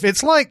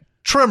It's like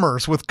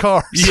Tremors with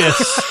cars.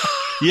 Yes.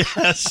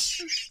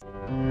 Yes.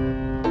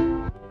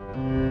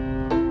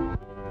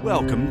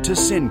 Welcome to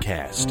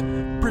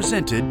Sincast,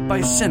 presented by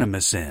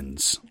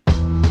CinemaSins.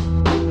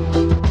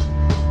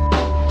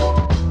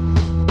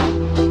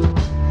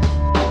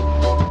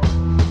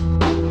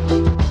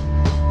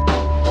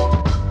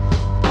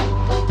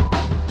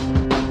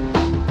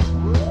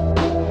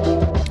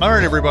 All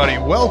right, everybody,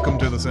 welcome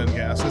to the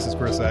Sincast. This is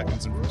Chris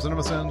Atkinson from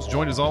CinemaSins,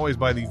 joined as always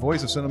by the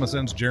voice of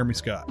CinemaSins, Jeremy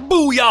Scott.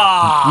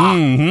 Booyah!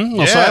 Mm-hmm.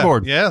 Little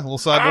cyborg. Yeah, little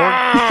cyborg.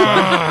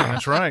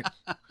 That's right.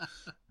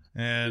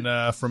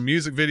 And from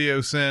Music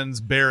Video Sins,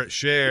 Barrett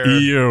Share.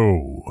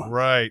 Yo.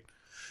 Right.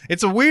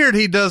 It's a weird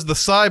he does the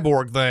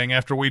cyborg thing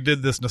after we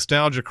did this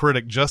Nostalgia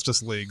Critic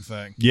Justice League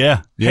thing.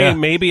 Yeah. Hey,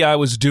 maybe I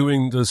was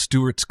doing the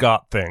Stuart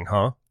Scott thing,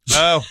 huh?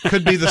 Oh,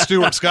 could be the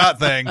Stuart Scott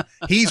thing.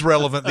 He's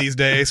relevant these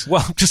days.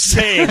 Well, I'm just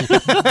saying,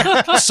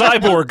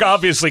 Cyborg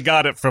obviously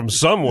got it from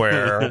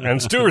somewhere,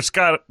 and Stuart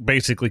Scott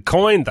basically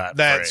coined that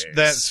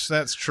phrase.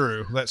 That's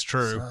true. That's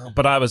true.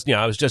 But I was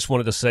just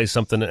wanted to say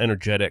something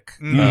energetic,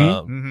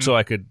 so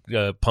I could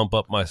pump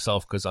up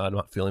myself because I'm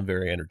not feeling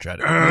very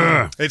energetic.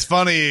 It's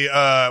funny.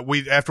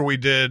 After we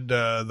did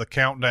the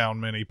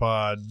countdown mini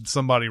pod,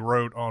 somebody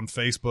wrote on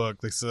Facebook.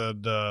 They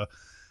said,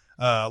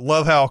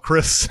 love how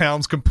Chris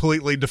sounds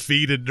completely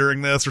defeated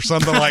during this or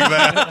something like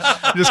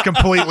that. Just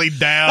completely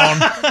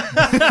down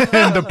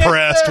and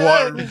depressed.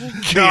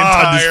 The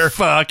entire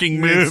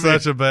fucking movie. It's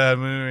such a bad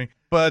movie.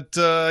 But,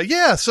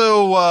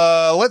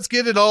 so let's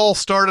get it all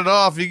started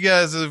off. You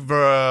guys have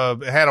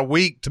had a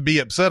week to be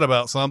upset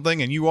about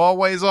something, and you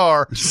always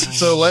are.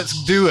 So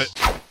let's do it.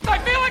 I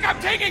feel like I'm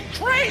taking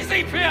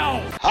crazy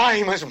pills!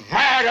 I'm as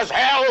mad as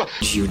hell!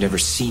 You've never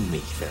seen me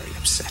very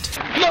upset.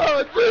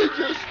 Lord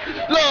Jesus!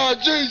 Lord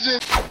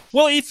Jesus!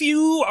 Well, if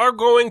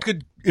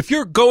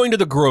you're going to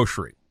the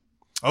grocery,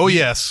 oh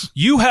yes,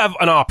 you have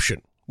an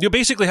option. You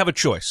basically have a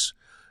choice.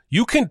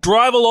 You can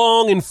drive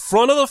along in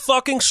front of the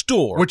fucking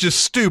store, which is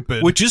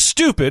stupid.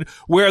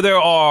 Where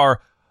there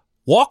are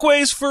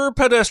walkways for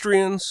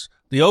pedestrians,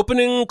 the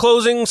opening,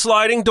 closing,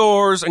 sliding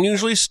doors, and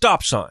usually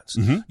stop signs.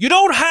 Mm-hmm. You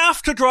don't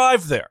have to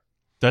drive there.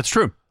 That's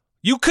true.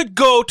 You could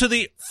go to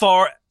the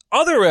far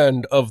other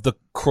end of the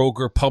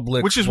Kroger,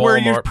 Publix, which is Walmart, where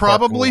you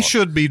probably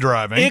should be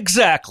driving.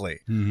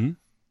 Exactly. Mm-hmm.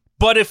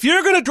 But if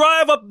you're going to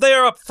drive up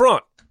there up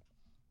front,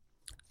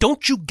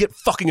 don't you get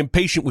fucking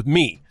impatient with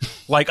me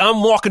like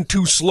I'm walking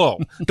too slow.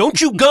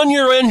 Don't you gun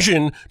your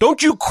engine.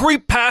 Don't you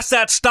creep past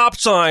that stop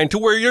sign to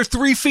where you're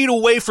 3 feet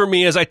away from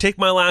me as I take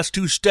my last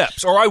 2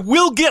 steps, or I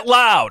will get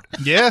loud.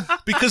 Yeah.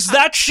 Because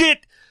that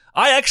shit,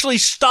 I actually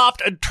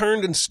stopped and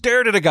turned and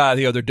stared at a guy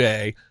the other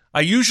day. I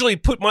usually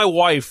put my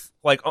wife,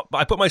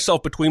 I put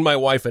myself between my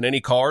wife and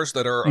any cars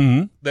that are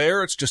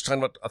there. It's just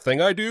kind of a thing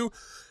I do.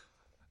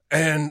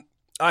 And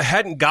I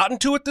hadn't gotten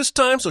to it this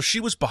time, so she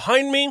was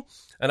behind me,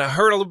 and I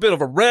heard a little bit of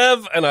a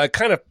rev, and I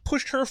kind of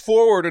pushed her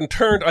forward and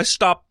turned. I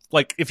stopped,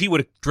 like, if he would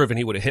have driven,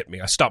 he would have hit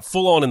me. I stopped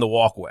full on in the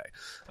walkway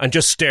and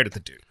just stared at the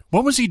dude.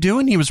 What was he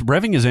doing? He was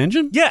revving his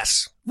engine?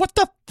 Yes. What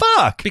the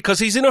fuck? Because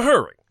he's in a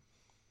hurry.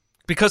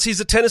 Because he's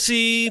a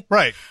Tennessee...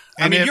 Right.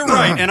 I mean, you're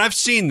right, and I've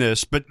seen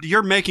this, but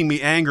you're making me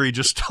angry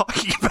just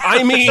talking about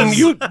I mean,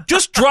 you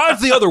just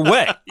drive the other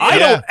way. Yeah. I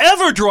don't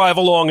ever drive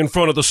along in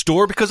front of the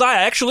store because I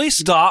actually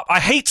stop. I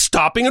hate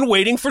stopping and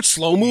waiting for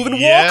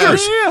slow-moving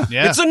walkers.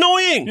 Yeah. It's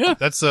annoying. Yeah.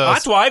 That's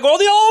why I go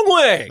the long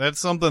way. That's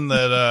something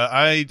that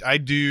I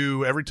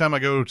do every time I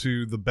go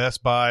to the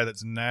Best Buy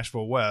that's in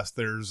Nashville West.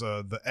 There's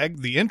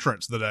the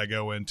entrance that I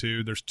go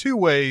into. There's 2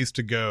 ways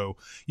to go.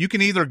 You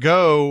can either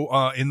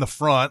go in the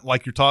front,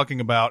 like you're talking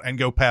about, and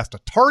go past a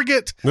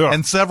Target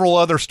and several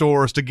other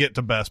stores to get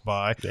to Best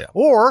Buy. Yeah.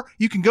 Or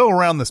you can go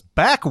around this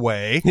back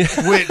way,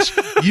 which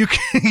you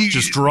can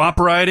just drop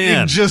right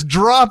in. Just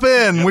drop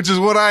in, which is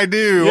what I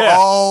do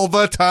all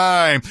the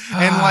time.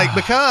 And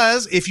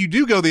because if you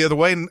do go the other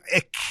way, and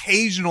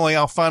occasionally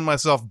I'll find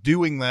myself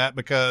doing that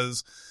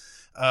because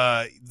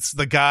it's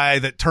the guy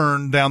that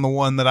turned down the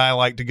one that I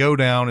like to go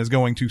down is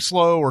going too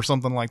slow or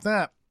something like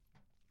that.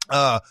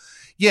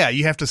 Yeah,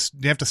 you have to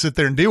sit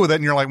there and deal with it,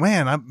 and you're like,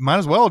 man, I might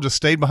as well have just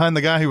stayed behind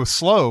the guy who was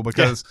slow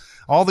because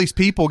all these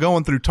people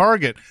going through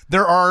Target.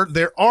 There are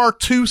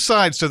 2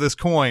 sides to this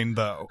coin,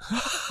 though,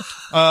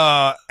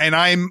 and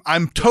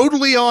I'm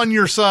totally on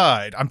your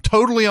side. I'm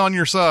totally on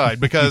your side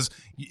because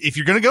if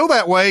you're going to go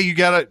that way, you've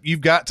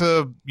got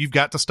to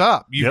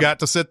stop. You've got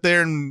to sit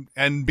there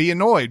and be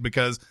annoyed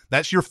because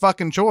that's your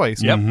fucking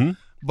choice. Yep. Mm-hmm.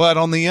 But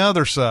on the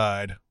other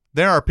side,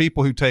 there are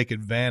people who take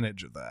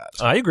advantage of that.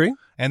 I agree.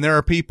 And there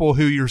are people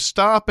who you're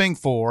stopping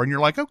for, and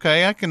you're like,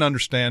 okay, I can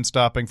understand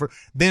stopping for.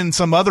 Then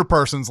some other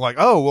person's like,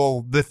 oh,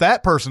 well, if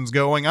that person's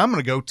going, I'm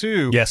going to go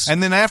too. Yes.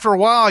 And then after a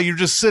while, you're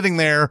just sitting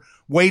there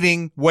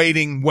waiting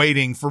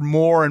for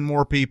more and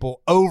more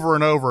people over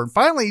and over. And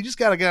finally, you just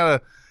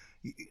gotta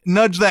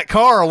nudge that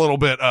car a little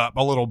bit.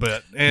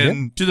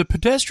 And do the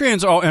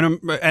pedestrians and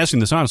I'm asking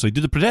this honestly,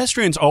 do the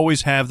pedestrians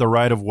always have the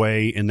right of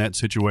way in that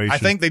situation? I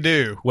think they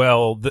do.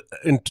 Well,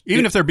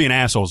 even if they're being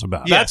assholes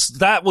about it.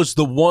 That was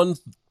the one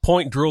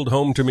point drilled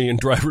home to me in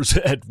driver's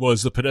ed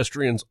was the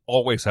pedestrians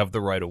always have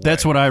the right of way.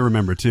 That's what I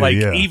remember too. Like,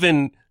 yeah.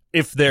 even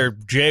if they're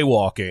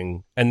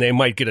jaywalking and they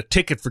might get a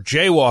ticket for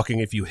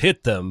jaywalking if you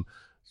hit them,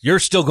 you're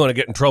still going to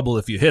get in trouble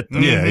if you hit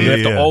them. Yeah, you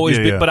have to always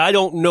be. yeah. But I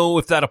don't know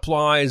if that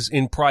applies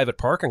in private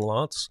parking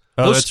lots.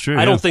 Oh, that's true. I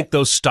yeah. don't think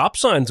those stop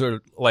signs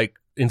are like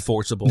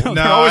enforceable. No,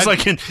 they're always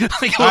like in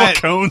like little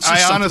cones. Or I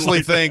something honestly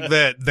like think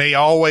that they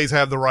always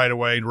have the right of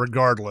way,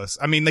 regardless.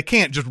 I mean, they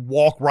can't just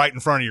walk right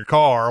in front of your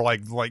car,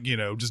 like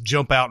just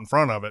jump out in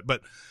front of it. But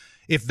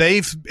if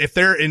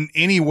they're in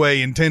any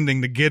way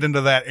intending to get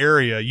into that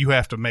area, you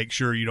have to make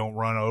sure you don't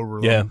run over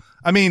them. Yeah.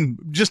 I mean,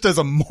 just as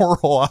a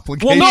moral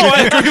obligation. Well, no,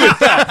 I agree with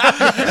that.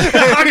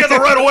 I got the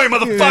right of way,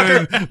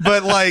 motherfucker. Yeah,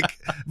 but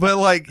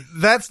like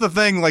that's the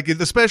thing, like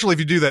especially if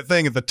you do that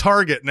thing at the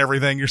Target and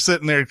everything, you're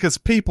sitting there because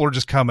people are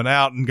just coming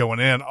out and going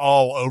in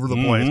all over the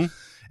place.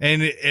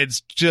 And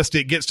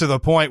it gets to the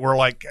point where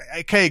like,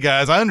 okay,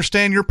 guys, I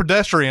understand you're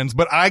pedestrians,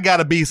 but I got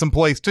to be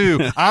someplace too.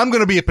 I'm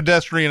going to be a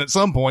pedestrian at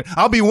some point.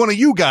 I'll be one of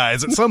you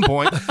guys at some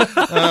point.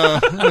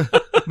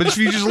 But if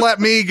you just let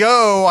me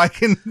go, I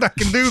can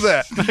do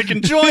that. I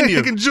can join you.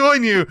 I can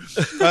join you.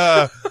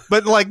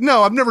 But like,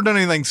 no, I've never done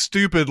anything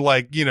stupid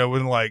like,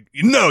 when like,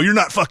 no, you're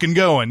not fucking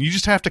going. You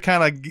just have to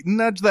kind of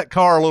nudge that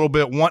car a little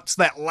bit once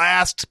that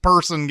last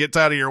person gets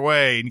out of your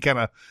way and kind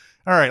of,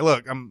 all right,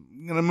 look, I'm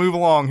going to move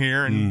along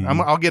here and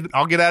I'll get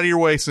out of your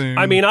way soon.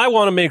 I mean, I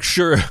want to make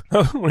sure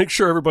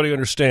everybody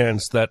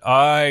understands that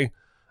I,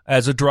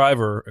 as a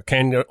driver,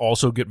 can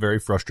also get very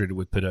frustrated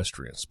with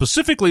pedestrians,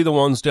 specifically the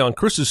ones down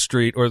Chris's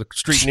street or the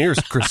street near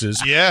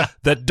Chris's yeah.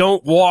 that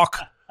don't walk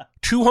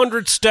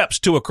 200 steps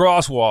to a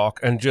crosswalk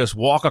and just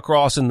walk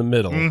across in the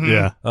middle.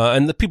 Yeah.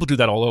 And the people do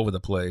that all over the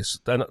place.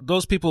 And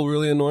those people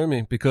really annoy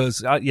me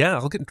because, I'll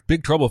get in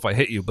big trouble if I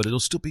hit you, but it'll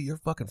still be your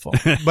fucking fault.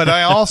 But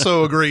I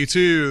also agree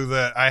too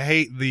that I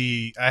hate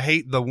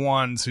the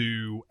ones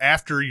who,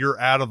 after you're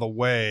out of the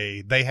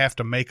way, they have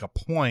to make a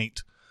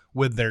point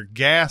with their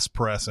gas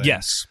pressing.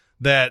 Yes.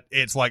 That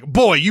it's like,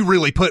 boy, you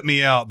really put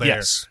me out there.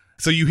 Yes.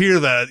 So you hear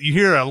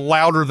a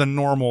louder than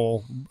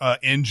normal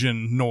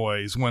engine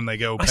noise when they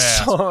go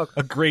past. I saw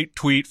a great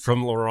tweet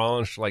from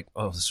Laurent,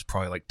 this is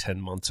probably like 10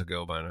 months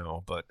ago by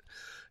now, but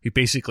he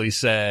basically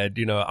said,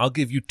 I'll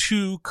give you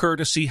 2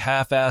 courtesy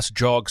half-ass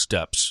jog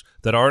steps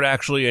that aren't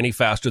actually any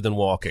faster than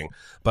walking,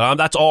 but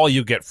that's all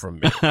you get from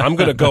me. I'm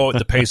going to go at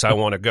the pace I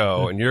want to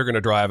go, and you're going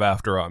to drive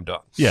after I'm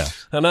done. Yeah.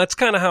 And that's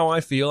kind of how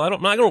I feel. I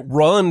don't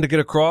run to get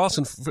across,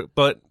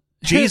 but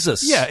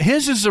Jesus.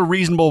 His is a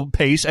reasonable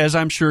pace, as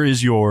I'm sure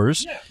is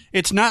yours. Yeah.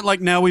 It's not like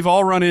now we've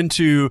all run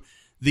into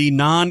the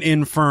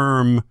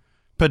non-infirm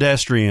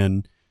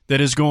pedestrian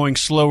that is going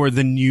slower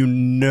than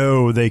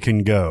they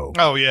can go.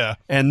 Oh, yeah.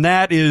 And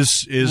that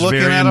is looking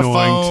very at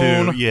annoying a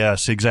phone. too.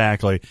 Yes,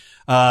 exactly.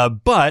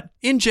 But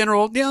in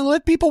general,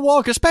 let people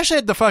walk, especially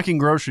at the fucking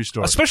grocery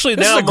store. Especially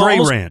this now, is a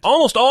great rant.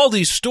 Almost all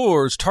these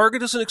stores,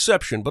 Target is an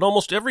exception, but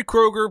almost every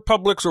Kroger,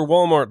 Publix, or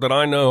Walmart that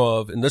I know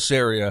of in this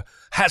area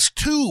has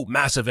 2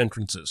 massive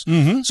entrances.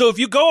 Mm-hmm. So if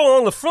you go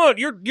along the front,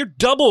 you're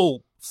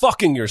double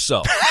fucking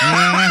yourself.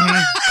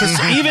 Because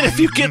even if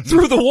you get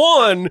through the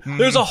one,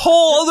 there's a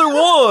whole other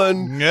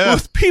one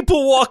with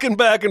people walking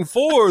back and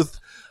forth.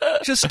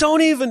 Just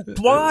don't even.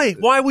 Why?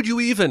 Why would you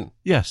even?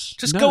 Yes.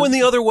 Just go in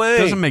the other way.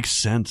 Doesn't make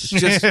sense.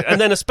 And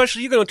then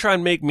especially you're going to try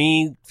and make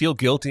me feel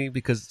guilty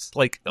because it's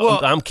like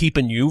I'm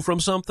keeping you from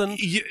something.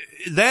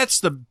 That's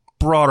the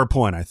broader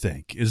point, I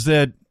think, is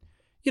that,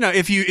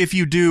 if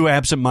you do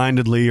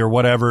absentmindedly or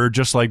whatever,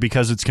 just like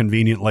because it's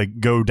convenient, like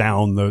go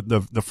down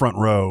the front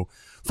row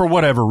for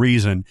whatever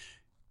reason,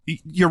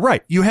 you're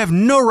right. You have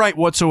no right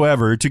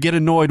whatsoever to get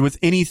annoyed with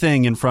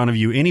anything in front of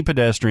you, any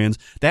pedestrians.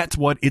 That's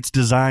what it's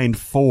designed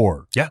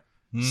for. Yeah.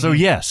 So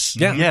yes.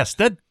 Yeah.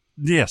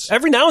 Yes.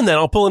 Every now and then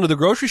I'll pull into the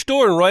grocery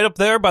store and right up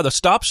there by the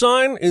stop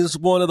sign is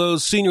one of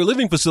those senior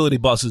living facility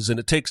buses and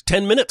it takes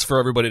 10 minutes for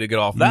everybody to get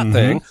off that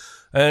thing.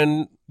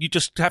 And you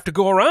just have to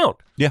go around.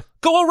 Yeah.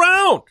 Go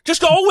around.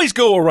 Just always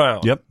go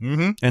around. Yep.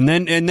 Mm-hmm. And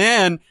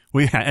then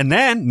we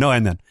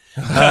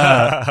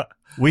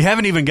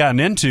haven't even gotten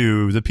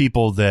into the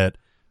people that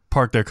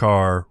park their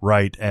car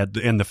right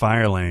in the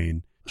fire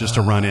lane just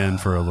to run in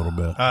for a little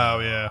bit. Oh,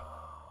 yeah.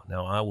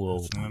 Now I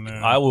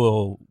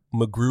will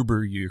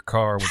MacGruber your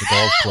car with a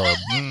golf club.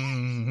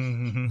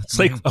 It's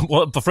like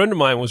a friend of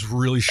mine was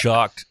really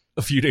shocked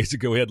a few days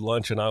ago. We had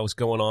lunch and I was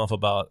going off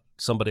about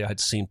somebody I'd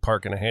seen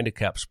park in a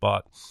handicap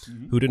spot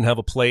who didn't have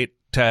a plate,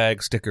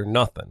 tag, sticker,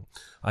 nothing.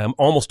 I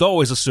almost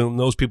always assume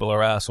those people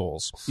are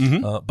assholes.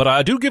 But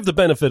I do give the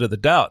benefit of the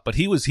doubt, but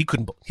he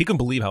couldn't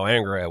believe how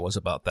angry I was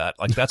about that.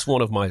 Like that's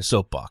one of my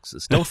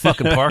soapboxes. Don't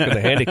fucking park in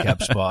a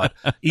handicap spot,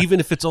 even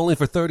if it's only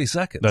for 30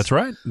 seconds. That's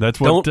right. That's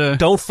what,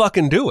 don't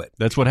fucking do it.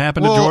 That's what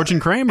happened to George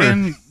and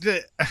Kramer.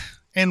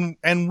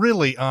 And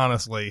really,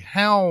 honestly,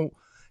 how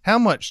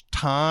much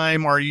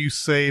time are you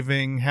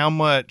saving? How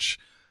much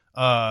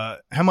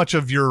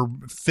of your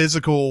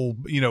physical,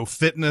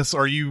 fitness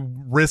are you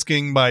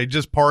risking by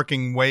just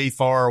parking way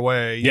far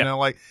away? You know,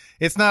 like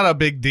it's not a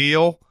big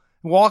deal.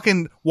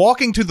 Walking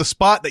to the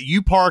spot that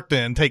you parked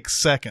in takes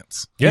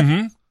seconds.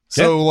 Yeah.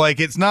 So like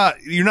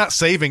you're not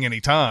saving any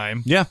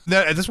time. Yeah.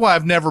 That's why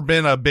I've never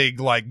been a big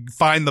like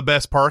find the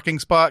best parking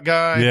spot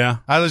guy. Yeah.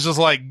 I was just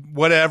like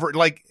whatever.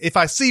 Like if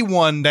I see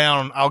one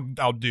down,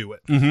 I'll do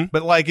it. Mm-hmm.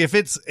 But like if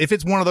it's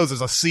one of those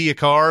as a sea of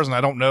cars and I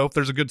don't know if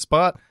there's a good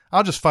spot,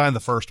 I'll just find the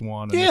first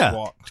one and just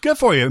walk. It's good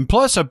for you. And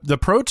plus, the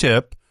pro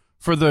tip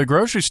for the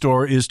grocery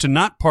store is to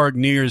not park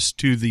nearest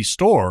to the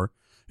store.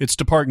 It's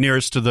to park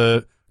nearest to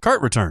the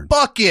cart return.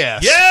 Fuck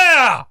yes.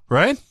 Yeah.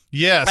 Right?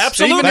 Yes.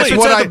 Absolutely. That's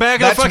what at the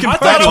back of the fucking I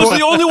thought I was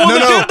the only one that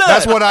did that.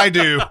 That's what I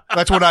do.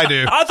 That's what I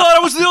do. I thought I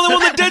was the only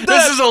one that did that.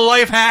 This is a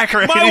life hack,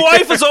 right? My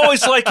wife is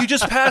always like, you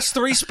just passed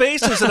 3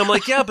 spaces. And I'm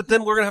like, yeah, but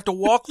then we're going to have to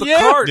walk the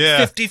cart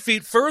 50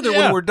 feet further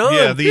when we're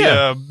done.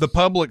 Yeah, the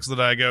Publix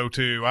that I go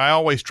to, I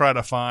always try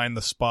to find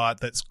the spot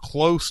that's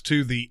close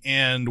to the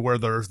end where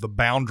there's the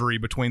boundary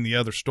between the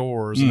other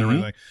stores and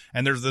everything.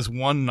 And there's this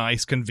one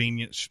nice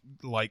convenience,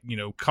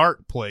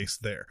 cart place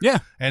there. Yeah.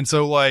 And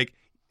so like,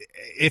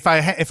 if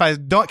I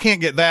can't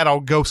get that,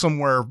 I'll go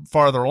somewhere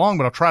farther along,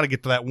 but I'll try to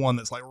get to that one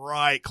that's like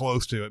right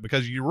close to it,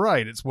 because you're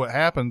right. It's what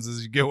happens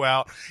is you go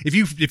out.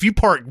 If you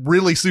park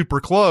really super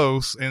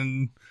close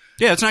and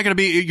it's not going to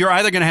be, you're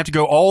either going to have to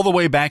go all the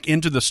way back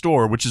into the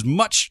store, which is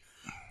much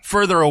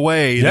further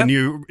away than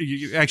you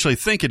actually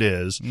think it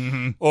is,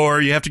 or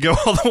you have to go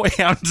all the way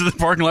out into the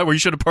parking lot where you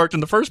should have parked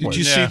in the first place.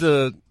 Did you see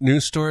the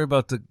news story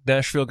about the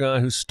Nashville guy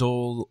who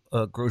stole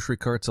a grocery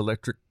cart's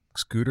electric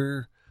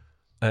scooter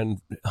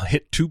and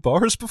hit 2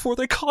 bars before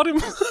they caught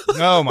him?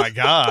 Oh my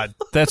God.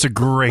 That's a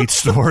great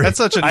story. That's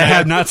such a I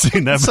have not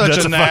seen that. Such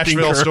That's a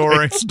Nashville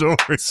story.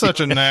 story. Such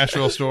a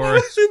Nashville story.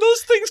 I've seen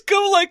those things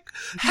go like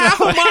half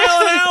a mile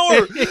an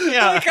hour.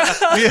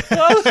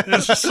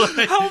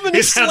 Like, how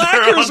many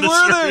slackers were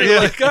there? Yeah.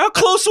 Like, how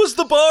close was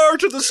the bar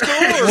to the store?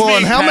 Well,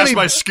 and how many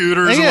by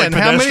scooters and and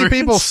like how many pedestrians?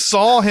 people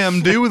saw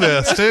him do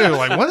this too?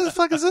 Like, what the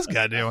fuck is this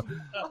guy doing?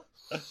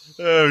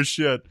 Oh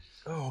shit.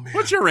 Oh man.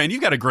 What's your rant? You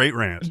got a great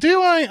rant.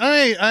 Do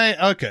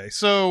I okay,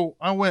 so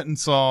I went and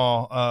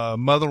saw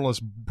Motherless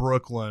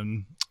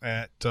Brooklyn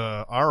at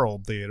our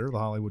old theater, the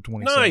Hollywood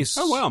 27. Nice.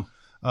 Oh wow.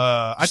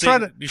 I tried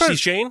to. You see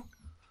Shane?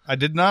 I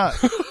did not.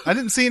 I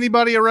didn't see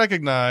anybody I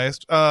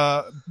recognized.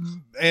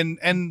 And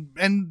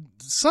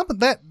some of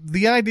that,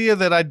 the idea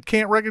that I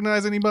can't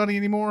recognize anybody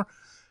anymore,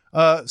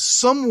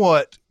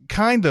 somewhat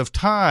kind of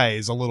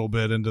ties a little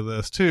bit into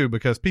this too,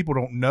 because people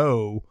don't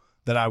know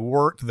that I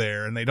worked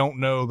there, and they don't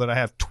know that I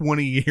have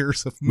 20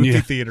 years of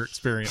movie theater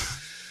experience.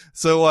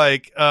 So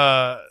like,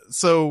 I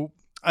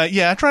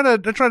try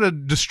to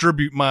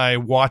distribute my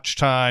watch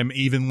time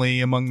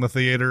evenly among the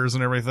theaters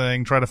and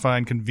everything, try to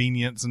find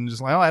convenience, and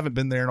just like, I haven't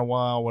been there in a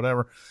while,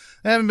 whatever.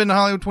 I haven't been to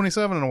Hollywood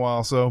 27 in a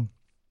while. So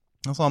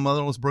I saw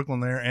Motherless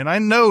Brooklyn there, and I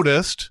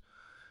noticed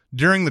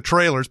during the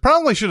trailers,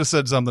 probably should have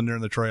said something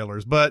during the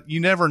trailers, but you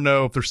never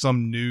know if there's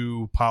some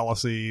new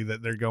policy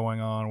that they're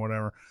going on or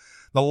whatever.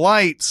 The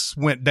lights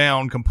went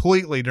down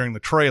completely during the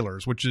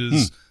trailers, which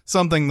is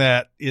something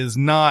that is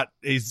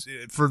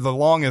for the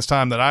longest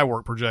time that I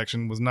worked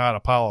projection was not a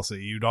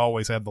policy. You'd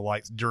always have the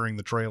lights during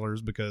the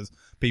trailers because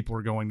people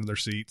are going to their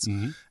seats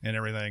and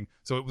everything.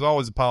 So it was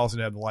always a policy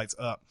to have the lights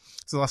up.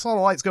 So I saw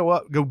the lights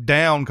go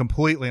down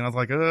completely, and I was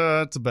like,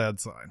 that's a bad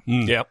sign.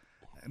 Yep.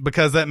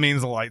 Because that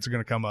means the lights are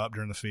going to come up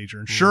during the feature.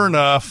 And sure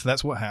enough,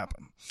 that's what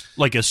happened.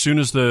 Like as soon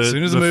as the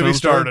movie film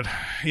started.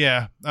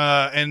 Yeah.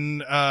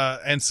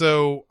 And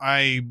so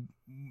I,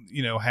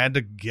 had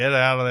to get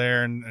out of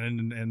there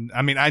and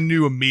I mean, I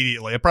knew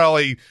immediately. I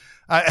probably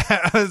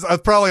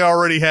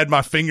already had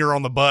my finger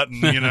on the button,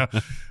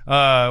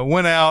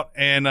 went out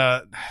and,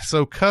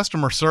 so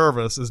customer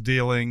service is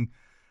dealing.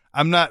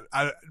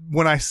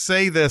 When I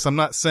say this, I'm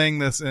not saying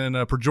this in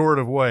a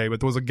pejorative way, but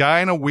there was a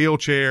guy in a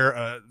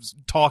wheelchair,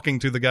 talking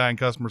to the guy in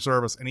customer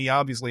service, and he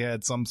obviously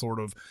had some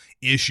sort of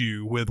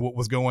issue with what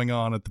was going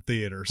on at the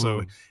theater.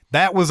 So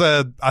that was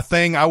a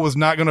thing I was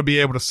not going to be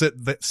able to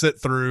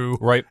sit through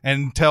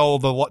and tell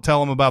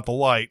him about the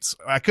lights.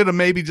 I could have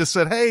maybe just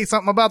said, hey,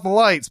 something about the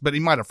lights, but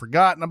he might have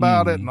forgotten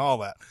about it and all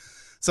that.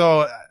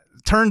 So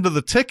turned to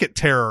the ticket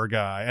terror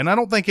guy, and I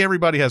don't think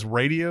everybody has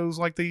radios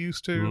like they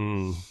used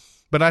to.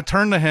 But I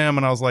turned to him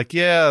and I was like,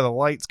 the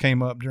lights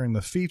came up during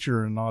the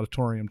feature in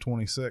Auditorium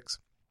 26.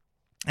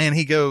 And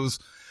he goes,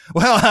 the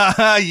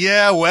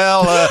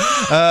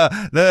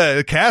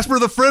Casper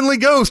the Friendly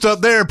Ghost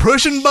up there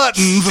pushing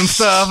buttons and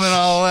stuff and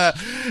all that.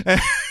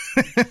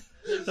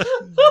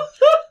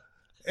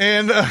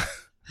 And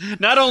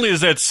not only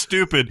is that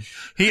stupid,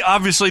 he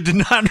obviously did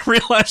not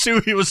realize who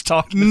he was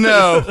talking to.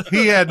 No,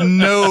 he had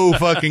no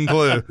fucking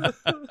clue.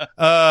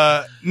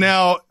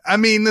 Now, I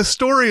mean, the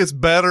story is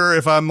better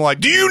if I'm like,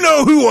 do you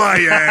know who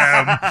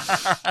I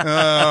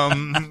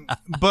am?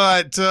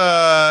 But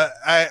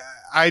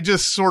I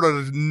just sort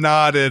of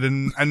nodded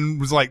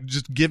and was like,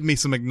 just give me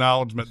some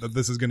acknowledgement that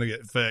this is going to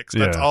get fixed.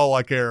 That's all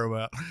I care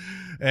about.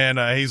 And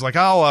he's like,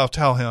 I'll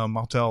tell him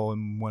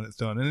when it's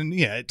done. And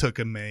it took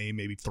him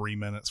maybe 3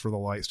 minutes for the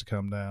lights to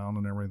come down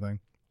and everything.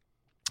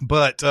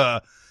 But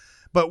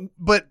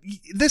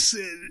this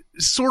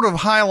sort of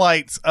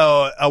highlights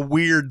a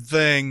weird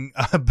thing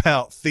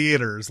about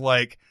theaters.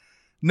 Like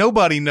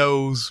nobody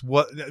knows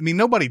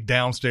nobody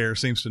downstairs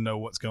seems to know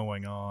what's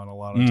going on a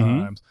lot of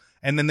times.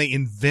 And then they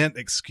invent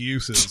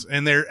excuses,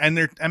 and they're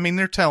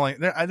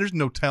telling. There's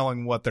no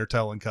telling what they're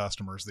telling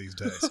customers these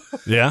days.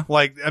 Yeah,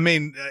 like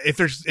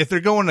if they're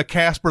going to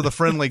Casper the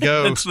Friendly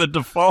Ghost, it's the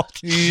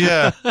default.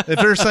 Yeah, if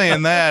they're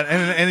saying that,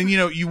 and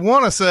you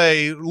want to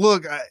say,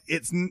 look,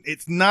 it's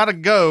not a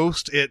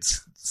ghost.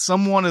 It's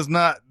someone is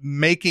not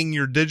making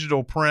your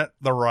digital print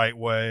the right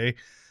way,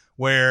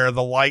 where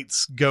the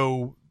lights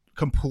go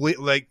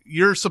completely. Like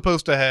you're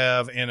supposed to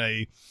have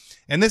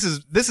and this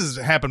has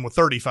happened with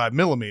 35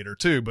 millimeter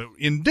too, but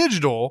in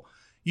digital,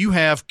 you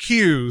have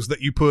cues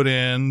that you put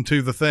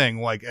into the thing,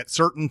 like at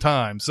certain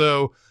times.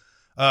 So,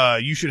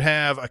 you should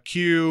have a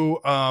cue.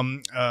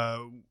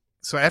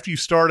 So after you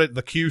start it,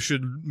 the cue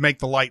should make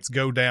the lights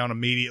go down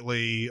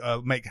immediately,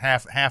 make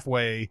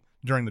halfway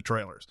during the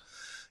trailers.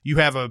 You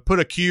have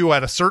put a cue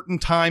at a certain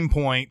time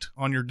point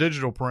on your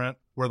digital print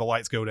where the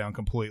lights go down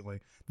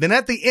completely. Then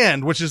at the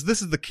end, this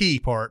is the key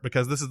part,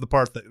 because this is the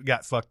part that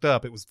got fucked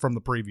up. It was from the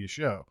previous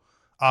show.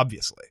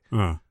 Obviously,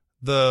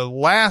 the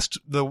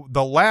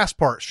last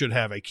part should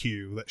have a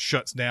cue that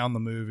shuts down the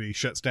movie,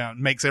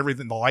 makes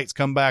everything, the lights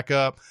come back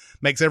up,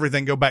 makes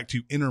everything go back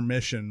to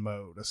intermission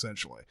mode,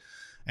 essentially.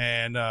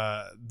 And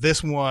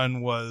this one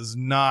was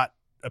not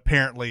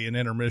apparently in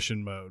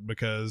intermission mode,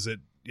 because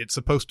it's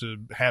supposed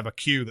to have a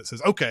cue that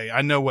says, okay,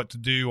 I know what to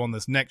do on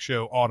this next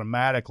show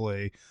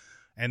automatically.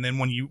 And then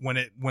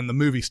when the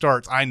movie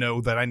starts, I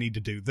know that I need to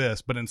do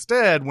this. But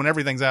instead, when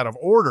everything's out of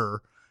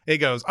order, it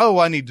goes, oh,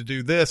 I need to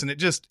do this. And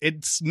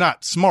it's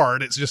not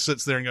smart. It just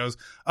sits there and goes,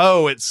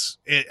 oh,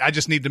 I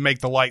just need to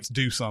make the lights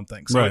do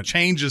something. So It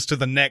changes to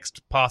the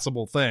next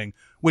possible thing,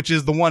 which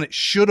is the one it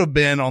should have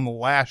been on the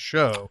last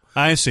show.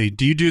 I see.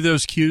 Do you do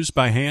those cues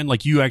by hand?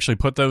 Like you actually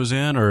put those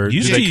in, or do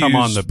they come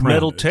on the print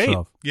metal tape?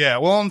 itself? Yeah.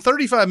 Well, on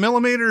 35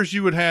 millimeters,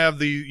 you'd have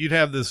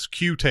this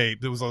cue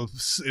tape. It was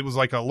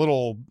like a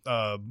little,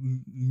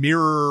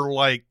 mirror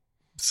like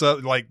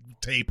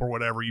tape or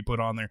whatever you put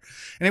on there,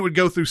 and it would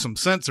go through some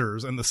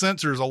sensors, and the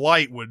sensors, a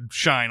light would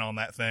shine on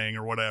that thing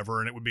or whatever,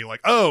 and it would be like,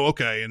 oh,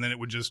 okay, and then it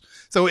would just,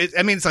 so it's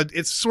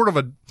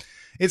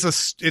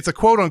a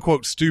quote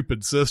unquote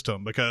stupid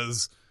system,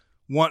 because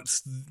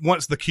once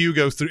the cue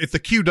goes through, if the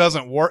cue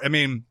doesn't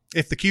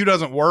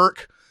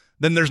work,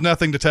 then there's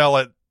nothing to tell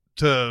it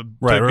to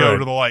go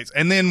to the lights.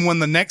 And then when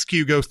the next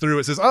cue goes through,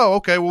 it says, oh,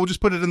 okay, well, we'll just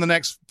put it in the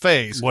next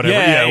phase. Whatever.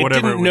 Yeah,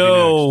 whatever it didn't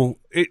know.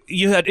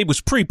 It was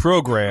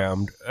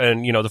pre-programmed,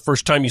 and the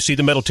first time you see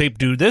the metal tape,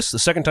 do this. The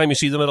second time you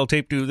see the metal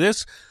tape, do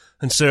this.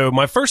 And so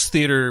my first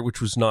theater,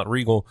 which was not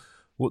Regal,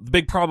 the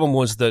big problem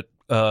was that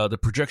the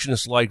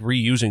projectionists liked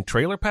reusing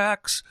trailer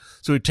packs.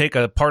 So we'd take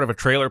a part of a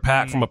trailer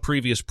pack from a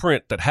previous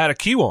print that had a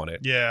cue on it.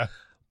 Yeah.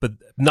 But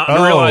not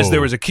realize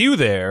there was a cue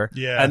there,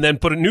 and then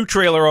put a new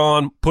trailer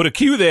on, put a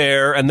cue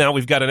there, and now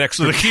we've got an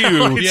extra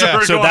cue.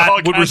 So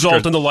that would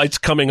result in the lights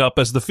coming up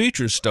as the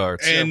feature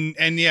starts. And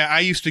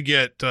I used to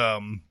get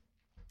that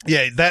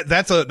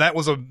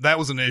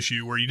was an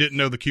issue where you didn't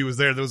know the cue was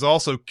there. There was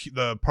also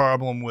the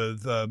problem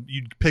with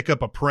you'd pick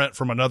up a print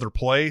from another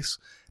place.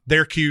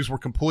 Their cues were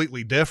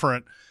completely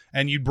different.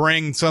 And you'd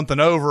bring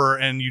something over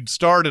and you'd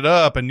start it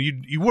up, and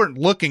you weren't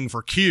looking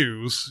for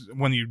cues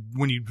when you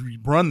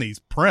run these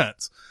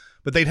prints,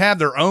 but they'd have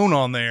their own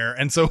on there.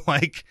 And so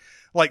like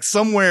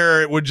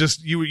somewhere it would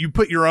just, you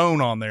put your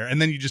own on there,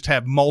 and then you just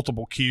have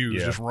multiple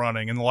cues just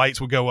running, and the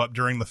lights would go up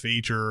during the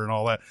feature and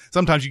all that.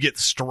 Sometimes you get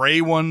stray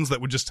ones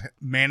that would just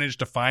manage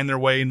to find their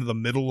way into the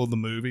middle of the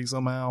movie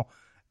somehow.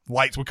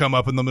 Lights would come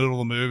up in the middle of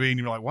the movie, and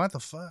you're like, what the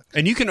fuck?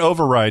 And you can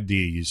override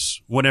these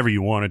whenever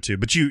you wanted to,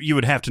 but you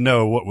would have to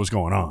know what was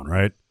going on,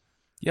 right?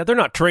 Yeah, they're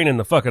not training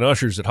the fucking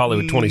ushers at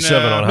Hollywood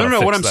 27 on how to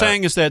fix what I'm that.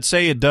 saying is that,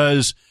 say it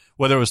does,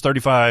 whether it was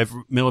 35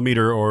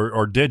 millimeter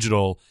or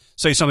digital,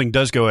 say something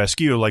does go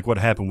askew, like what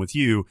happened with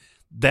you,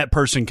 that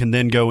person can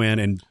then go in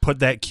and put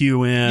that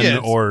cue in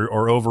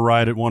or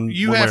override it one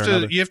way or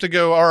another. You have to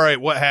go, all right,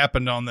 what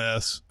happened on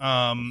this?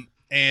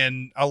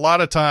 And a lot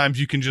of times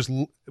you can just,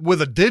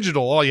 with a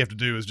digital, all you have to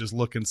do is just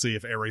look and see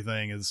if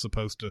everything is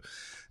supposed to,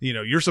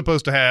 you're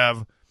supposed to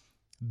have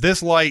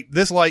this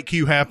light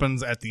cue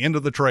happens at the end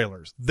of the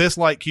trailers. This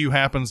light cue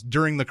happens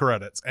during the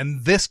credits.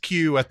 And this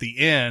cue at the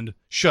end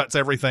shuts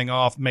everything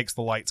off, makes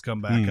the lights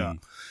come back up.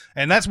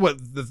 And that's what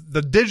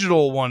the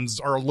digital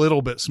ones are a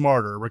little bit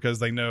smarter, because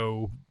they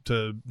know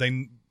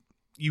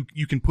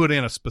you can put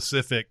in a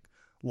specific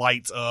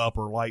lights up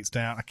or lights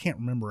down. I can't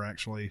remember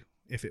actually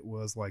if it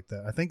was like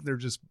that. I think they're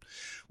just,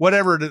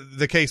 whatever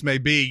the case may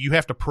be, you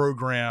have to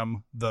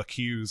program the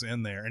cues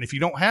in there. And if you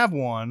don't have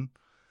one,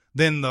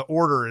 then the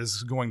order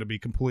is going to be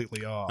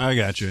completely off. I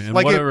got you. And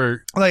like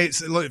whatever.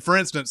 For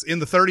instance, in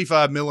the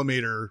 35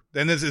 millimeter,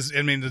 and this is,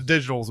 I mean, the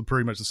digitals are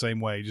pretty much the same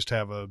way. You just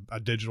have a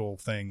digital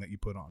thing that you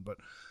put on. But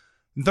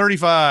in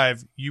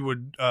 35, you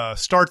would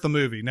start the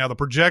movie. Now, the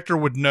projector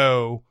would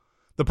know,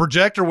 the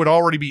projector would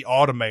already be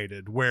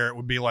automated, where it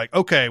would be like,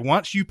 okay,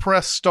 once you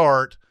press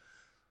start,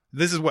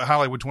 this is what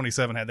Hollywood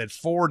 27 had. They had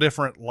 4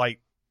 different light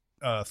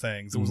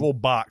things. There was a little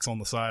box on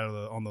the side of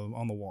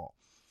on the wall.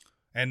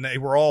 And they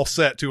were all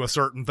set to a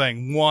certain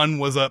thing. 1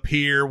 was up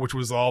here, which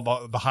was all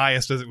the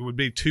highest as it would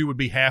be. 2 would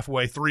be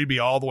halfway, 3 would be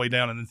all the way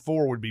down, and then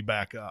 4 would be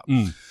back up.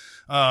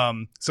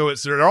 So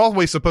they're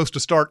always supposed to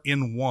start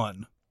in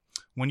 1.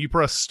 When you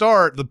press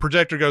start, the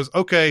projector goes,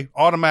 okay,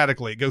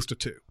 automatically it goes to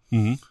 2.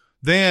 Mm-hmm.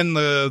 Then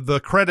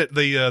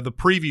the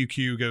preview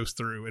cue goes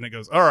through, and it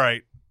goes, all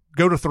right,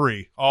 go to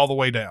 3 all the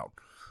way down.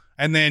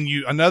 And then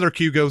another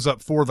cue goes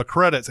up for the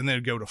credits, and then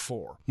it'd go to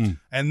 4.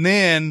 And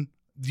then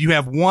you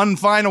have one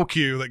final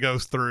cue that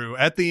goes through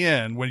at the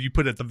end when you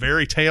put it at the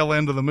very tail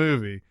end of the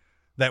movie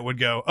that would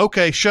go,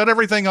 okay, shut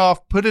everything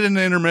off, put it in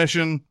the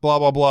intermission, blah,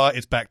 blah, blah.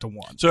 It's back to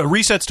 1. So it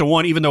resets to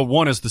 1, even though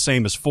 1 is the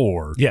same as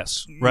 4.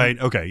 Yes. Right.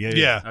 Okay.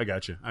 Yeah. I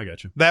got you.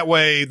 That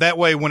way,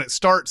 when it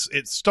starts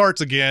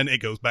again,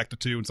 it goes back to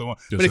 2 and so on.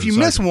 Just but if you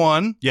miss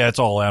one, yeah, it's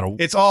all out of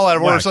order.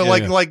 whack. So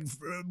Yeah, like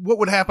what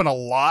would happen a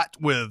lot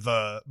with,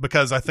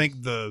 because I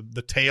think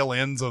the tail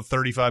ends of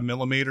 35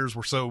 millimeters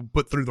were so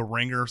put through the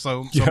ringer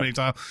so many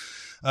times.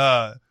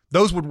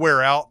 Those would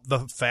wear out the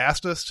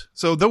fastest.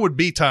 So there would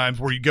be times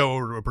where you go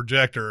over to a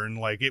projector and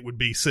like it would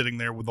be sitting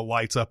there with the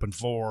lights up in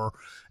 4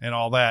 and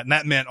all that. And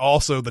that meant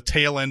also the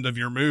tail end of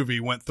your movie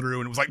went through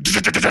and it was like,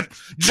 because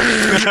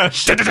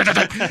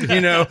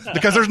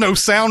there's no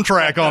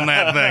soundtrack on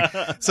that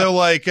thing. So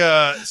like,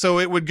 so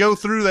it would go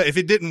through that. If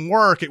it didn't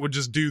work, it would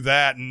just do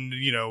that and,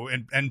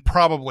 and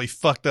probably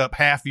fucked up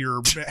half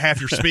your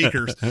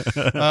speakers.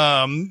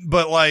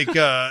 But like,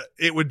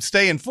 it would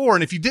stay in 4.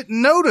 And if you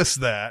didn't notice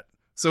that,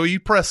 so you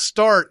press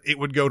start, it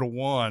would go to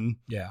 1.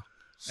 Yeah.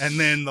 And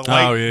then the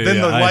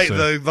light,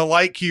 the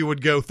light cue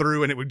would go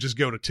through and it would just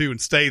go to 2 and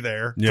stay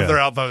there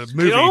throughout the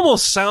movie. It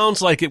almost sounds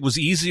like it was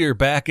easier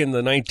back in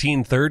the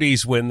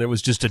 1930s when there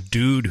was just a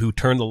dude who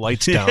turned the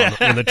lights down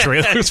when the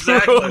trailers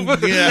were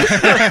over. Yeah.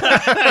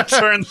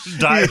 Turn the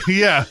dial.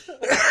 Yeah.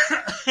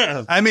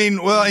 I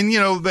mean, well,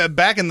 and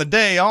back in the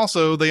day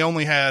also, they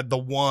only had the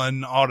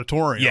one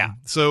auditorium. Yeah.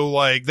 So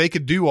like they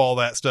could do all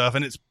that stuff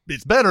and it's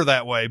better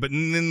that way. But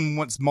then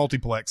once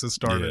multiplexes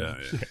started.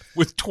 Yeah.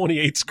 With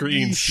 28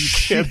 screens, you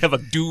can't have a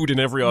dude in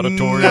every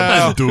auditorium.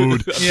 No.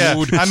 Dude.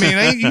 Yeah. I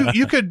mean,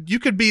 you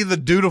could be the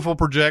dutiful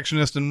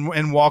projectionist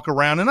and walk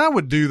around, and I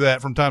would do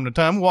that from time to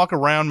time. Walk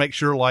around, make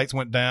sure lights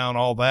went down,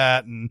 all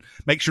that, and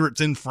make sure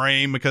it's in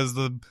frame because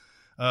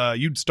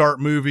you'd start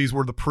movies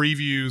where the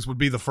previews would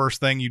be the first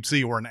thing you'd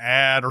see, or an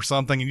ad or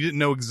something, and you didn't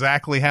know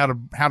exactly how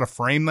to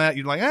frame that.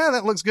 You'd like,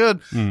 that looks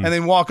good, and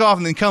then walk off,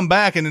 and then come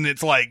back, and then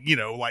it's like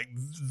like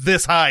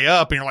this high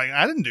up, and you're like,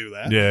 I didn't do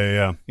that.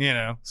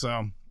 Yeah.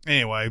 So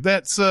anyway,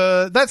 that's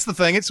the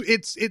thing.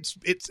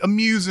 It's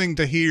amusing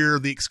to hear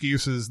the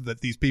excuses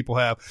that these people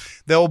have.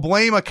 They'll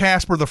blame a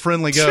Casper the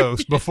Friendly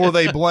Ghost before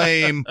they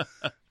blame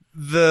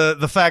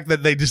the fact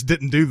that they just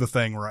didn't do the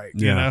thing right.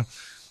 Yeah. You know.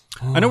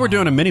 I know we're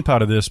doing a mini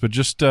pod of this, but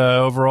just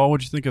overall,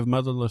 what'd you think of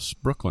Motherless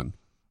Brooklyn?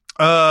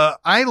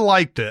 I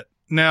liked it.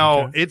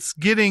 Now it's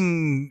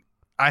getting,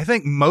 I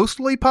think,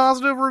 mostly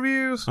positive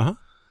reviews.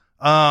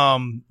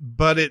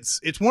 But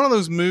it's one of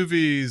those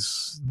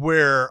movies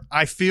where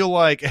I feel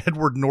like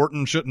Edward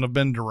Norton shouldn't have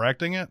been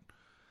directing it,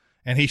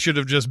 and he should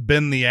have just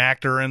been the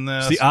actor in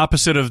this. It's the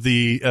opposite of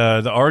the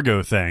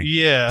Argo thing.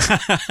 Yeah,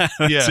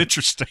 It's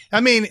interesting.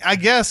 I mean, I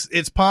guess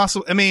it's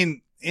possible. I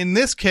mean, in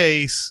this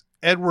case,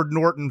 Edward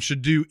Norton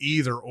should do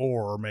either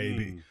or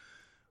maybe,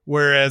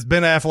 whereas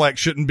Ben Affleck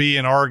shouldn't be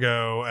in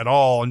Argo at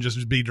all and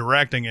just be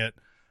directing it.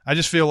 I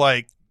just feel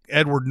like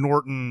Edward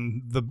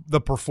Norton, the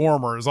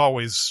performer, is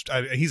always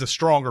he's a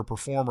stronger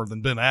performer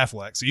than Ben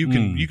Affleck. So you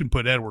can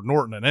put Edward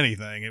Norton in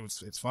anything.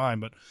 It's fine,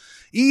 but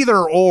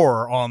either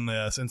or on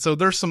this. And so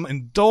there's some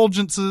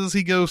indulgences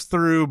he goes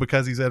through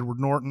because he's Edward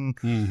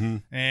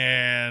Norton,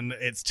 and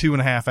it's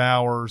 2.5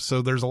 hours.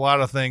 So there's a lot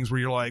of things where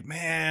you're like,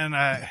 man,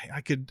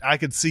 I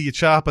could see you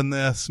chopping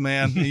this,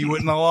 man. You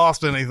wouldn't have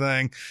lost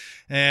anything.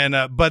 And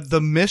but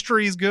the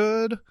mystery is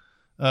good.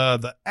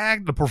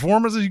 The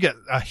performances, you get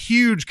a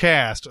huge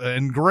cast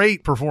and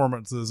great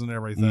performances and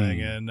everything.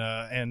 And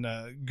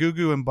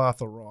Gugu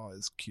Mbatha-Raw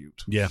is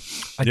cute. Yeah.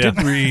 I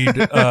did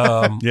read,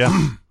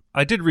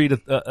 I did read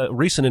a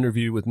recent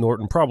interview with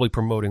Norton, probably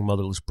promoting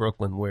Motherless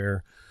Brooklyn,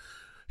 where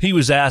he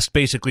was asked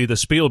basically the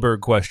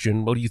Spielberg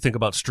question, what do you think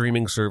about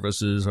streaming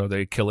services? Are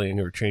they killing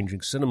or changing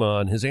cinema?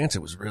 And his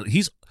answer was really,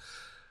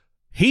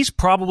 he's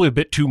probably a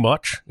bit too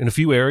much in a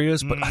few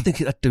areas, but I think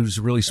that dude's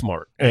really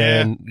smart.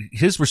 And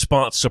his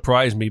response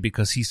surprised me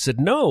because he said,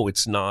 no,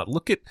 it's not.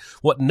 Look at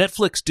what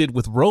Netflix did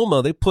with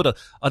Roma. They put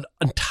an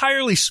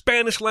entirely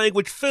Spanish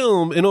language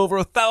film in over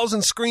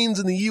 1,000 screens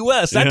in the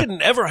U.S. That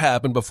didn't ever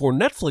happen before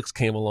Netflix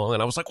came along.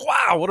 And I was like,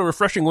 wow, what a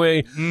refreshing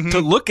way to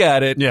look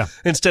at it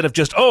instead of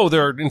just,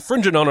 they're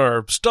infringing on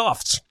our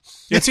stuffs.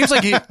 It seems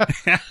like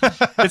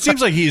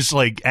he's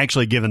like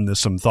actually given this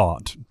some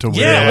thought to where.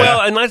 Yeah, well,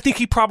 and I think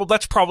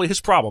that's probably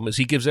his problem is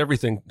he gives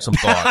everything some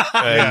thought.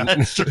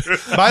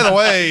 By the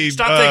way,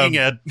 stop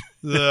thinking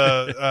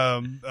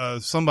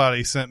it.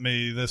 Somebody sent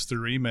me this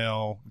through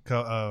email.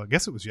 I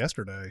guess it was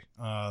yesterday.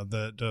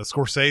 That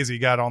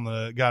Scorsese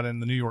got in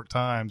the New York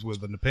Times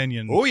with an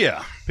opinion. Oh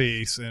yeah,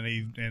 piece, and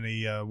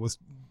he was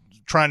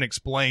trying to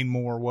explain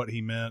more what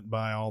he meant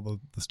by all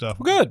the stuff.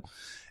 Good.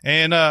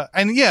 And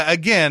yeah,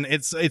 again,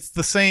 it's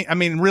the same. I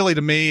mean, really,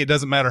 to me, it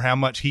doesn't matter how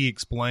much he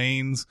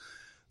explains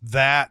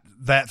that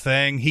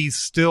thing. He's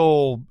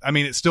still, I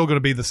mean, it's still going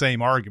to be the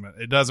same argument.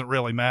 It doesn't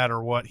really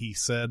matter what he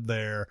said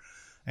there.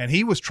 And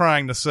he was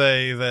trying to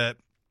say that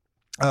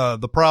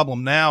the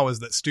problem now is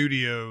that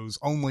studios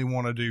only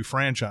want to do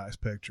franchise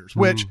pictures,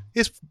 which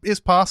is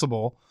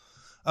possible.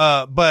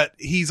 But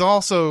he's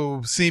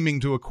also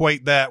seeming to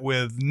equate that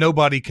with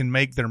nobody can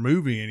make their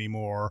movie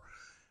anymore.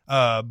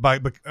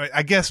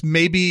 I guess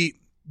maybe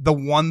the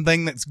one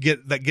thing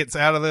that gets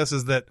out of this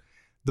is that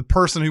the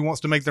person who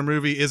wants to make their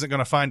movie isn't going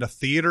to find a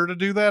theater to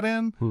do that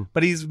in.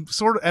 But he's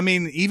sort of, I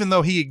mean, even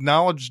though he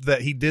acknowledged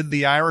that he did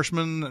The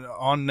Irishman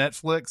on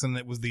Netflix and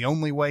it was the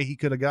only way he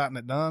could have gotten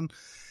it done,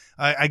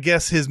 I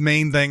guess his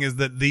main thing is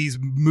that these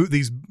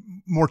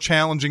more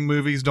challenging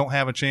movies don't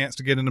have a chance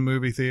to get into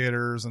movie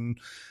theaters and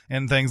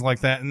things like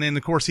that. And then,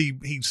 of course,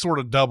 he sort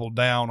of doubled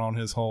down on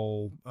his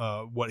whole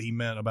what he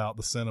meant about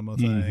the cinema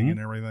thing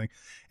and everything.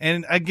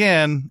 And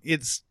again,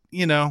 it's,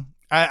 you know,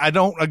 I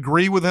don't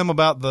agree with him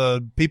about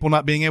the people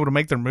not being able to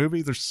make their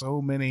movies. There's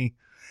so many.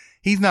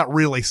 He's not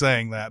really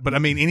saying that, but I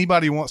mean,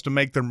 anybody who wants to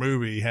make their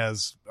movie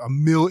has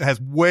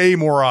way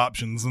more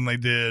options than they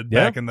did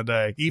back in the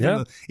day.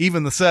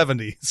 Even the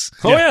 70s.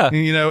 Oh yeah.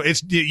 You know,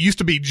 it used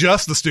to be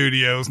just the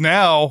studios.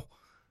 Now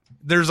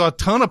there's a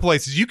ton of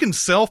places you can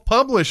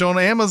self-publish on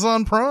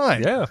Amazon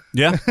Prime. Yeah.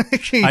 Yeah.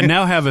 I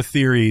now have a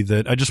theory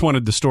that I just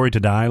wanted the story to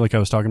die, like I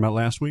was talking about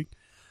last week.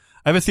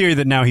 I have a theory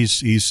that now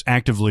he's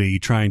actively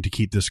trying to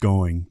keep this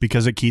going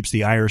because it keeps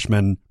The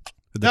Irishman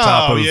at the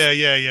top of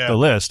the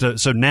list.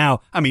 So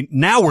now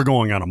we're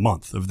going on a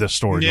month of this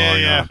story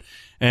going on.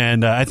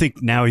 And I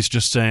think now he's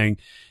just saying,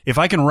 if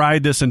I can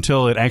ride this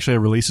until it actually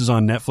releases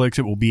on Netflix,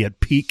 it will be at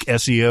peak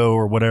SEO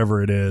or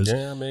whatever it is.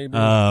 Yeah, maybe.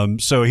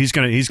 So he's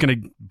gonna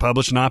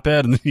publish an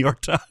op-ed in the New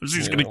York Times.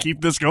 He's gonna keep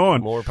this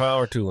going. More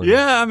power to him.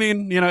 Yeah, I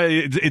mean, you know,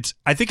 it's.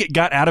 I think it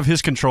got out of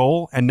his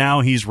control, and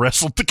now he's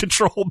wrestled the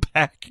control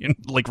back and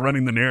like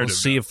running the narrative. We'll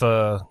see if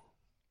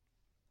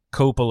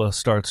Coppola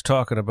starts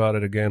talking about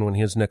it again when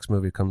his next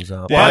movie comes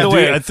out. Yeah, By the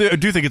way, I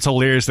do think it's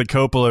hilarious that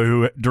Coppola,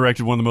 who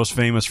directed one of the most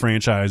famous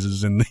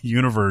franchises in the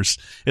universe,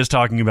 is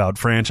talking about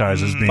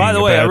franchises being. By the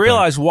a way, bad I thing.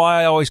 realize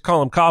why I always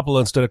call him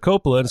Coppola instead of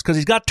Coppola, and it's because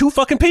he's got 2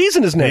 fucking P's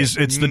in his name.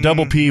 It's the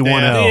double P,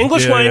 one L. The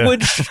English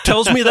language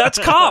tells me that's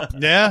cop.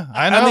 Yeah,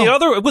 I know. And the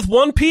other, with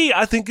 1 P,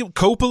 I think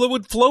Coppola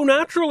would flow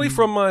naturally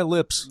from my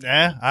lips.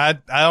 Yeah, I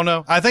don't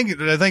know. I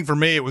think for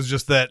me it was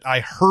just that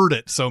I heard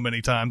it so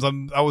many times.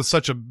 I'm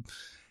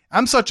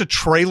such a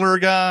trailer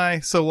guy,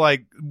 so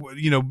like,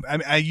 you know,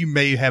 you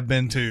may have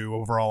been too,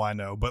 overall I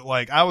know, but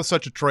like I was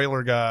such a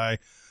trailer guy,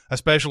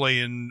 especially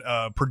in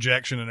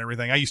projection and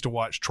everything. I used to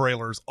watch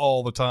trailers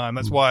all the time.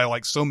 That's why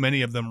like so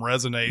many of them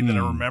resonate that I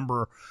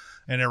remember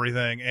and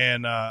everything.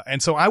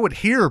 And so I would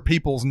hear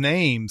people's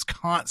names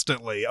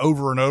constantly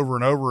over and over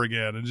and over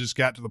again, and it just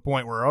got to the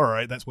point where, all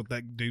right, that's what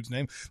that dude's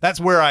name.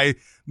 That's where I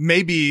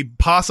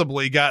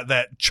possibly got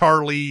that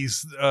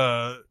Charlie's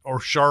or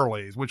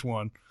Charlie's, which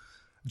one?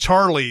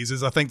 Charlie's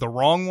is, I think, the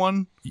wrong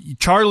one.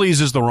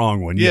 Charlie's is the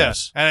wrong one.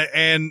 Yes.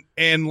 And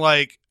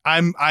like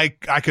I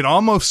could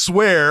almost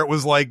swear it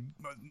was like,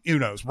 who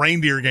knows,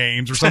 Reindeer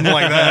Games or something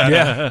like that.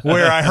 Yeah.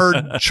 Where I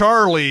heard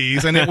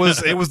Charlie's and it was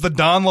the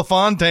Don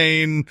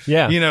LaFontaine,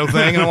 you know,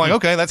 thing. And I'm like,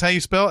 okay, that's how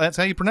you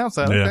pronounce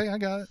that. Yeah. Okay, I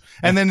got it.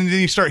 And then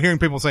you start hearing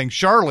people saying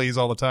Charlie's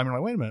all the time. You're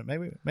like, wait a minute,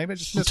 maybe I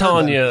just I'm misheard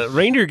telling that. you,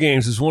 Reindeer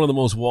Games is one of the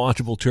most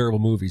watchable, terrible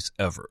movies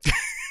ever.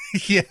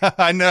 Yeah,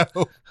 I know.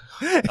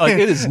 Like,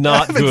 it is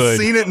not I haven't good.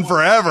 seen it in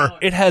forever.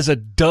 It has a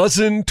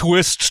dozen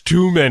twists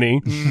too many.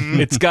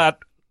 It's got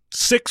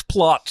 6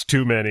 plots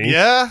too many.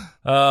 Yeah.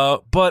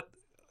 But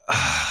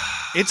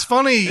It's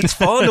funny. it's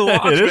fun to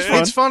watch. It is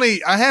fun. It's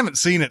funny. I haven't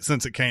seen it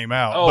since it came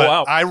out. Oh, but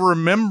wow. I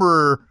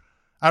remember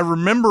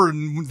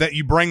that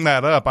you bring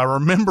that up. I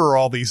remember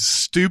all these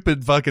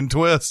stupid fucking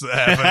twists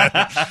that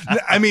happen.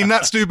 I mean,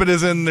 not stupid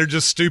as in they're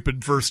just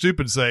stupid for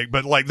stupid sake,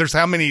 but like there's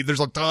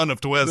a ton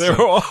of twists.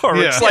 There are.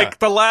 Yeah. It's like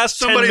the last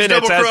 10 Somebody's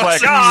minutes has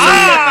double-crossing.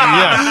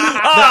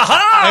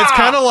 Yeah. It's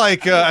kind of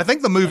like, I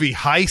think the movie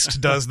Heist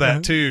does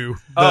that too.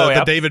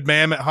 The David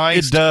Mamet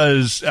Heist. It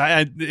does.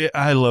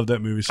 I love that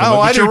movie so much. Oh,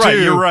 But I do you're right.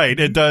 too. You're right.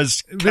 It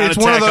does. It's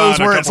one of those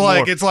where it's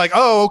like,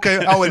 oh,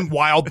 okay. Oh, and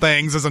Wild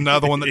Things is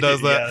another one that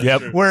does that. Yeah,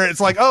 yep. Where it's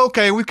like, oh,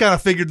 okay, we've kind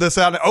of figured this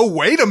out. Oh,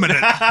 wait a minute.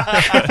 Oh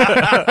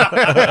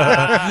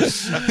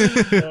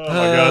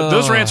my God.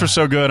 Those rants are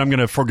so good. I'm going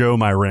to forego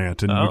my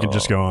rant and we can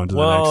just go on to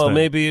the next Well, thing.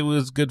 maybe it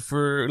was good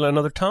for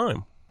another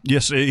time.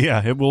 Yes.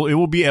 Yeah. It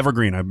will be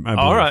evergreen. I believe.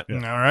 All right.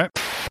 Yeah.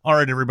 All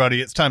right,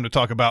 everybody. It's time to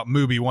talk about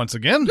Mubi once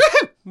again.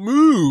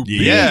 Movie.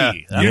 Yeah.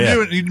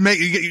 Yeah. You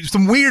get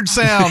some weird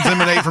sounds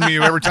emanate from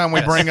you every time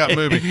we bring up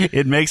Mubi.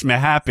 It makes me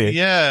happy.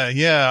 Yeah.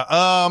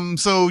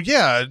 So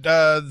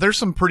there's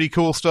some pretty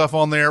cool stuff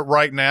on there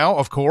right now,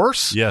 of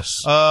course.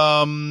 Yes.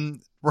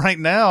 Right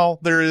now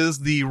there is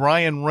the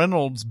Ryan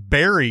Reynolds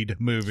Buried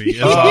movie.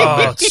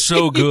 Oh, it's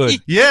so good.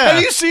 Yeah.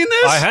 Have you seen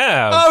this? I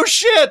have. Oh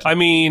shit. I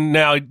mean,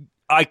 now,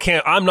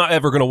 I'm not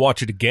ever going to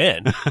watch it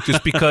again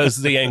just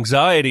because the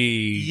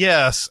anxiety.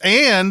 Yes,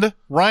 and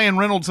Ryan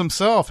Reynolds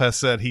himself has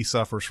said he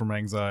suffers from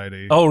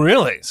anxiety. Oh,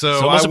 really? So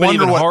it I must have been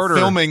wonder even what harder.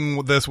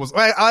 filming this was.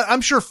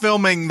 I'm sure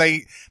filming,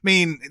 they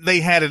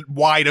had it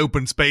wide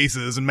open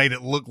spaces and made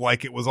it look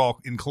like it was all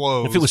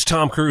enclosed. If it was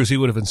Tom Cruise, he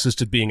would have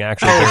insisted being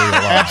actually buried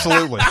alive.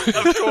 Absolutely.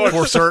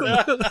 For certain.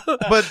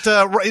 But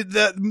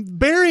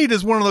Buried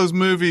is one of those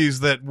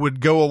movies that would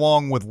go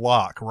along with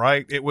Locke,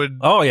 right? It would.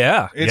 Oh,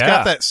 yeah. It's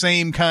got that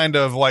same kind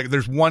of like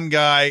there's one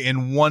guy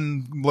in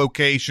one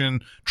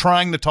location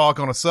trying to talk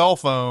on a cell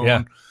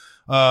phone.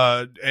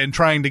 And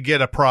trying to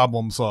get a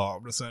problem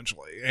solved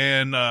essentially.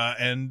 And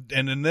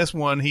in this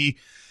one, he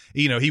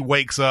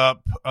wakes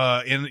up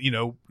in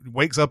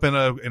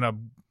a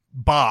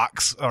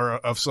box or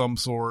of some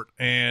sort,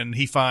 and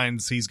he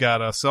finds he's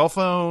got a cell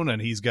phone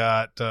and he's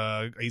got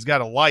a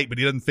light, but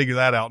he doesn't figure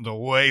that out until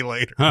way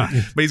later. But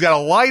he's got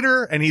a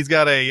lighter and he's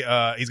got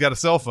a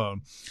cell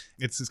phone.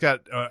 It's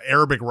got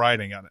Arabic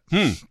writing on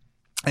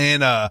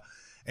it.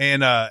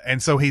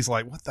 And so he's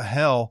like, what the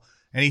hell?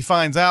 And he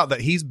finds out that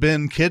he's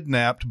been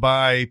kidnapped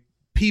by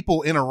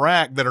people in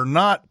Iraq that are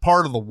not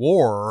part of the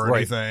war or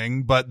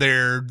anything, but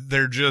they're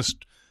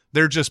just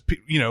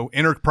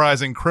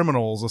enterprising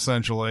criminals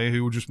essentially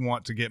who just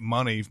want to get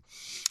money,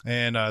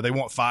 and they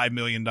want $5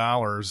 million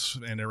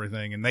and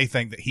everything, and they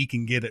think that he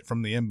can get it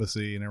from the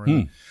embassy and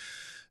everything.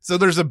 So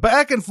there's a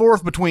back and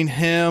forth between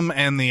him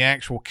and the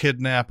actual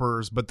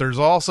kidnappers, but there's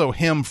also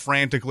him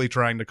frantically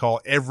trying to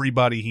call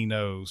everybody he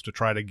knows to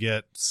try to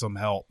get some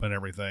help and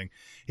everything.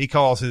 He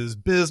calls his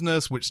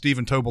business, which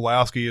Stephen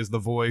Tobolowsky is the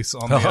voice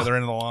on the other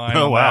end of the line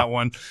that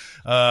one.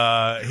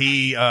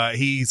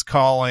 He's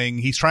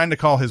trying to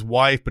call his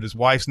wife, but his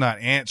wife's not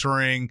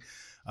answering.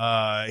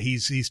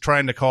 He's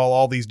trying to call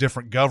all these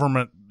different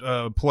government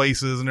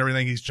places and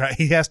everything.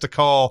 He has to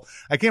call.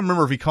 I can't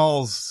remember if he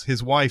calls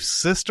his wife's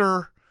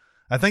sister.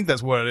 I think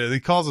that's what it is. He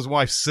calls his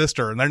wife's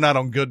sister, and they're not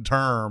on good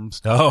terms.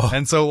 Oh.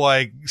 And so,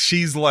 like,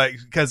 she's like,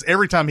 because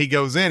every time he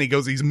goes in,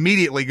 he's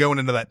immediately going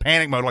into that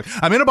panic mode, like,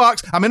 I'm in a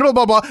box, I'm in a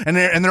blah, blah, blah. And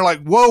they're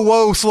like,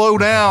 whoa, slow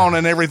down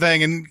and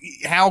everything. And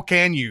how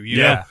can you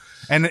know?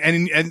 And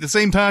at the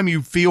same time,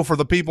 you feel for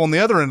the people on the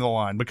other end of the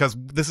line because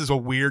this is a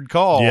weird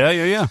call.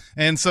 Yeah.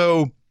 And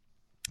so,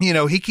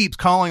 he keeps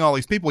calling all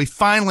these people. He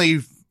finally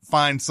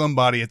finds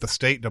somebody at the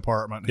State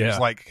Department who's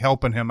like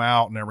helping him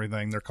out and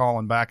everything. They're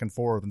calling back and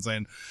forth and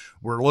saying,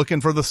 we're looking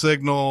for the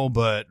signal,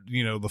 but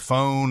the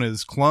phone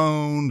is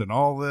cloned and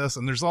all this.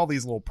 And there's all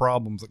these little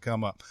problems that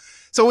come up.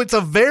 So it's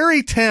a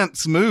very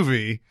tense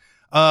movie.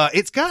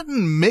 It's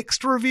gotten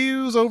mixed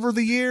reviews over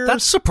the years.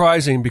 That's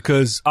surprising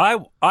because I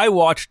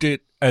watched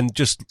it and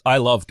I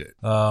loved it.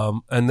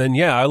 And then,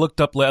 I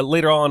looked up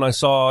later on, I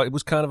saw it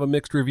was kind of a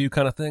mixed review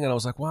kind of thing. And I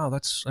was like, wow,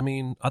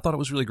 I thought it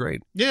was really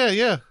great.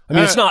 Yeah. I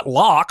mean, it's not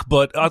Locke,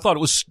 but I thought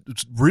it's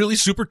really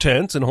super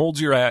tense and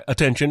holds your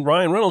attention.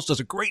 Ryan Reynolds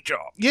does a great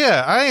job.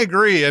 Yeah, I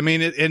agree. I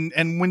mean,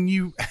 and when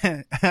you,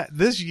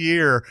 this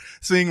year,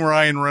 seeing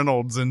Ryan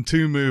Reynolds in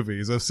 2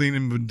 movies, I've seen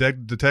him in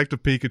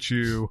Detective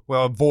Pikachu,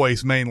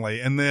 voice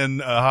mainly, and then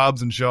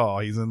Hobbs and Shaw,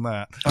 he's in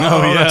that.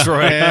 Oh, yeah. That's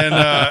right.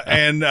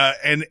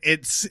 And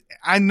it's,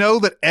 I know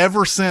that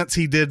ever since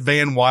he did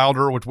Van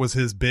Wilder, which was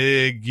his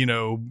big,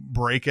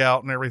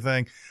 breakout and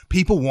everything,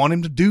 people want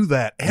him to do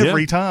that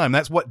every time.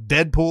 That's what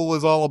Deadpool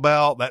is all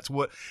about.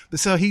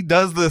 So he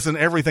does this and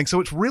everything. So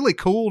it's really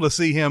cool to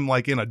see him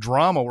like in a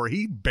drama where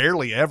he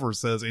barely ever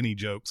says any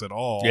jokes at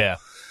all. Yeah.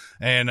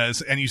 And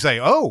you say,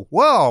 oh,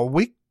 well,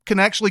 we can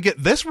actually get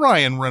this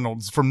Ryan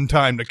Reynolds from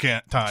time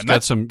to time.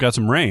 Got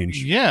some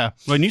range. Yeah.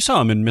 Well, and you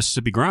saw him in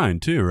Mississippi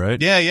Grind too,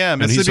 right? Yeah.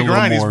 Mississippi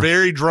Grind. He's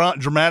very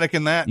dramatic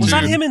in that. Was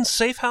that him in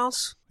Safe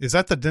House? Is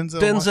that the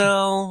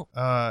Denzel?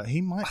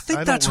 He might. I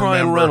think that's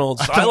Ryan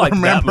Reynolds. I like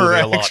that movie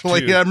a lot too.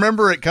 I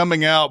remember it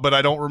coming out, but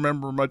I don't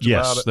remember much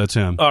about it. Yes, that's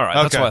him. All right,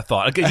 that's what I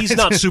thought. He's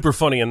not super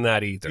funny in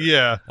that either.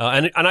 Yeah,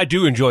 and I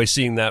do enjoy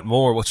seeing that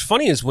more. What's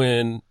funny is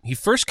when he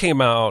first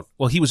came out.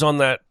 Well, he was on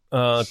that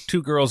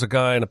 2 Girls, a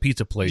Guy, and a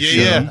Pizza Place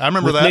show. Yeah, I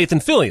remember with that. Nathan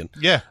Fillion.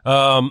 Yeah,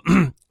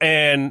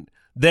 and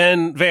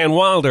then Van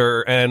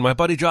Wilder, and my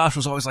buddy Josh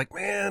was always like,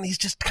 man, he's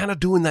just kind of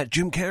doing that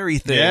Jim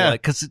Carrey thing. Yeah.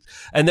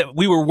 And that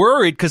we were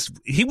worried because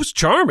he was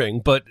charming,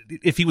 but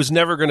if he was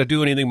never going to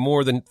do anything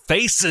more than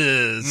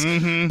faces,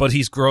 but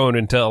he's grown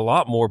into a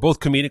lot more,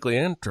 both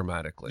comedically and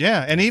dramatically.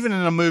 Yeah. And even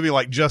in a movie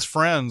like Just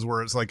Friends,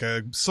 where it's like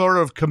a sort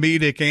of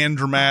comedic and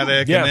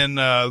dramatic. Yeah. And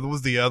then, what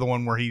was the other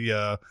one where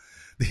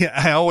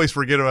I always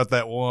forget about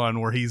that one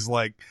where he's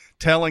like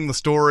telling the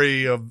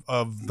story of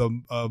I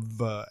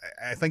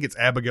think it's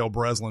Abigail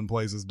Breslin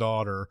plays his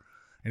daughter,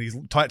 and he's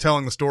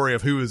telling the story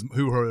of who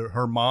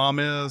her mom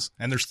is,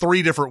 and there's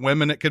 3 different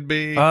women it could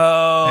be.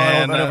 Oh,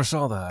 and, I never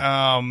saw that.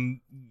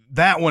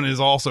 That one is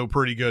also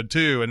pretty good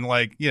too, and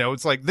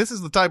it's like this is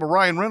the type of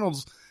Ryan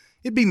Reynolds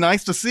it'd be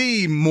nice to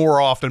see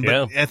more often.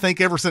 But I think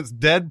ever since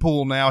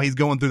Deadpool now he's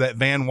going through that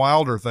Van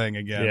Wilder thing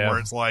again, where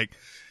it's like,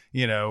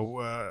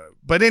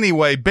 But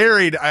anyway,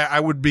 Buried,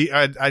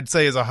 I'd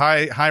say is a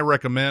high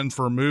recommend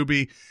for a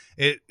movie.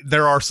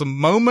 There are some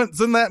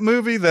moments in that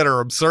movie that are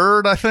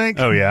absurd, I think.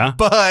 Oh yeah.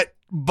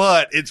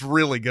 But it's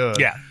really good.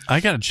 Yeah.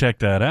 I got to check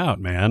that out,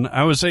 man.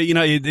 I would say,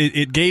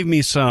 it gave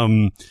me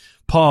some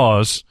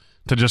pause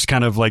to just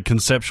kind of like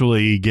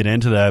conceptually get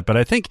into that, but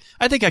I think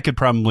I could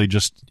probably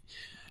just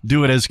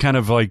do it as kind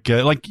of like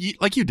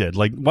you did,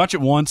 like watch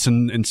it once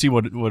and see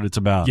what it's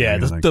about. Yeah,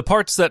 the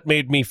parts that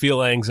made me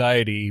feel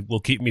anxiety will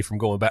keep me from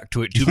going back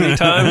to it too many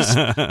times.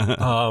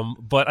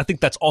 But I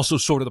think that's also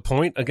sort of the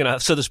point. Again,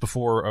 I've said this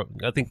before.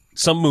 I think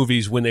some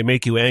movies, when they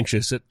make you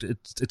anxious,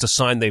 it's a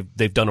sign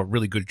they've done a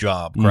really good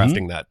job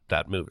crafting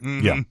that movie.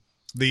 Mm-hmm.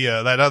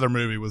 Yeah. That other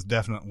movie was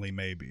Definitely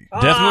Maybe.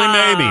 Definitely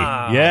Maybe.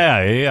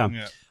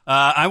 Yeah.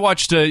 I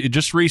watched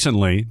just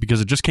recently,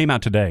 because it just came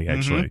out today,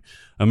 actually,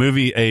 a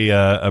movie,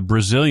 a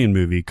Brazilian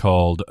movie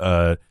called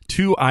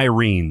Two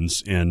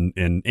Irenes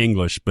in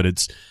English, but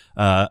it's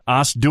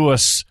As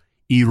Duas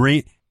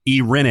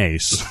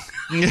Irenes.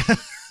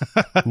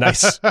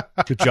 Nice.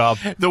 Good job.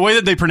 The way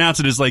that they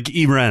pronounce it is like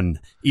Irene,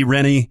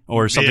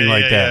 or something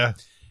like that. Yeah.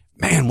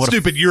 Man, what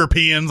stupid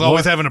Europeans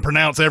always having to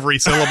pronounce every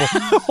syllable.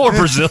 or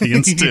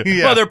Brazilians too.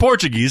 Yeah. Well, they're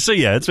Portuguese, so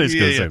yeah, it's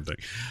basically the same thing.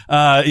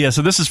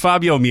 So this is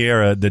Fabio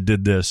Mieira that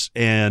did this,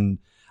 and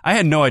I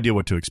had no idea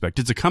what to expect.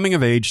 It's a coming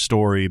of age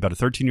story about a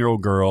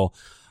 13-year-old girl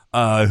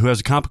who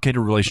has a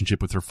complicated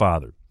relationship with her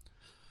father.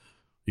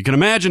 You can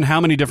imagine how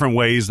many different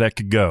ways that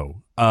could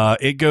go.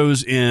 It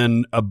goes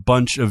in a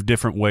bunch of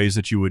different ways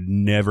that you would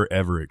never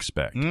ever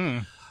expect.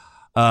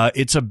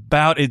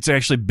 It's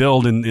actually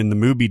billed in the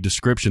movie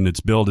description. It's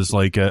billed as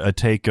like a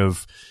take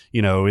of,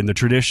 in the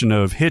tradition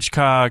of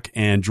Hitchcock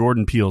and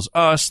Jordan Peele's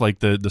Us, like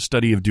the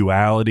study of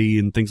duality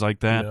and things like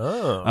that.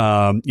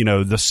 Oh.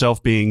 The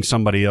self being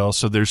somebody else.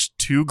 So there's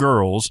two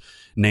girls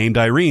named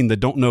Irene that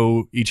don't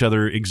know each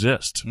other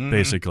exist,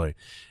 basically.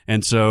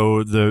 And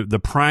so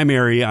the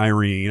primary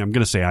Irene, I'm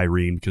going to say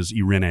Irene because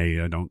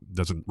Irene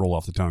doesn't roll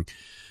off the tongue,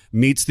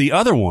 meets the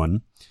other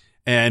one.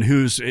 And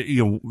who's,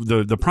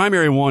 the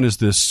primary one is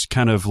this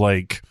kind of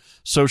like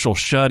social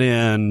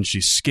shut-in.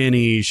 She's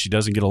skinny. She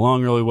doesn't get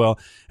along really well.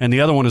 And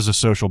the other one is a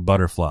social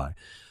butterfly.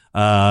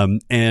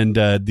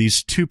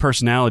 These two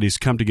personalities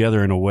come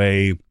together in a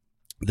way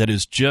that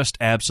is just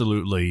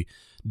absolutely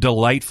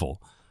delightful.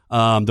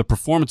 The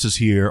performances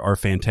here are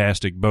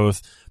fantastic,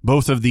 both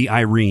of the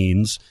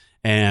Irenes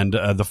and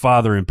the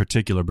father in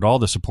particular, but all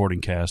the supporting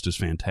cast is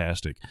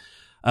fantastic.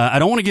 I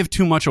don't want to give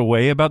too much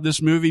away about this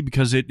movie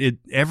because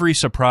every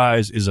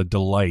surprise is a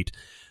delight.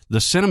 The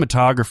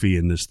cinematography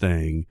in this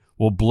thing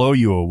will blow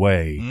you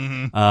away.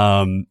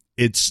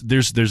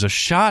 There's a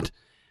shot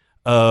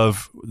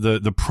of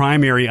the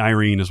primary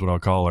Irene is what I'll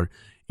call her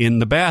in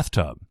the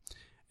bathtub.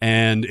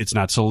 And it's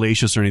not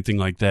salacious or anything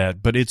like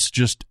that, but it's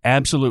just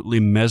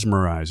absolutely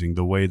mesmerizing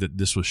the way that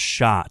this was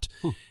shot.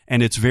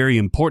 And it's very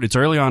important. It's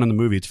early on in the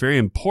movie. It's very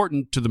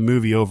important to the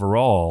movie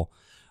overall.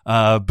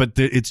 But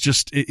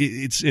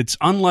it's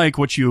unlike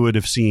what you would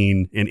have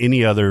seen in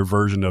any other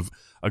version of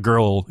a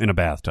girl in a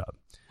bathtub.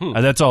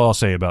 That's all I'll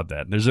say about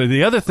that.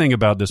 The other thing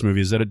about this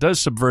movie is that it does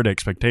subvert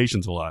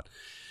expectations a lot.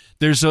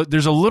 There's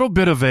a little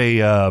bit of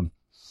a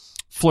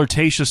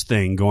flirtatious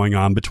thing going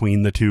on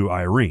between the two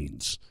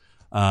Irenes.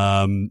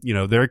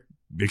 They're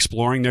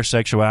exploring their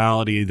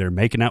sexuality, they're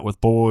making out with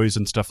boys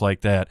and stuff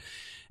like that.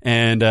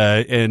 And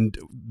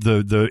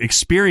the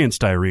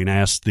experienced Irene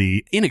asks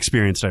the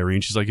inexperienced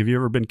Irene, she's like, have you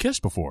ever been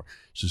kissed before?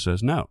 She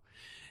says, no.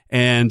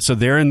 And so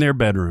they're in their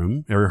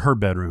bedroom, or her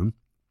bedroom,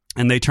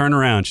 and they turn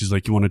around. She's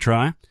like, you want to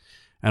try?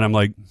 And I'm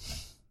like,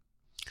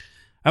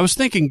 I was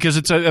thinking, because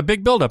it's a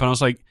big buildup, and I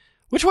was like,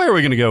 which way are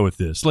we going to go with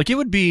this? Like, it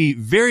would be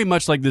very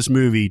much like this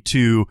movie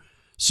to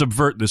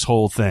subvert this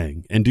whole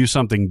thing and do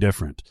something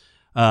different.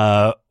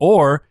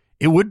 Or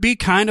it would be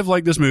kind of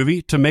like this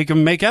movie to make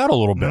them make out a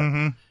little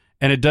bit.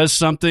 And it does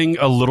something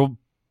a little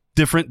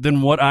different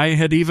than what I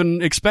had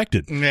even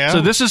expected. Yeah. So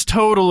this is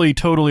totally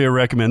a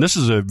recommend. This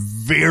is a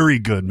very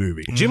good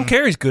movie. Jim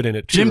Carrey's good in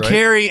it too, Jim right?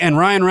 Carrey and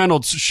Ryan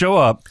Reynolds show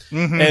up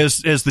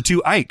as the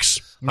two Ikes.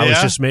 I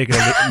was just making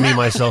me,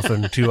 myself,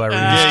 and two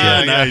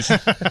Irenes. Nice.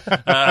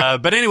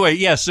 But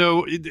anyway,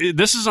 so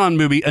this is on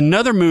Mubi.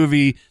 Another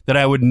movie that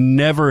I would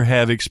never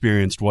have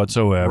experienced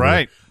whatsoever.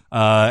 Right.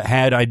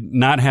 Had I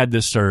not had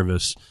this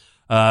service.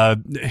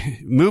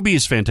 Mubi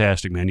is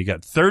fantastic, man. You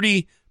got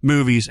 30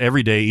 movies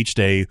every day, each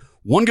day.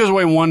 One goes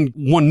away, one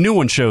new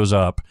one shows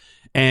up,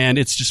 and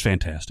it's just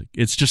fantastic.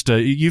 It's just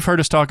you've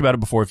heard us talk about it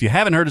before. If you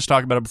haven't heard us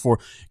talk about it before,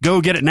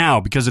 go get it now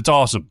because it's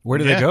awesome. Where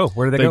do they go?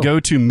 They go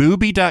to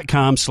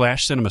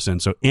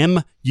Mubi.com/CinemaSins. So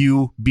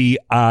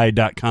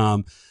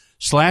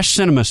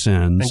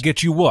MUBI.com/CinemaSins. And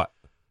get you what?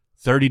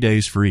 30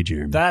 days free,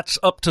 Jeremy. That's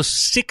up to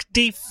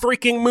 60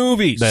 freaking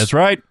movies. That's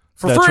right.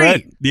 For free.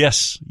 Right.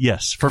 Yes,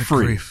 for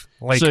free. Grief.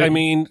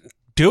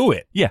 Do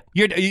it. Yeah.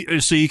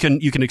 So you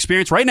can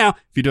experience right now,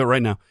 if you do it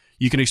right now,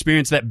 you can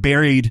experience that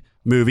Buried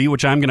movie,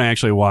 which I'm going to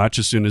actually watch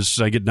as soon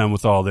as I get done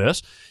with all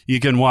this. You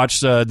can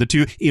watch the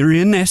two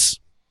Irenes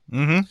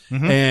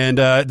And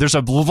there's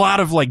a lot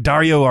of like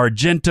Dario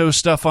Argento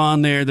stuff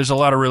on there. There's a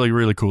lot of really,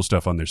 really cool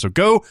stuff on there. So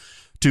go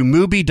to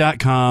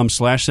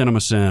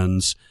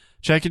Mubi.com/CinemaSins.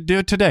 Check it. Do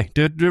it today.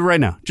 Do it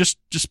right now.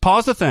 Just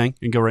pause the thing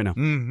and go right now.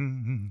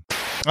 We're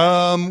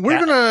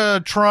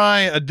gonna try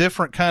a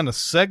different kind of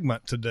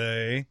segment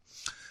today.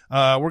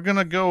 We're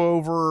gonna go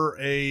over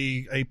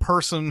a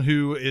person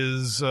who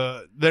is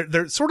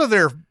they're sort of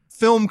their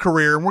film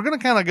career, and we're gonna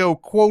kind of go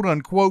quote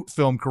unquote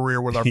film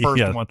career with our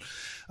first one.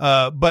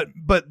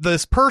 But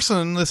this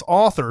person, this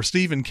author,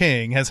 Stephen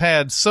King, has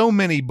had so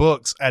many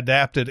books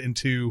adapted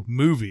into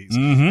movies,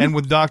 and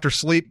with Dr.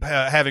 Sleep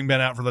having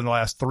been out for the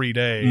last 3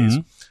 days.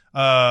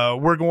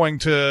 We're going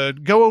to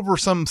go over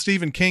some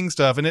Stephen King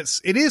stuff, and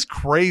it is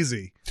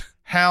crazy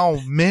how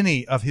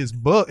many of his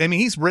books. I mean,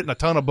 he's written a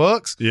ton of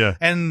books,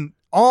 and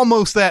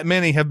almost that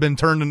many have been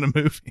turned into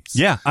movies.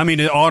 Yeah, I mean,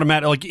 it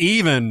automatic. Like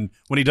even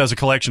when he does a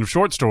collection of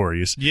short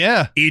stories,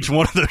 each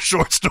one of those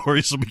short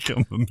stories will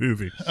become a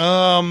movie.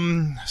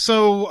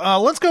 So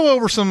let's go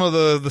over some of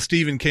the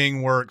Stephen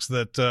King works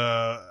that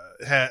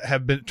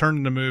have been turned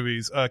into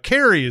movies.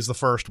 Carrie is the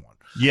first one.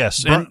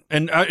 Yes,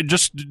 and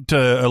just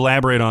to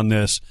elaborate on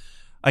this,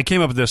 I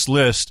came up with this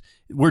list.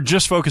 We're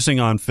just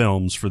focusing on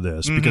films for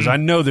this because I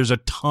know there's a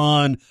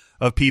ton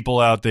of people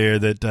out there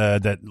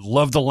that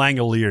love the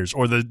Langoliers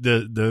or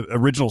the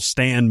original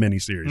Stan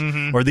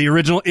miniseries or the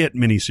original It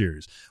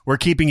miniseries. We're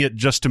keeping it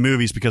just to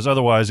movies because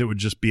otherwise it would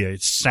just be a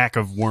sack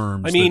of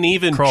worms. I mean,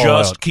 even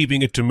just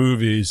keeping it to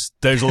movies,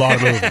 there's a lot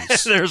of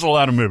movies. There's a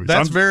lot of movies.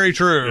 That's very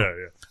true.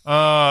 Yeah.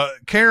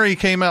 Carrie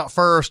came out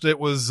first. It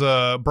was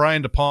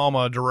Brian De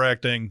Palma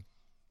directing.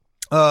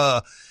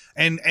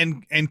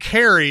 And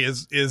Carrie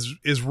is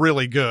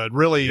really good,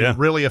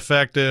 really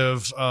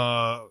effective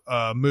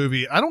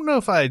movie. I don't know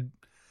if I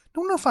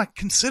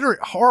consider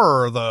it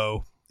horror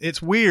though. It's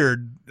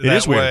weird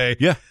that way. Weird.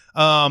 Yeah.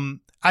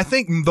 I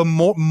think the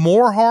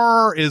more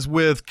horror is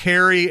with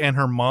Carrie and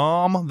her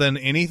mom than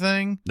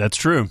anything. That's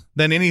true.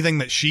 Than anything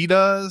that she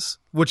does,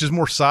 which is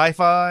more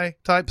sci-fi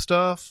type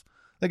stuff.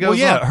 That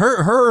goes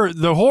on.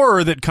 the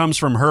horror that comes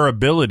from her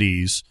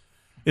abilities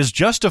is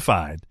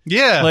justified.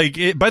 Yeah. Like,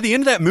 by the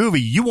end of that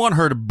movie, you want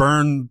her to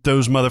burn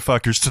those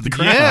motherfuckers to the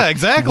ground. Yeah,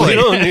 exactly. We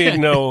don't need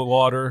no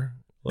water.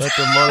 Let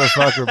the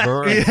motherfucker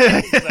burn.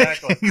 Yeah,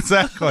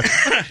 exactly.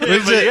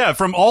 But yeah,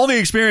 from all the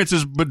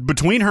experiences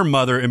between her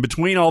mother and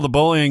between all the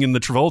bullying and the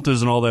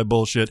Travoltas and all that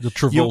bullshit. The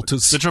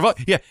Travoltas.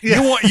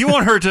 You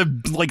want her to,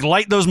 like,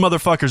 light those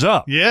motherfuckers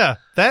up. Yeah.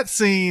 That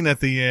scene at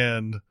the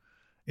end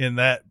in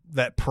that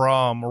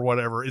prom or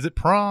whatever. Is it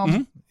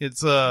prom?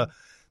 It's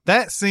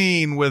that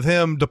scene with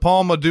him, De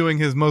Palma, doing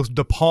his most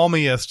De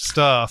Palmiest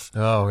stuff.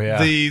 Oh yeah,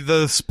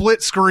 the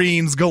split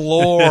screens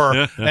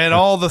galore and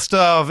all the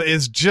stuff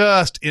is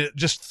just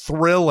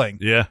thrilling.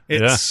 Yeah,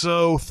 it's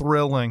so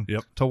thrilling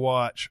to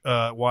watch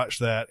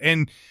that.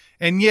 And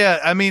yeah,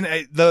 I mean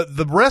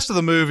the rest of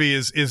the movie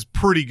is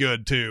pretty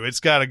good too. It's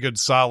got a good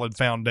solid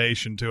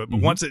foundation to it.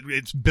 But once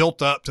it's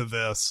built up to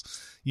this,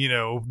 you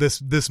know,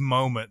 this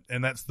moment,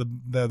 and that's the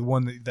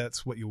one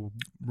that's what you'll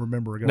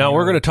remember. Now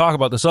we're going to talk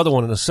about this other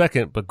one in a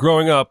second, but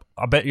growing up,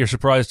 I bet you're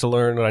surprised to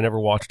learn that I never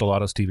watched a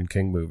lot of Stephen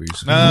King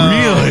movies.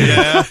 Really?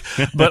 Yeah.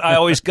 But I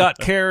always got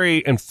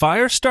Carrie and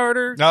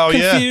Firestarter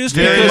confused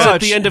very because much.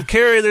 At the end of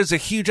Carrie, there's a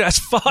huge ass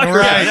fire.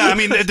 Right. I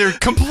mean, they're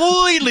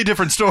completely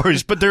different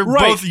stories, but they're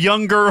both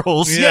young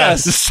girls.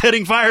 Yes.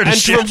 Setting fire to And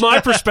shit. from my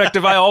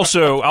perspective,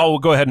 I'll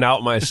go ahead and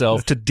out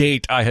myself. To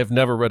date, I have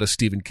never read a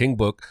Stephen King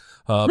book.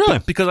 Really?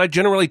 Because I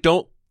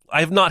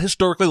have not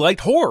historically liked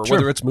horror,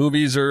 whether it's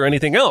movies or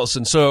anything else.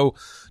 And so,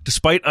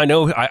 despite I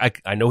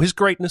know his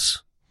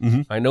greatness,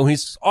 I know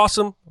he's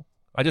awesome.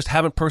 I just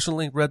haven't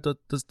personally read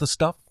the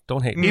stuff.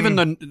 Don't hate me. Even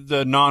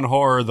the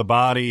non-horror, The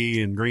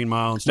Body and Green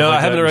Mile and stuff No, like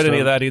I haven't that read and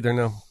any of stuff. that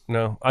either.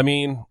 No. I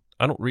mean,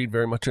 I don't read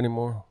very much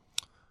anymore.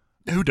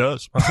 Who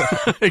does?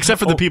 Except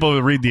for the people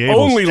who read the Ables.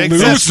 Only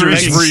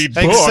losers read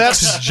books.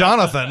 Except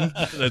Jonathan.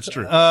 That's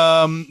true.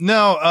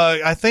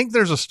 I think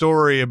there's a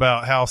story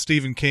about how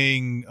Stephen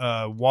King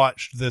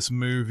watched this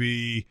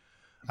movie,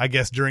 I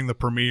guess during the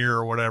premiere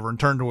or whatever, and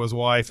turned to his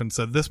wife and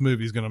said, "This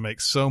movie's going to make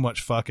so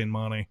much fucking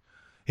money."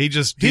 He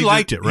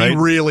liked it, right? He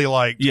really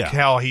liked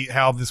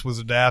how this was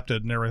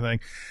adapted and everything.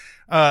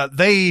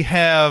 They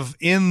have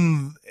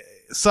in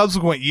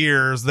subsequent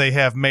years, they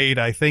have made,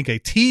 I think, a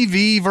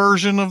TV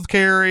version of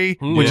Carrie,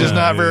 which is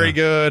not very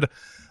good.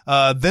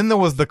 Then there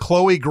was the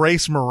Chloe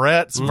Grace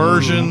Moretz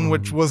version,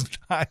 which was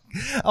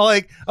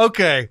like,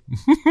 okay.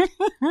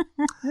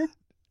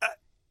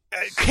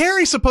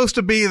 Carrie's supposed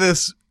to be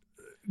this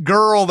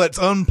girl that's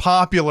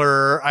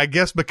unpopular, I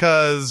guess,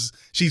 because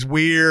she's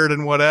weird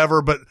and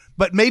whatever, but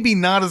maybe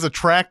not as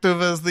attractive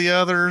as the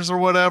others or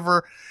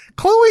whatever.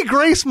 Chloe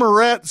Grace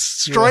Moretz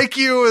strike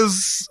you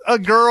as a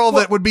girl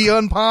that would be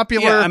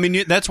unpopular? Yeah, I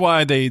mean, that's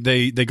why they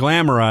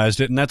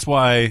glamorized it, and that's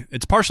why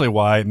it's partially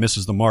why it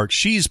misses the mark.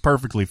 She's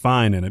perfectly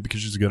fine in it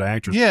because she's a good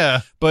actress.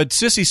 Yeah. But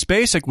Sissy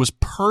Spacek was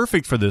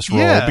perfect for this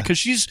role because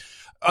she's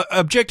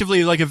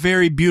objectively like a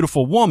very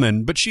beautiful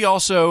woman, but she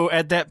also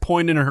at that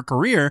point in her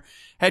career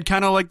had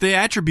kind of like the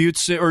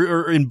attributes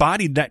or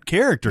embodied that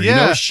character, you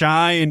know,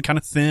 shy and kind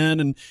of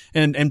thin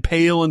and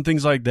pale and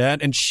things like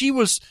that. And she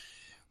was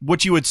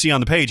what you would see on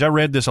the page. I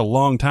read this a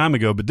long time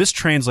ago, but this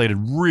translated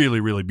really,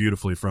 really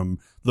beautifully from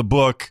the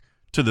book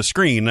to the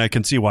screen. I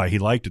can see why he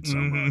liked it so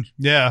much.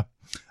 Yeah.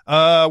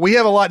 We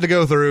have a lot to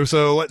go through,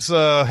 so let's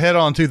head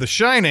on to The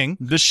Shining.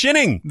 The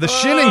Shinning. The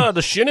Shinning.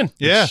 The Shinning.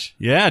 Yeah.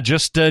 Yeah,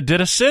 just did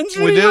a Sins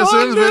video. We did a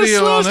Sins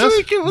video on last this.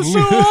 week. It was so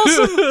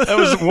awesome. That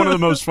was one of the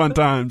most fun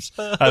times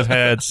I've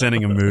had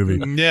sending a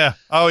movie. Yeah.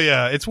 Oh,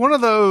 yeah. It's one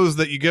of those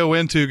that you go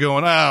into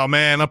going, oh,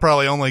 man, I'll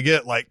probably only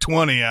get like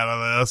 20 out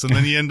of this. And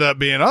then you end up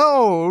being,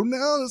 oh,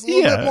 no, there's a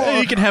little bit more.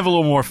 You can have a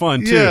little more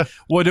fun, too. Yeah.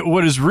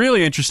 What is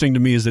really interesting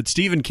to me is that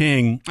Stephen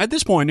King, at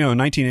this point, in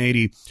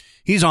 1980,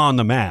 he's on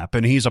the map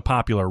and he's a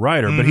popular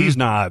writer, but he's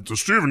not the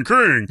Stephen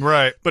King.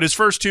 Right. But his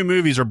first two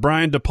movies are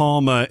Brian De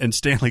Palma and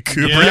Stanley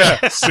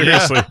Kubrick. Yeah.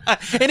 Seriously.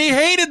 And he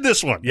hated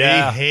this one.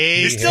 Yeah.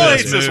 He still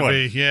hates this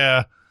one.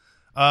 Yeah.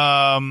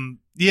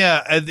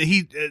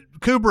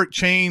 Kubrick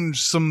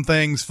changed some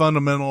things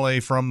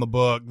fundamentally from the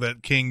book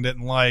that King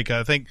didn't like.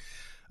 I think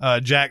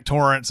Jack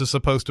Torrance is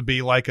supposed to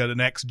be like an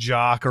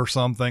ex-jock or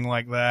something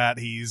like that.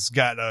 He's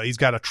got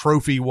a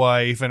trophy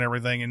wife and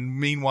everything. And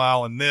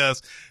meanwhile, in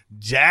this,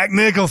 Jack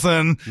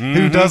Nicholson,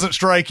 who doesn't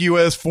strike you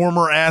as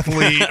former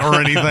athlete or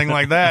anything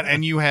like that,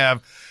 and you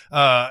have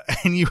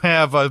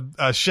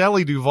a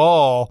Shelley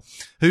Duvall,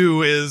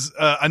 who is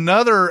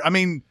another. I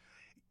mean,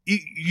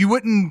 you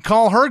wouldn't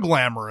call her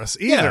glamorous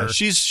either. Yeah,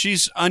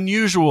 she's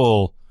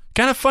unusual,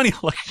 kind of funny.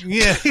 Like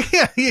yeah.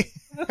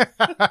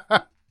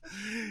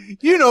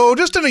 You know,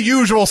 just in a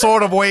usual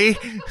sort of way.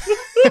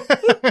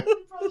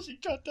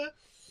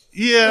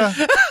 Yeah.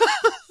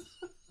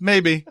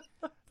 Maybe.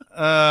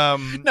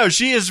 No,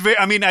 she is very,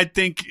 I mean, I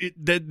think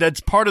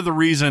that's part of the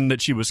reason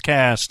that she was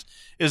cast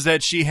is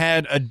that she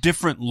had a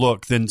different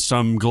look than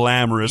some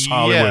glamorous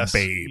Hollywood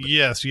babe.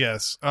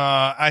 Yes.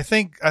 I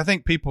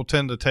think people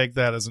tend to take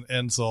that as an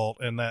insult,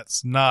 and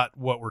that's not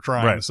what we're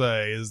trying to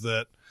say, is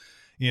that,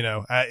 you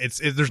know,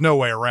 there's no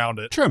way around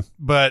it. True.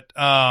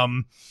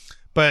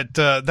 But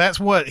that's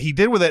what he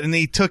did with it, and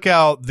he took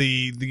out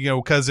the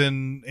because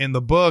in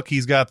the book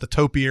he's got the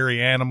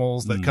topiary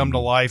animals that come to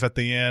life at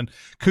the end.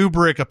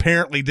 Kubrick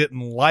apparently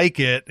didn't like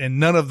it, and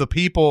none of the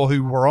people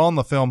who were on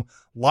the film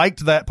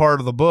liked that part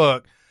of the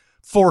book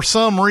for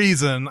some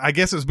reason. I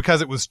guess it's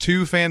because it was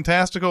too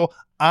fantastical.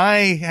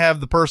 I have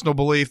the personal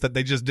belief that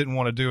they just didn't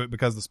want to do it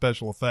because the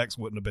special effects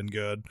wouldn't have been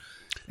good.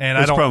 And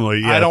I don't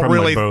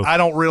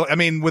really. I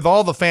mean, with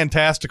all the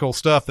fantastical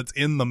stuff that's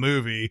in the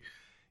movie,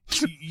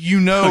 you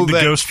know, like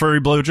the ghost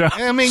furry blowjob.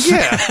 I mean,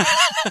 yeah,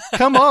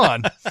 come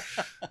on.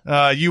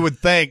 You would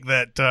think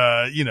that,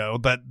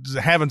 that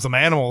having some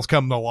animals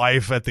come to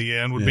life at the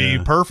end would be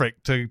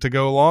perfect to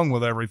go along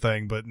with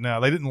everything. But no,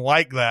 they didn't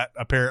like that,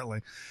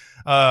 apparently.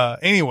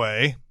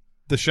 Anyway,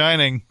 The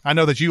Shining. I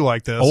know that you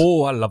like this.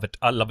 Oh, I love it.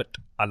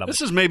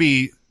 This is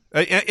maybe,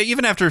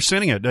 even after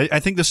seeing it, I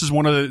think this is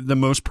one of the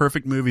most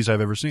perfect movies I've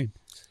ever seen.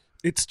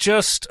 It's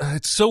just,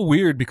 it's so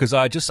weird because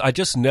I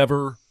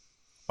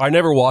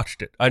never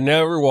watched it. I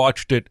never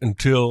watched it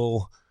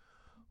until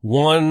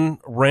one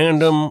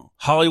random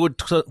Hollywood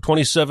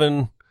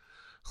 27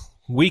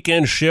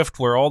 weekend shift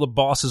where all the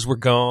bosses were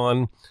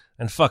gone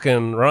and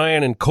fucking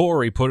Ryan and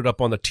Corey put it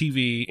up on the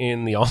TV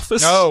in the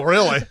office. Oh,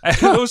 really? And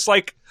it was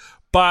like,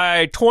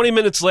 by 20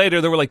 minutes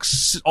later, there were like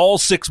all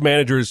 6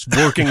 managers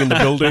working in the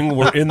building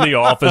were in the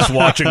office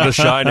watching The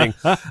Shining.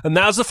 And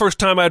that was the first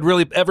time I'd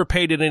really ever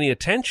paid it any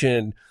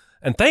attention.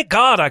 And thank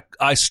God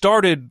I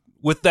started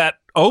with that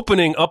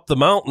opening up the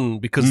mountain,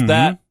 because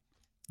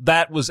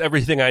that was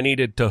everything I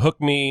needed to hook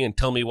me and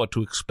tell me what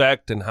to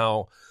expect and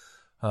how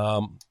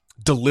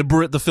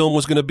deliberate the film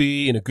was going to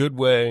be in a good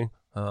way.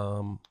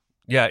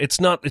 It's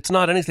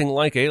not anything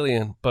like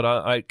Alien, but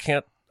I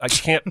can't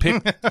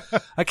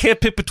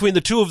pick between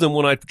the two of them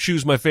when I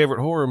choose my favorite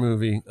horror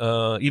movie,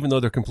 even though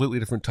they're completely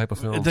different type of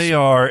films. They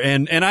are,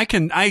 and I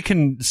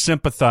can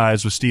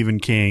sympathize with Stephen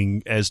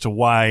King as to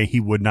why he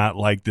would not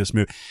like this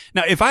movie.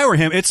 Now, if I were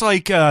him, it's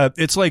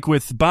like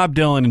with Bob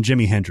Dylan and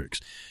Jimi Hendrix.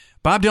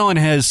 Bob Dylan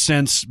has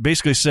since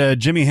basically said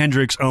Jimi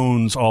Hendrix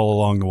owns All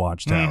Along the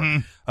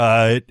Watchtower.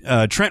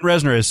 Trent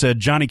Reznor has said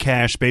Johnny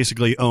Cash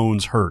basically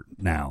owns Hurt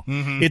now.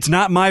 It's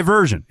not my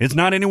version. It's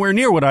not anywhere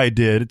near what I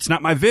did. It's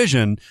not my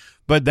vision.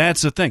 But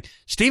that's the thing.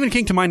 Stephen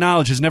King, to my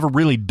knowledge, has never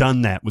really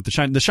done that with The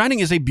Shining. The Shining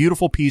is a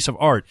beautiful piece of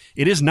art.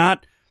 It is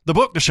not the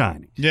book The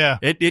Shining. Yeah.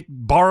 It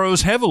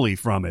borrows heavily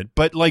from it.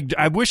 But like,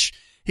 I wish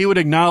he would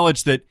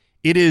acknowledge that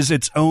it is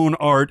its own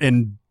art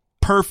and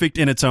perfect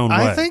in its own way.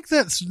 I think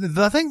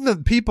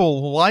that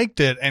people liked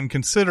it and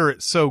consider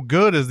it so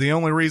good is the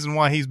only reason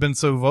why he's been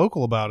so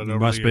vocal about it over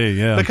the years. Must be,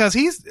 yeah. Because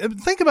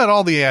think about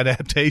all the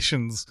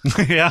adaptations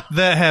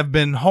that have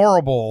been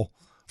horrible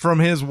from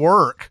his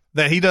work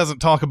that he doesn't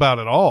talk about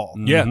at all.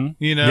 Yeah.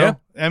 You know? Yeah.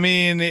 I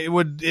mean,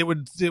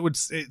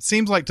 it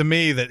seems like to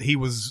me that he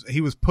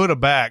was put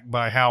aback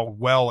by how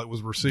well it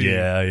was received.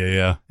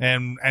 Yeah.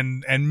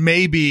 And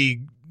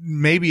maybe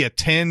maybe a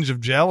tinge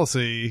of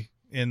jealousy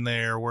in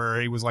there where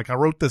he was like, I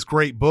wrote this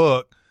great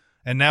book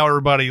and now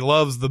everybody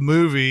loves the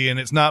movie and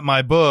it's not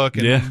my book.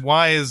 And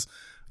why is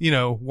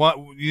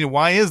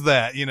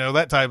that?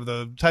 That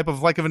type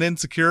of like of an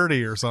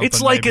insecurity or something.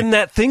 It's like maybe. in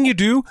that thing you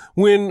do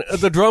when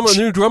the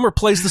new drummer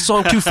plays the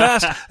song too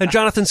fast and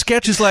Jonathan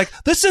Sketch is like,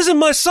 this isn't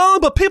my song,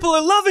 but people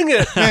are loving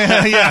it.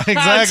 yeah, exactly.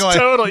 That's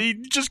total. You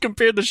just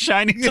compared The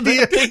Shining to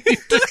the thing.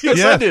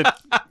 Yes, I did.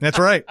 That's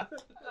right.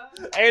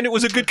 And it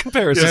was a good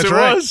comparison. Yes, it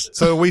right. was.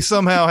 So we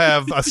somehow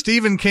have a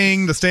Stephen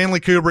King to Stanley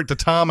Kubrick to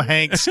Tom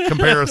Hanks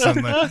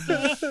comparison there.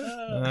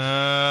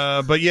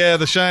 But yeah,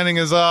 The Shining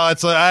is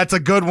it's a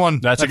good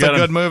one. That's a good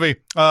one. movie.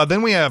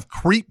 Then we have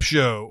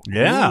Creepshow.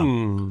 Yeah.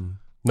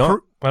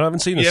 No, I haven't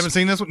seen this. You haven't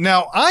seen this one?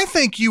 Now, I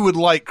think you would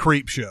like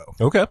Creepshow.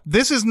 Okay.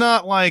 This is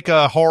not like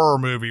a horror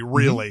movie,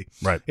 really.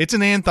 Right. It's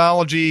an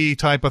anthology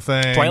type of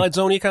thing. Twilight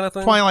Zone-y kind of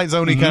thing? Twilight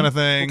Zone-y kind of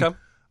thing. Okay.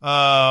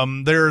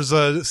 There's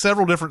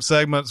several different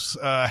segments.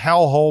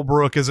 Hal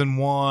Holbrook is in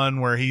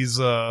one where he's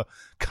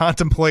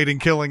contemplating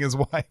killing his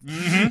wife.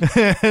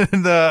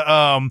 And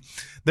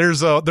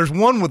there's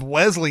one with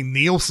Leslie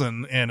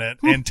Nielsen in it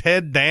and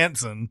Ted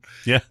Danson.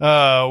 Yeah.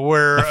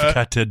 Where I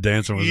forgot Ted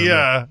Danson was in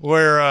there.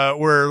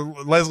 where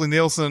Leslie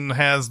Nielsen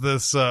has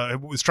this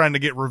was trying to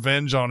get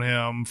revenge on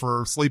him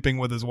for sleeping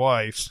with his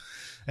wife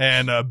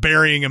and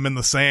burying him in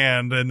the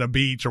sand in the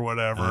beach or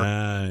whatever.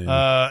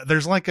 Yeah.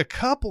 There's like a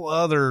couple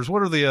others.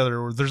 What are the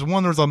other? There's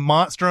a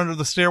monster under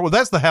the stairwell.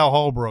 That's the Hal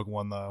Holbrook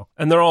one though.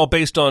 And they're all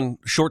based on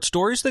short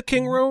stories that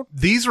King wrote?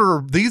 This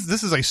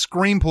is a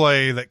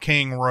screenplay that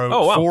King wrote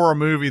for a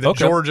movie that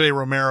George A.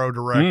 Romero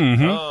directed.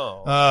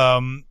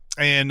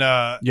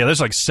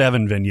 There's like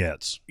 7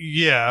 vignettes.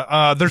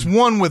 Yeah. There's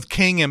one with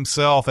King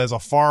himself as a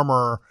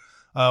farmer,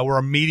 where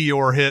a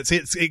meteor hits.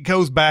 It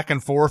goes back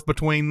and forth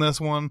between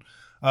this one.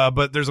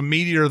 But there's a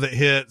meteor that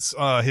hits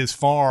his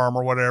farm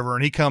or whatever,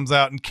 and he comes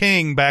out. And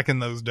King, back in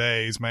those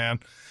days, man,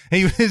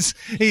 he's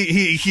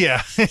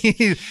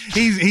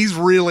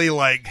really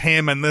like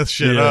hamming this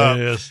shit up.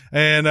 He is.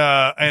 And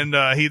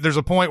there's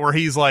a point where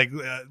he's like,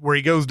 where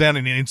he goes down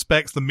and he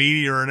inspects the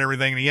meteor and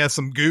everything, and he has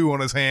some goo on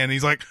his hand. And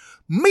he's like,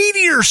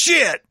 meteor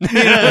shit. And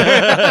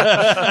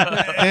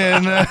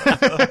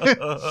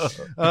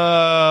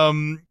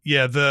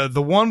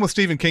the one with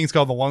Stephen King's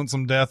called The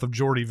Lonesome Death of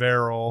Jordy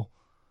Verrill.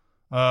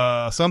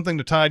 Something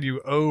to Tide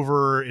You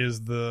Over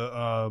is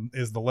the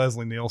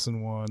Leslie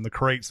Nielsen one. The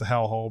Crate's the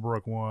Hal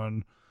Holbrook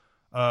one.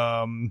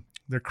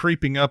 They're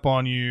Creeping Up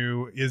on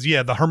You is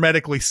the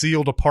Hermetically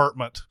Sealed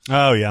Apartment.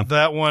 Oh yeah.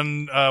 That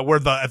one, where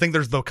I think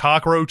there's the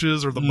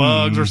cockroaches or the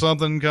bugs or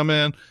something come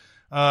in.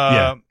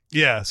 So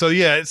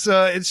it's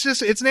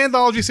an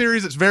anthology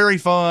series. It's very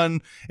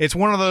fun. It's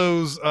one of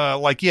those,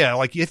 like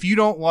if you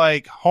don't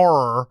like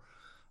horror,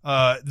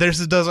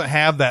 this doesn't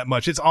have that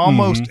much. It's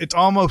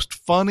almost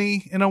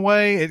funny in a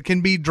way. It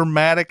can be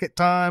dramatic at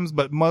times,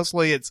 but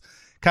mostly it's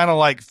kind of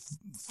like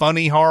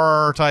funny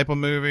horror type of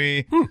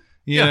movie.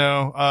 You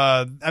know,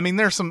 I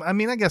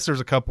guess there's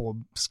a couple of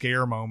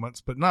scare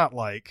moments, but not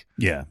like,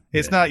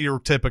 it's not your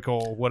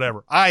typical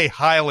whatever. I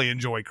highly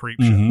enjoy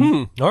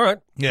Creepshow. All right.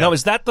 Yeah. Now,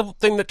 is that the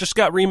thing that just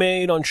got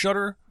remade on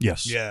Shudder?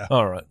 Yes. Yeah.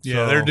 All right.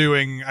 Yeah, they're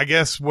doing, I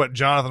guess what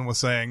Jonathan was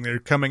saying, they're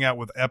coming out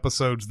with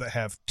episodes that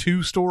have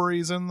 2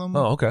 stories in them.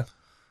 Oh, okay.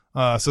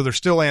 So they're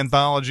still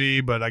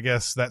anthology, but I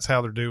guess that's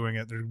how they're doing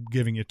it. They're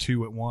giving you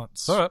 2 at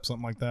once. All right.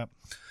 Something like that.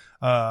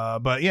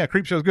 But yeah,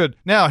 Creepshow's good.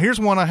 Now, here's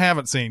one I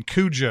haven't seen.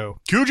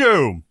 Cujo.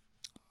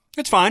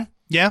 It's fine.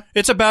 Yeah.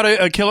 It's about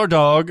a killer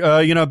dog,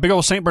 a big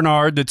old Saint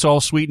Bernard that's all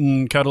sweet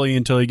and cuddly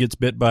until he gets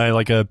bit by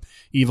like a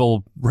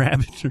evil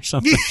rabbit or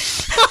something.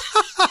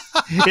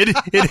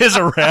 It is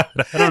a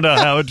rabbit. I don't know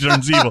how it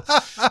turns evil,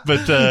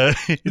 but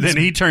then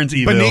he turns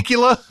evil.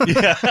 Banicula?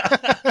 Yeah.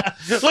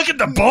 Look at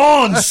the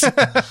bones.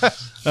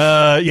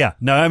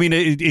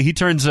 He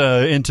turns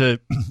into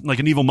like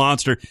an evil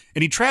monster,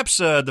 and he traps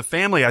the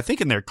family, I think,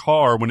 in their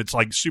car when it's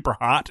like super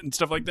hot and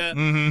stuff like that.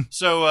 Mm-hmm.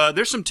 So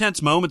there's some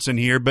tense moments in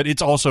here, but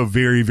it's also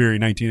very, very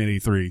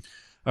 1983.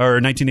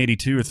 Or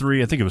 1982 or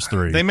 3. I think it was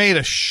 3. They made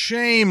a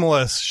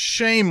shameless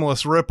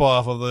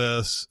ripoff of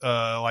this,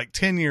 like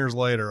 10 years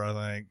later,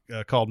 I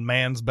think, called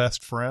Man's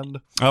Best Friend.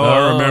 Oh,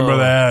 I remember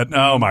that.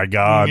 Oh my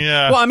God.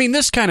 Yeah. Well, I mean,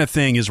 this kind of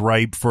thing is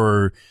ripe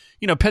for,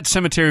 Pet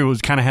Sematary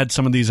was kind of had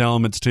some of these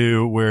elements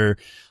too, where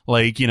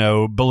like,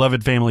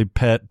 beloved family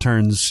pet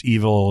turns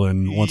evil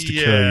and wants to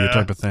kill you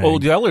type of thing.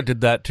 Old Yeller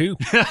did that too.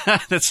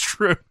 That's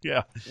true.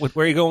 Yeah.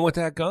 Where are you going with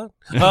that, Gun?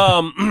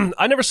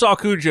 I never saw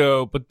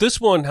Cujo, but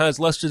this one has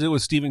less to do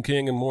with Stephen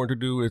King and more to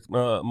do with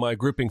my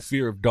gripping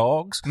fear of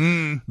dogs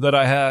that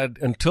I had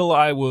until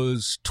I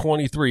was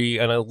 23,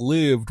 and I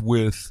lived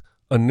with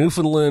a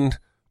Newfoundland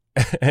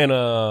and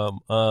a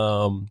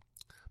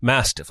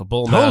Mastiff, a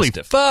bull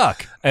Mastiff. Holy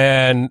fuck.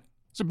 And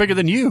they're bigger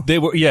than you. They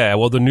were,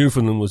 the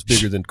Newfoundland was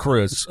bigger than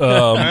Chris.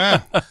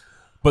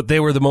 But they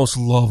were the most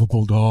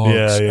lovable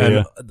dogs.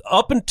 Yeah.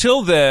 Up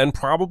until then,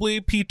 probably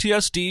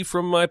PTSD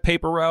from my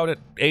paper route at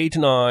age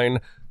 9,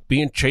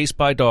 being chased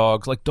by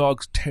dogs. Like,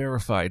 dogs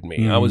terrified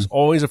me. I was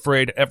always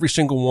afraid every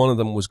single one of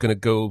them was going to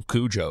go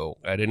Cujo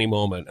at any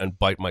moment and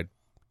bite my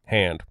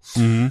hand.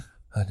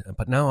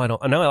 But now I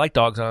don't. Now I like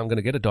dogs. I'm going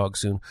to get a dog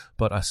soon,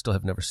 but I still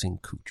have never seen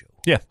Cujo.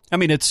 Yeah, I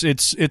mean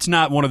it's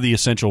not one of the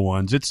essential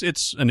ones.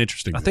 It's an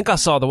interesting. I think I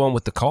saw the one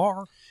with the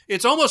car.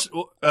 It's almost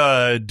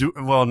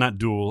not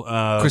Duel.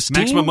 Christine?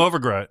 Maximum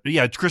Overdrive.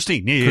 Yeah,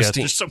 Christine. Yeah,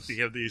 Christine. There's so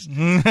many of these.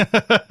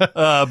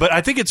 But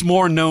I think it's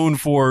more known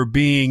for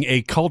being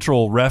a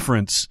cultural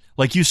reference,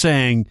 like you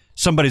saying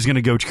somebody's going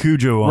to go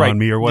Cujo on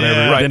me or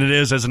whatever, than it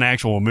is as an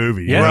actual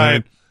movie. Yeah.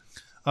 Right.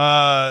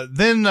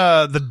 Then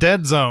The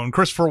Dead Zone,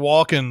 Christopher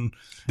Walken.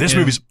 This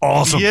movie's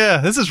awesome. Yeah,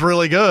 this is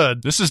really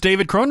good. This is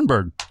David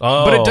Cronenberg.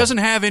 Oh. But it doesn't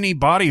have any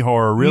body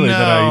horror, really,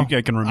 that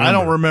I can remember. I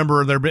don't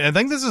remember there. I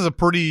think this is a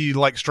pretty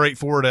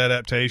straightforward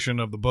adaptation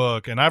of the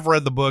book, and I've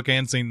read the book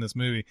and seen this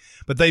movie,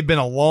 but they've been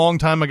a long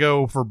time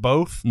ago for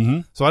both,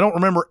 so I don't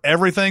remember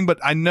everything, but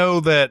I know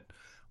that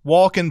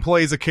Walken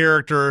plays a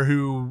character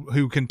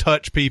who can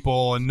touch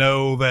people and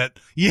know that,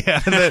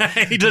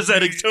 that he does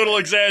that total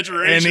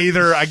exaggeration. and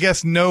either, I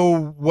guess, know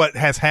what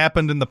has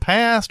happened in the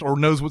past or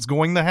knows what's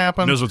going to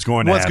happen. Knows what's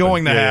going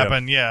to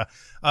happen. Yeah.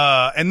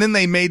 And then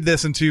they made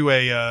this into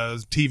a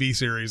TV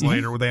series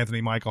later with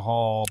Anthony Michael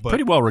Hall. But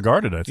pretty well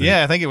regarded, I think.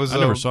 yeah, I think it was. I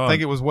never saw I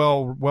think it was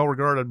well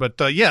regarded. But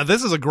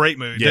this is a great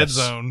movie. Yes.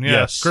 Dead Zone. Yeah,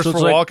 Yes. Christopher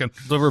So it's like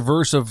Walken. the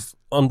reverse of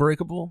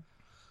Unbreakable,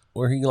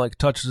 where he like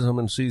touches them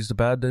and sees the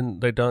bad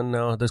they done.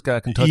 Now this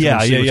guy can touch them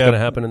and see what's going to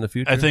happen in the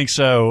future. I think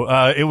so.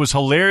 It was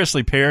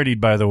hilariously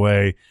parodied, by the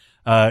way,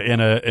 in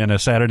a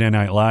Saturday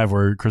Night Live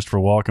where Christopher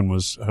Walken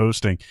was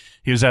hosting.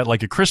 He was at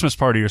like a Christmas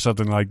party or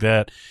something like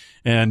that,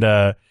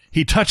 and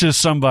he touches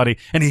somebody,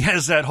 and he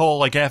has that whole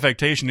like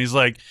affectation. He's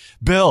like,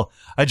 "Bill,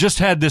 I just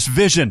had this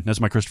vision."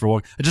 That's my Christopher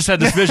Walken. I just had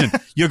this vision.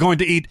 You're going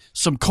to eat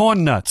some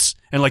corn nuts,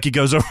 and like he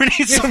goes over and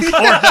eats some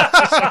corn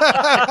nuts.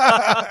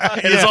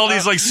 And it's all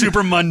these like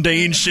super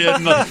mundane shit.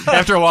 And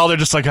after a while, they're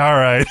just like, "All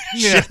right."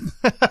 Yeah.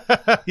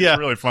 Yeah. It's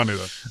really funny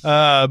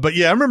though. But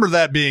yeah, I remember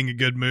that being a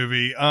good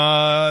movie.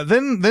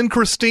 Then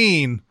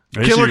Christine,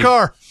 There Killer she-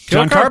 Car.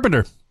 John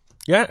Carpenter.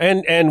 yeah,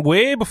 and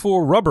way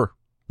before Rubber,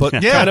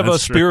 but Yeah, kind of a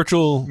that's true.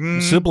 spiritual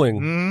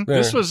sibling. there.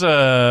 This was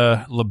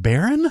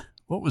LeBaron.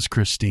 What was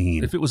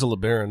Christine? If it was a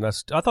LeBaron,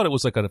 I thought it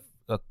was like a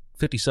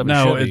 57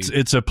 No, Chevy.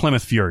 it's a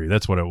Plymouth Fury.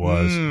 That's what it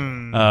was.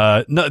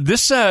 No,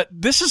 this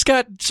has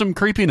got some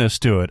creepiness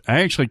to it.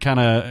 I actually kind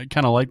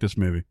of like this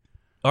movie.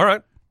 All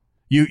right.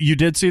 You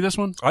did see this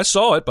one? I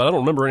saw it, but I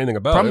don't remember anything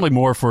about Probably it.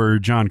 more for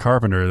John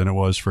Carpenter than it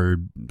was for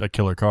A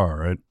Killer Car,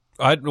 right?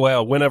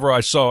 Whenever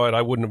I saw it,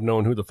 I wouldn't have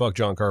known who the fuck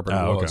John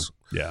Carpenter was.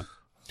 Yeah.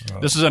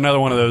 This is another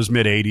one of those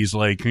mid '80s,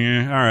 like, all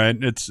right,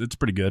 it's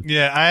pretty good.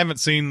 Yeah, I haven't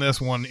seen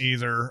this one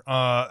either.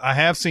 I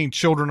have seen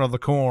Children of the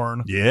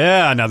Corn.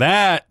 Yeah, now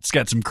that's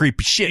got some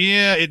creepy shit.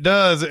 Yeah, it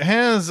does. It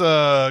has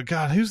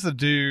God, who's the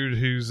dude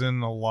who's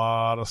in a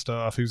lot of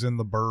stuff? Who's in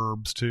The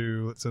Burbs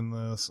too? That's in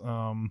this.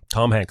 Tom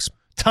Hanks.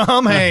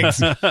 Tom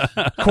Hanks.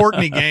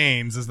 Courtney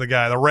Gaines is the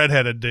guy, the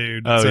redheaded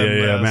dude. That's Oh, in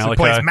yeah, this. Malachi. He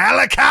plays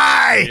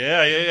Malachi.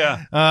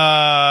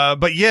 Yeah.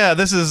 But yeah,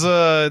 this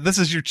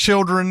is your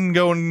children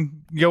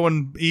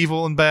going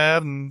evil and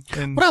bad and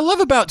What I love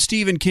about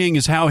Stephen King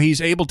is how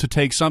he's able to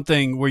take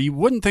something where you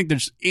wouldn't think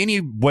there's any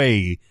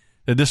way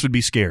that this would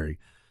be scary.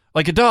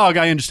 Like a dog,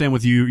 I understand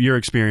with your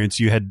experience,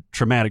 you had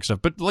traumatic stuff,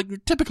 but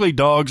like typically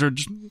dogs are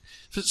just,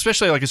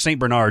 especially like a Saint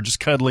Bernard, just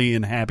cuddly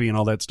and happy and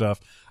all that stuff.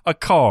 A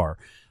car,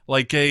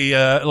 like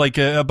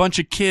a bunch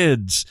of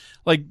kids,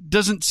 like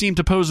doesn't seem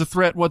to pose a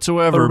threat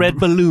whatsoever. A red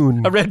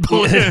balloon. A red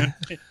balloon.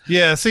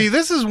 yeah. See,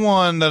 this is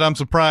one that I'm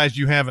surprised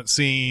you haven't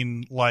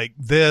seen like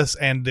this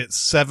and its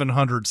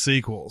 700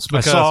 sequels. I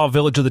Because saw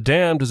Village of the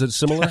Damned. Is it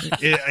similar?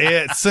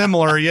 it's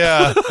similar,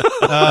 yeah.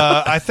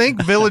 I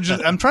think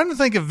I'm trying to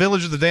think if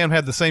Village of the Damned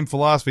had the same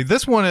philosophy.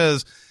 This one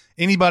is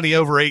anybody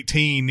over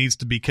 18 needs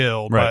to be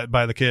killed Right.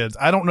 by the kids.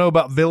 I don't know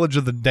about Village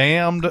of the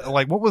Damned.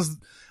 Like,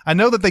 I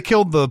know that they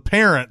killed the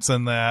parents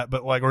in that,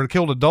 but or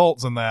killed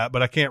adults in that,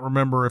 but I can't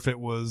remember if it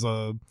was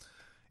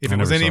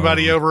never saw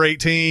anybody that one. over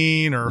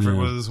 18 or if it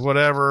was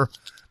whatever.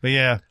 But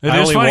yeah. It I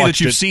is only funny that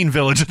watched you've it. seen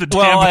Village of the Damned.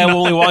 Well, I but not-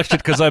 only watched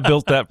it because I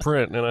built that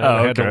print and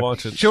I had to okay.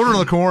 watch it. Children of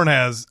the Corn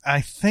has,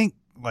 I think,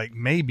 like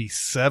maybe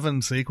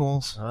 7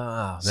 sequels.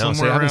 Ah, now Somewhere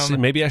see, I haven't around seen, there.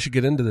 maybe I should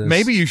get into this.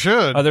 Maybe you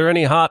should. Are there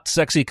any hot,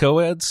 sexy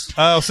co-eds?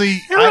 Oh, see,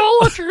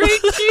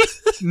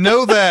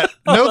 know that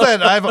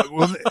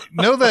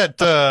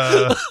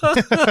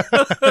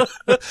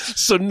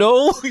So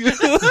no.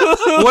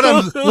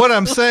 what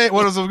I'm saying,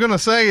 what I was going to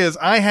say is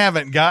I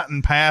haven't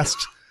gotten past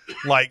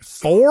like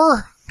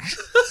 4.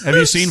 Have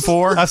you seen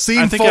 4? I've seen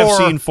I think 4. I've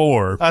seen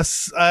 4.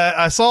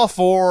 I saw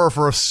 4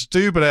 for a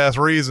stupid ass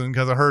reason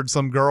because I heard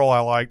some girl I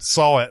liked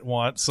saw it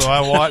once, so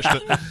I watched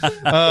it.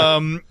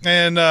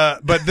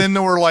 But then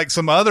there were like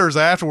some others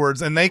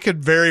afterwards, and they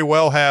could very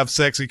well have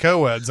sexy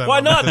co-eds. in Why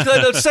them. not?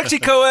 The sexy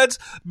co-eds,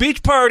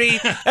 beach party,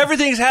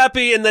 everything's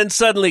happy, and then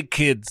suddenly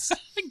kids.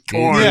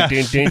 Yeah.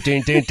 Ding, ding,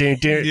 ding, ding, ding,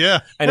 ding. Yeah.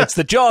 And it's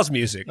the Jaws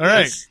music. All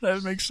right.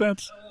 That makes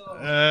sense.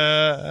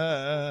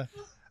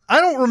 I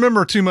don't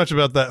remember too much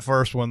about that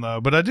first one though,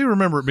 but I do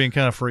remember it being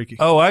kind of freaky.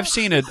 Oh, I've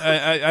seen it.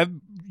 I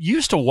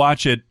used to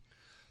watch it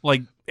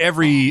like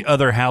every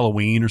other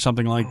Halloween or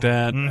something like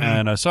that,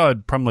 and I saw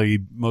it probably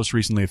most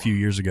recently a few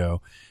years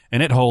ago,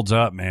 and it holds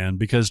up, man,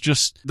 because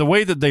just the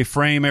way that they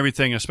frame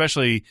everything,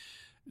 especially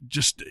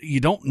just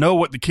you don't know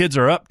what the kids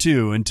are up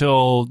to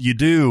until you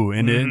do,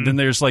 and then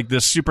there's like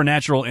this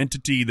supernatural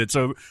entity that's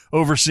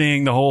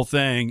overseeing the whole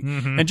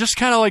thing, and just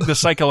kind of like the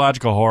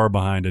psychological horror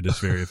behind it is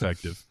very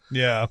effective.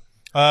 Yeah.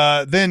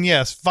 Then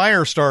yes,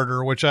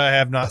 Firestarter, which I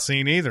have not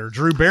seen either.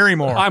 Drew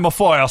Barrymore. I'm a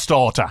fire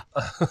starter.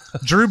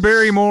 Drew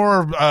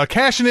Barrymore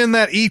cashing in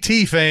that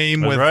E.T.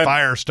 fame with right.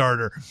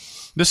 Firestarter.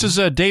 This is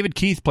David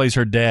Keith plays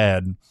her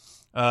dad,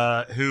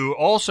 who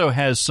also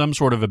has some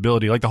sort of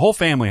ability. Like the whole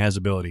family has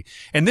ability.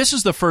 And this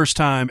is the first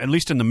time, at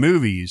least in the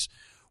movies,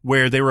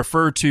 where they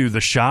refer to The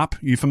Shop.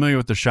 You familiar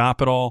with The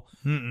Shop at all?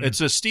 It's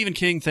a Stephen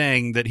King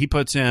thing that he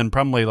puts in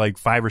probably like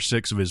 5 or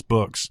 6 of his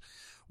books,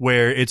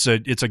 where it's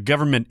a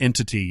government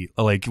entity,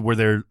 like where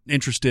they're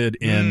interested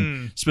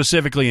in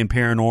specifically in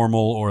paranormal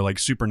or like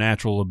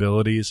supernatural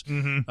abilities.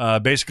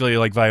 Basically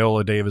like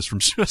Viola Davis from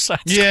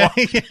Suicide Squad.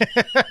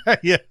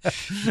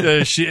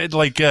 Yeah. She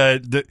like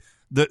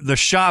the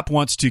Shop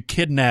wants to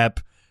kidnap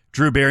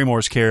Drew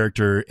Barrymore's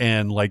character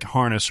and like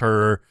harness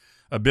her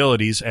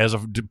abilities as a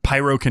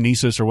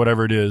pyrokinesis or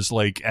whatever it is,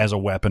 like as a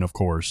weapon, of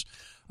course.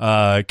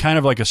 Kind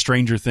of like a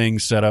Stranger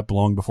Things setup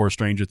long before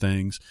Stranger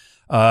Things.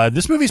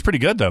 This movie's pretty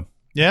good though.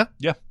 Yeah?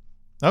 Yeah.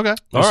 Okay.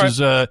 This is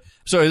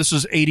so this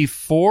is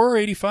 84,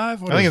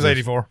 85? I think it's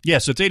 84. Yeah,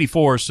 so it's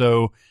 84,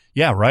 so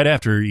yeah, right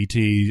after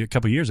E.T., a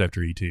couple years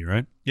after E.T.,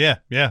 right? Yeah,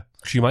 yeah.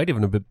 She might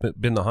even have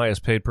been the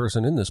highest paid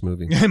person in this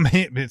movie.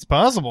 It's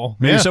possible.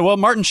 Maybe Yeah. so. Well,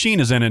 Martin Sheen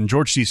is in it, and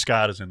George C.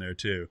 Scott is in there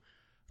too.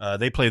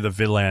 They play the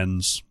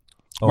villains.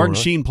 Martin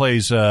really? Sheen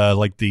plays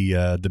like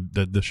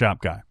the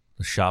shop guy.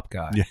 The shop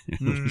guy. Yeah,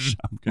 the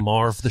shop guy.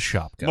 Marv the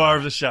shop guy.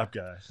 Marv the shop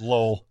guy.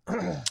 Lol.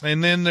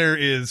 And then there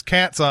is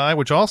Cat's Eye,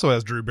 which also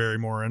has Drew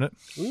Barrymore in it.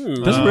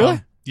 Does it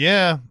really?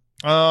 Yeah.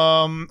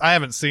 I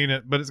haven't seen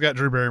it, but it's got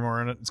Drew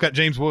Barrymore in it. It's got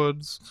James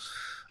Woods.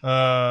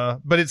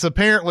 But it's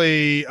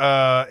apparently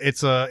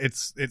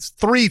it's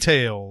 3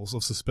 tales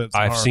of suspense.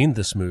 and I've horror. seen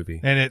this movie.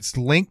 And it's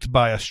linked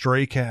by a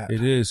stray cat.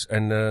 It is,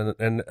 and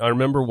I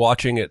remember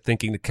watching it,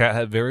 thinking the cat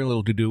had very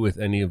little to do with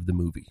any of the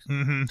movies.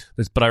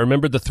 But I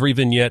remember the 3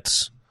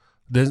 vignettes.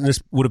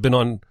 This would have been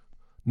on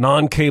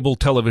non-cable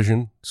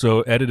television,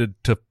 so edited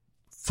to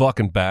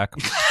fucking back.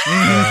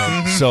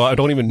 So I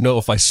don't even know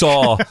if I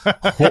saw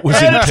what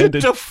was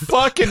intended. To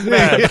fucking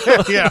man.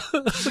 Yeah.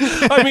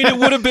 I mean, it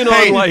would have been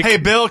on like. Hey,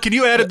 Bill, can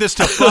you edit this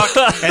to fuck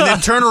and then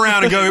turn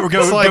around and go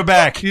It's like, go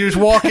back? You just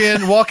walk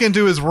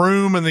into his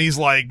room and he's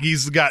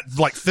got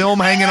like film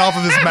hanging off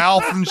of his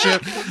mouth and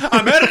shit.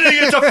 I'm editing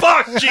it to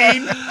fuck,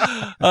 Gene.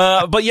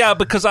 But yeah,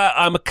 because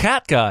I'm a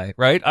cat guy,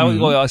 right? I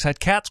always had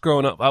cats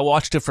growing up. I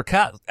watched it for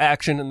cat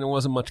action, and there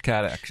wasn't much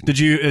cat action.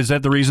 Is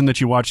that the reason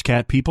that you watched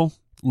Cat People?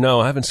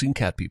 No, I haven't seen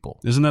Cat People.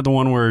 Isn't that the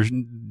one where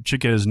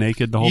Chica is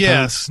naked the whole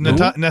Yes, time?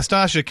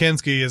 Nastasha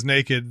Kinski is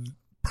naked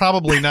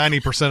probably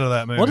 90% of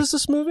that movie. What is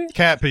this movie?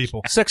 Cat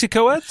People? Sexy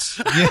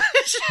co-eds? Yeah.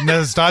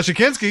 Nastasha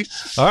Kinski.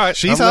 All right.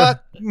 She's I'm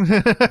hot.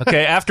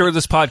 Okay, after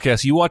this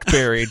podcast, you watch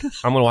Buried.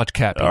 I'm going to watch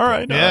Cat People. All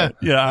right. Yeah.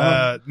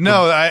 Yeah.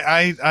 No,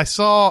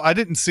 I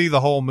didn't see the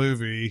whole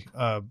movie,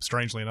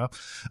 strangely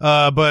enough.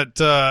 But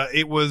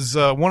it was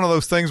one of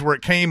those things where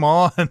it came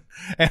on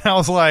and I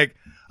was like,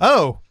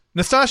 oh,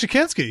 Nastasha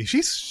Kinski,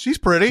 she's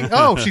pretty.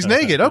 Oh, she's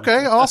naked.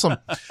 Okay, awesome.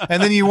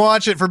 And then you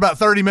watch it for about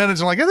 30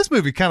 minutes and like, oh, this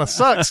movie kind of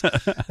sucks.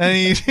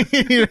 And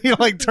you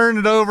like turn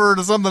it over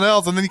to something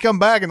else and then you come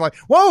back and like,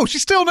 whoa,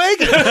 she's still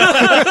naked. Yeah,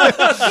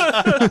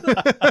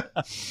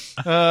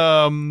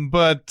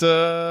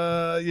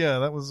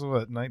 that was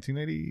what,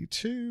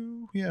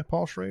 1982? Yeah,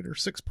 Paul Schrader,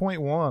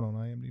 6.1 on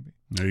IMDb.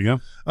 There you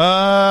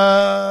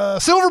go.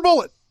 Silver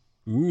Bullet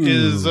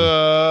is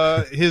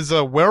his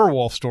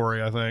werewolf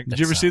story, I think. Did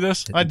you ever see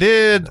this? I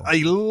did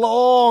a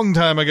long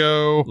time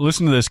ago.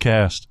 Listen to this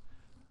cast.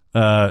 So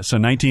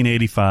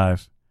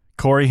 1985.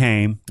 Corey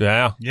Haim,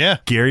 Yeah. Yeah.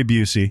 Gary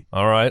Busey,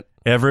 All right.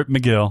 Everett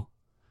McGill,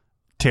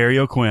 Terry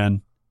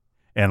O'Quinn,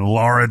 and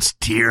Lawrence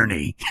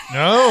Tierney.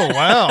 Oh,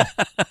 wow.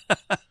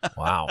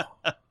 Wow.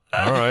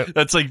 All right.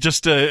 That's like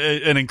just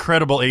an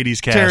incredible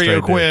 80s cast. Terry right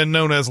O'Quinn,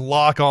 known as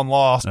Locke on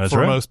Lost That's for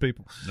right. most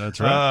people. there. That's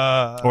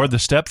right. Or The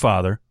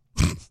Stepfather.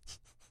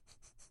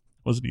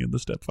 Wasn't he in The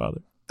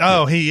Stepfather?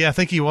 Oh, I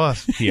think he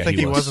was. Yeah, I think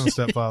he he was. was in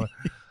Stepfather.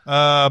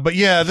 But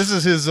yeah, this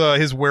is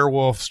his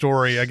werewolf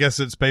story. I guess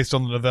it's based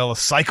on the novella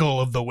Cycle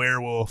of the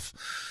Werewolf.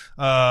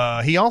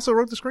 He also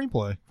wrote the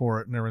screenplay for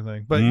it and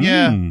everything. But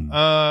yeah,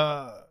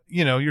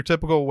 your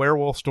typical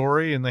werewolf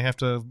story, and they have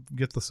to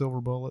get the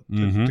silver bullet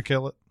to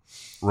kill it.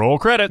 Roll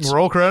credits.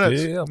 Roll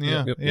credits.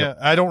 Yeah.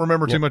 I don't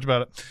remember too much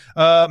about it.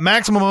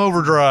 Maximum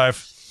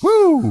Overdrive.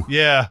 Woo!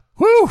 Yeah.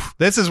 Woo!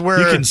 This is where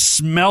You can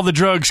smell the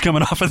drugs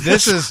coming off of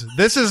this.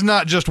 this is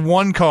not just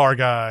one car,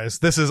 guys.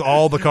 This is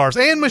all the cars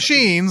and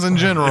machines in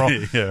general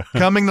Yeah.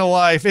 coming to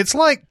life. It's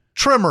like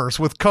Tremors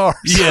with cars.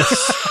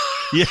 Yes.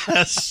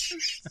 Yes.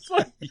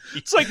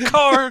 It's like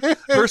car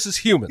versus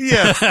human.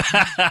 Yes.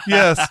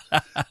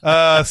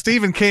 Yes.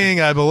 Stephen King,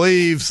 I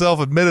believe,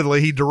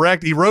 self-admittedly, he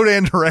wrote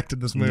and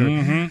directed this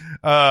movie,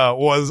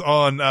 was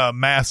on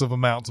massive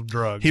amounts of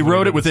drugs. He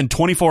wrote it within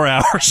 24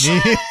 hours.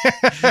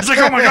 It's like,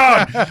 oh my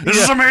God, this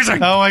is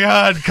amazing. Oh my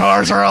God,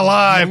 cars are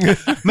alive.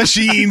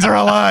 Machines are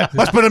alive.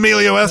 Let's put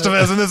Emilio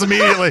Estevez in this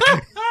immediately.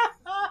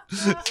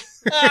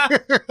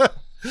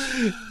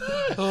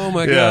 Oh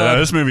my Yeah, God. no,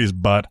 this movie is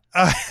butt.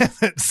 I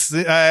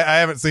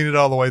haven't seen it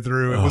all the way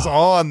through. It was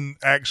on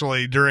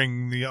actually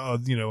during the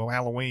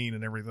Halloween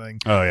and everything.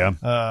 Oh yeah,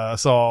 I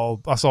saw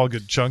a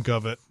good chunk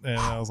of it, and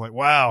I was like,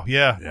 wow,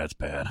 yeah, it's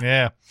bad.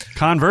 yeah.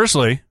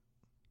 Conversely,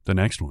 the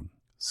next one.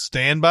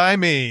 Stand By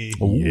Me,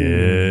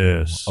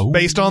 Yes.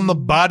 based on The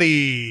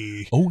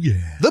Body. Oh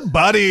yeah. The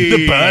Body.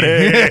 The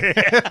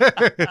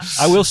Body.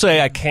 I will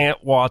say I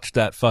can't watch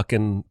that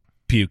fucking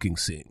puking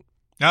scene.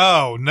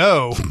 Oh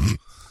no.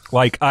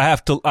 Like I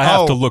have to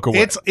look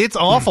away. It's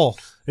awful.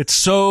 It's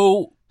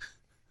so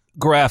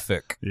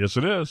graphic. Yes,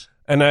 it is.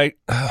 And I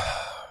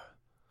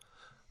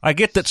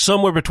get that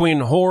somewhere between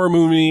horror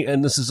movie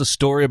and this is a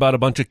story about a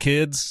bunch of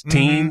kids,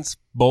 teens,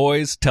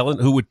 boys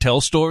who would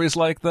tell stories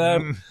like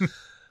that.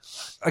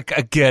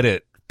 I get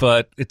it,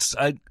 but it's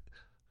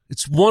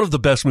one of the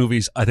best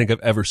movies I think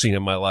I've ever seen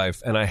in my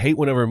life, and I hate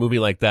whenever a movie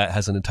like that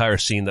has an entire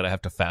scene that I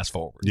have to fast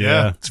forward.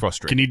 Yeah. It's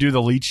frustrating. Can you do the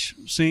leech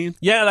scene?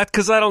 Yeah, that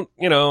because I don't,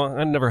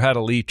 I never had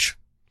a leech.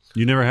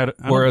 You never had it.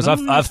 Whereas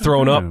I've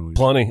thrown up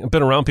plenty. I've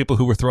been around people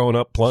who were throwing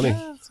up plenty.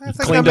 I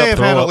think I may have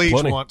had a leech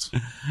once.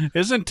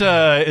 Is it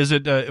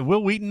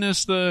Will Wheaton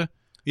is the?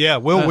 Yeah,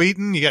 Will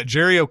Wheaton. You got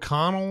Jerry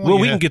O'Connell. Will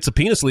Wheaton gets a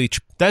penis leech.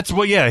 That's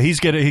what. Yeah, he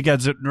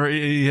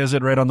has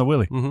it right on the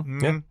willy.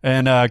 Mm-hmm. Yeah.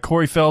 And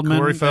Corey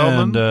Feldman.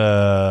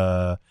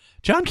 And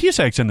John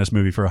Cusack's in this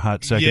movie for a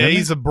hot second. Yeah,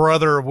 he's a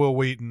brother of Will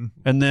Wheaton.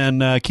 And then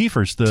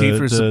Kiefer's the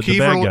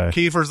bad guy.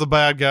 Kiefer's the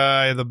bad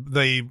guy.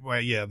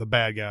 The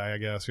bad guy, I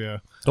guess. Yeah.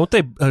 Don't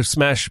they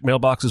smash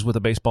mailboxes with a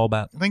baseball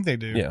bat? I think they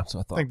do. Yeah, so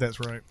I thought. I think that's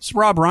right. So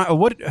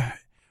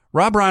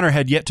Rob Reiner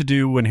had yet to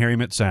do When Harry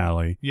Met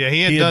Sally. Yeah,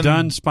 he had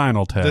done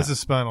Spinal Tap. This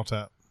is Spinal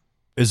Tap.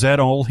 Is that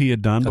all he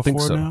had done before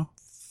think so. now?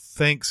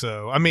 Think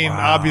so. I mean,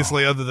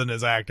 obviously, other than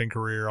his acting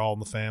career, All in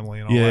the Family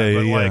and all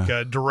that.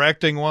 But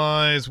directing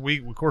wise, we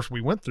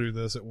went through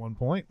this at one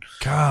point.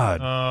 God.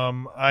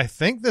 I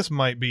think this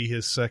might be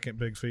his second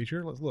big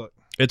feature. Let's look.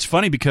 It's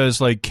funny because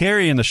like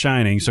Carrie in The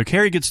Shining, so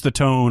Carrie gets the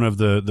tone of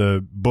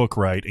the book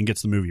right and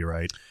gets the movie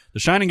right. The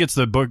Shining gets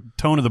the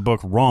tone of the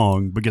book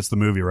wrong but gets the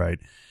movie right.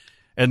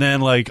 And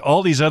then like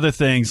all these other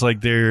things,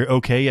 like they're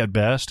okay at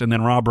best. And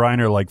then Rob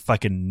Reiner like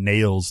fucking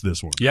nails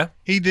this one. Yeah.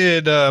 He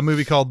did a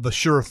movie called The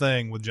Sure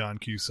Thing with John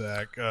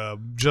Cusack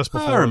just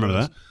before. I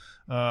remember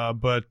that.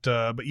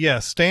 But yeah,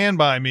 Stand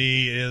By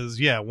Me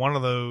is one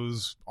of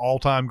those all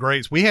time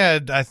greats.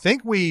 I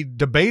think we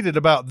debated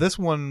about this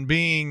one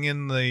being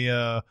in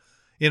the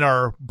in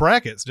our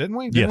brackets, didn't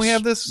we? Didn't we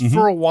have this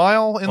for a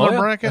while in our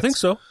brackets? I think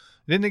so.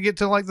 Didn't it get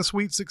to like the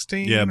Sweet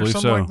 16 Yeah, I or believe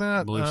something so. like that?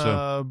 I believe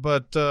so.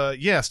 But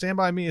Stand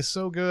By Me is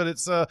so good.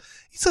 It's a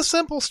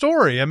simple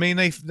story. I mean,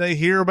 they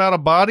hear about a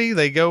body,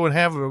 they go and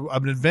have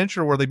an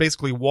adventure where they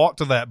basically walk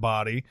to that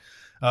body,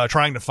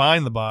 trying to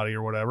find the body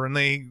or whatever, and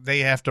they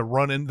have to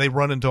run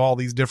into all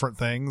these different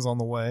things on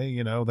the way.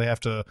 You know, they have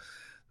to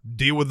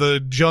deal with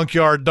the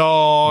junkyard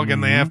dog,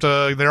 and they have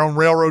to they're on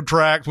railroad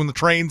tracks when the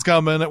train's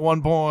coming at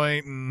one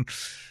point, and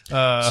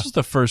this is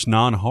the first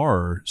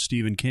non-horror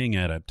Stephen King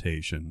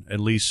adaptation, at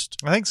least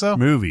I think so,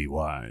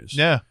 movie-wise.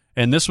 Yeah.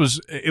 And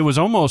it was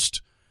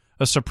almost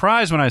a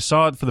surprise when I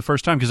saw it for the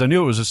first time because I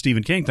knew it was a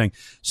Stephen King thing.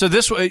 So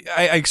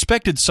I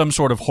expected some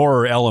sort of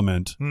horror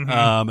element,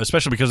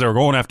 especially because they were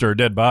going after a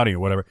dead body or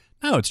whatever.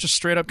 No, it's just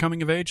straight up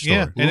coming of age story.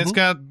 Yeah, and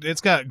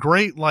it's got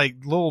great like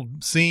little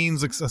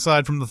scenes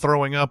aside from the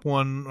throwing up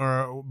one,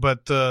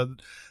 but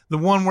the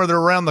one where they're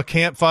around the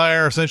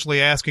campfire,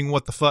 essentially asking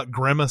what the fuck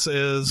Grimace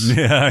is, and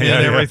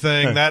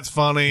everything. Yeah. That's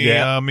funny.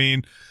 Yeah. I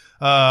mean,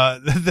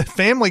 the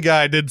Family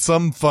Guy did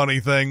some funny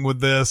thing with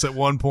this at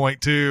one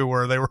point too,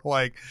 where they were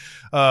like,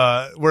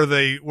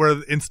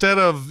 where instead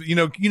of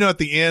at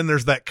the end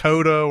there's that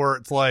coda where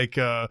it's like,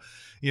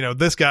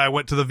 this guy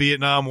went to the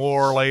Vietnam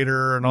War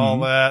later and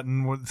all that,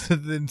 and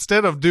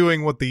instead of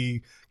doing what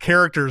the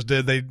characters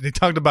did, they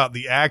talked about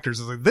the actors.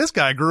 It's like, this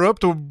guy grew up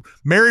to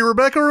marry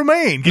Rebecca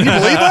Romijn. Can you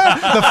believe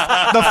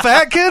that? The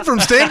fat kid from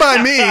Stand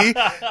By Me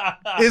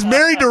is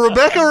married to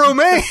Rebecca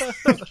Romijn.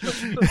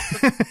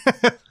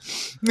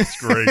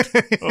 That's great.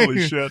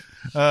 Holy shit.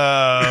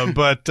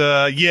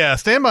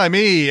 Stand By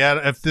Me,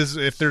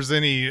 if there's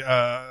any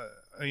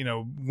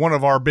one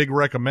of our big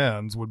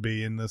recommends would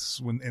be in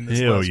this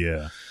Hell list.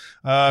 yeah.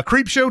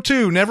 Creepshow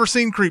 2. Never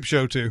seen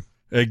Creepshow 2.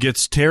 It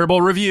gets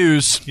terrible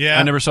reviews. Yeah.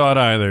 I never saw it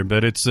either,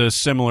 but it's a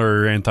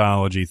similar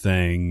anthology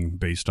thing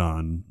based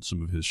on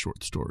some of his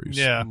short stories.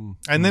 Yeah.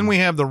 And then we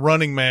have The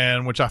Running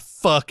Man, which I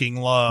fucking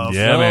love.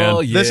 Yeah, man.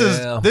 Oh,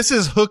 This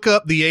is hook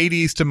up the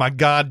 80s to my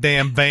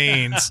goddamn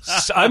veins.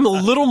 I'm a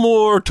little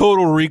more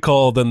Total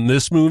Recall than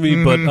this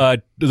movie,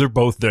 but they're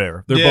both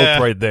there. They're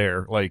both right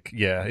there. Like,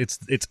 yeah, it's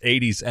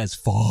 80s as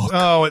fuck.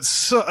 Oh, it's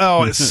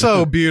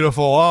so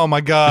beautiful. Oh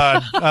my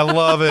God. I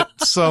love it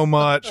so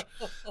much.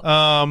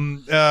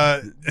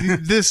 This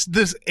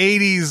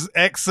 80s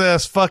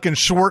excess fucking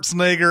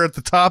Schwarzenegger at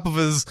the top of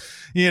his,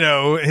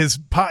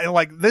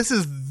 this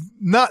is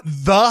not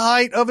the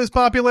height of his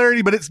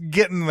popularity, but it's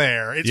getting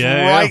there. It's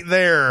right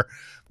there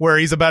where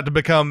he's about to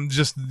become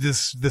just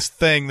this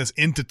thing, this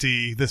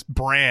entity, this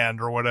brand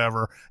or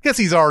whatever. I guess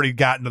he's already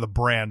gotten to the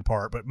brand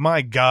part, but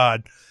my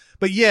God.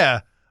 But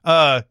yeah,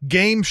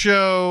 game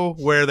show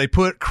where they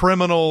put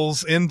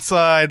criminals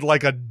inside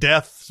like a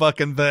death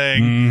fucking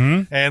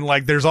thing. And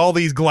like there's all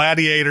these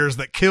gladiators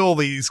that kill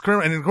these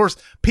criminals. And of course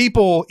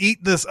people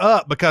eat this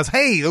up because,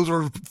 hey, those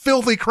were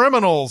filthy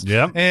criminals.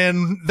 Yep.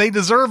 And they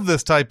deserve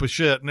this type of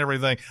shit and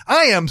everything.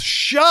 I am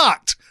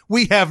shocked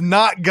we have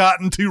not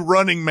gotten to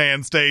Running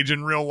Man stage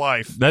in real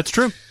life. That's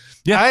true.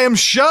 Yeah. I am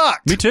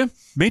shocked.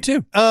 Me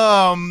too.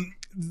 So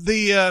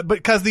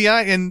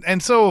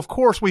of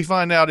course we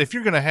find out if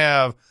you're going to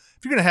have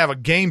a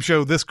game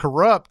show this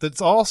corrupt,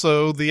 it's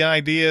also the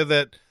idea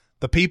that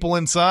the people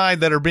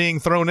inside that are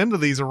being thrown into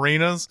these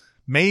arenas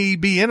may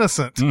be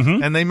innocent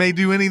and they may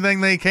do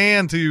anything they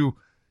can to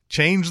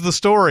change the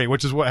story,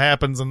 which is what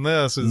happens in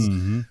this. Is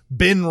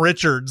Ben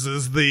Richards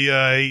is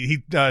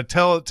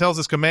tells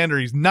his commander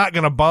he's not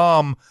going to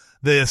bomb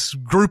this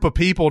group of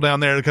people down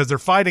there because they're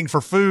fighting for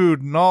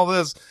food and all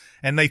this.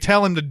 And they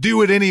tell him to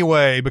do it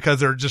anyway because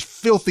they're just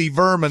filthy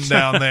vermin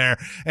down there.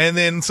 And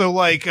then so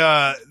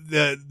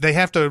they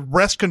have to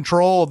wrest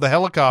control of the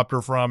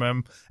helicopter from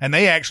him, and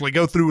they actually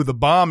go through with the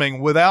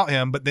bombing without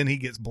him, but then he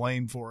gets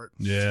blamed for it.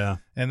 Yeah.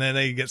 And then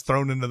he gets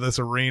thrown into this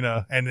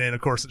arena, and then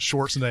of course it's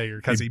Schwarzenegger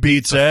because he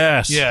beats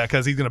ass. Yeah,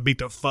 because he's going to beat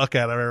the fuck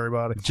out of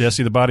everybody.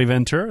 Jesse the Body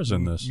Ventura's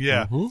in this.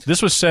 Yeah.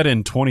 This was set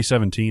in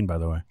 2017, by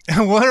the way.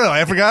 Literally,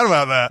 I forgot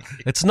about that.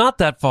 It's not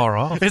that far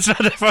off. It's not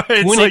that far.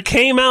 When it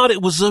came out,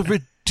 it was a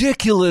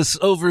ridiculous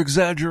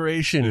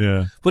over-exaggeration.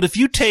 Yeah. But if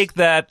you take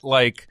that,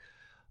 like,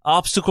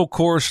 obstacle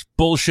course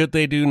bullshit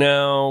they do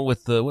now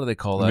with the, what do they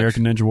call that?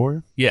 American Ninja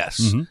Warrior?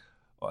 Yes.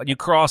 You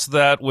cross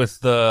that with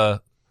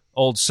the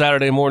old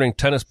Saturday morning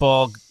tennis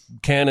ball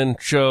cannon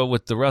show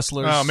with the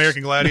wrestlers. Oh,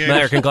 American Gladiators.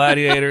 American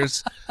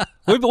Gladiators.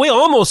 We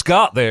almost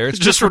got there. It's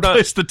Just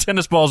replace the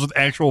tennis balls with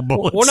actual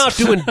bullets. We're not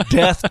doing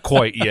death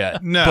quite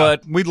yet. No,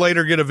 but we'd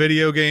later get a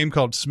video game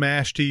called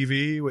Smash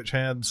TV, which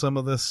had some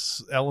of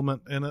this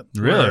element in it.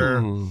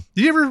 Really?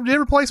 Do you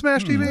ever play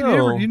Smash TV?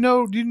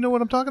 No. Do you know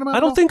what I'm talking about?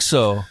 I don't think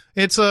so.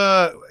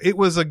 It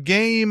was a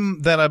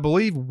game that I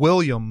believe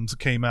Williams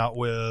came out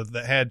with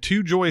that had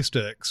two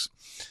joysticks.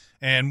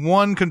 And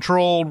one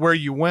controlled where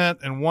you went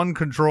and one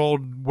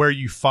controlled where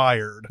you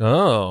fired.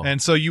 Oh. And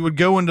so you would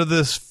go into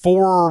this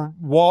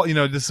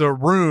this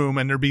room,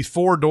 and there'd be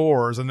 4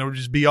 doors, and there would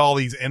just be all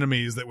these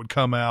enemies that would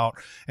come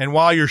out. And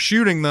while you're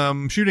shooting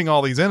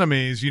all these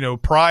enemies,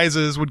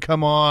 prizes would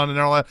come on and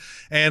all that.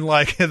 And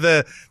like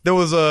there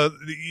was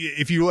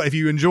if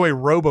you enjoy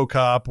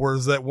RoboCop,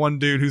 where's that one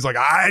dude who's like,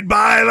 I'd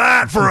buy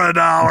that for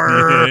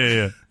 $1.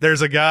 Yeah.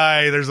 There's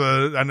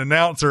an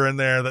announcer in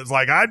there that's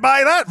like, I'd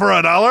buy that for $1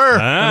 and all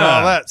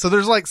that. So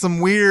there's like some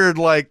weird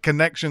like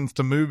connections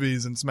to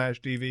movies in Smash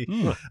TV.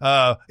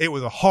 It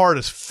was a hard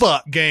as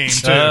fuck game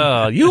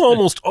too. You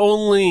almost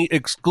only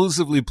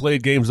exclusively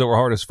played games that were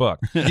hard as fuck.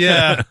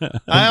 Yeah.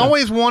 I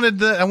always wanted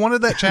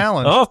that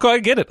challenge. Oh, I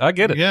get it.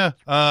 Yeah.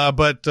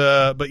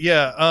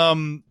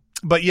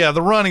 But yeah,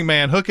 The Running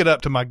Man, hook it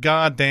up to my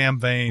goddamn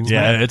veins.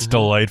 Yeah, man. it's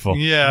delightful.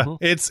 Yeah.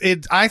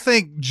 I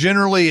think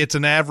generally it's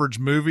an average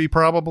movie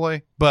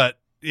probably, but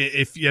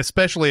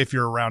especially if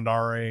you're around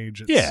our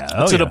age.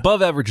 It's an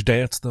above average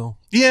dance though.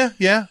 Yeah.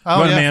 Yeah. Oh,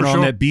 Run a yeah, man for on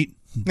sure. that beat.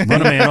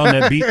 Run a man on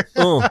that beat.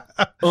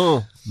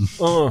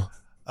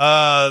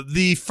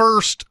 The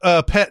first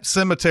Pet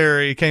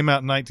Cemetery came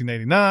out in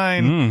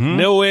 1989.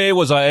 No way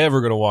was I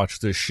ever going to watch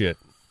this shit.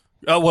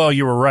 Oh, well,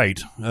 you were right.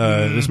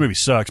 This movie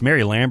sucks.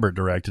 Mary Lambert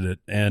directed it,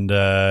 and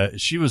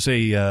she was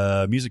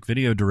a music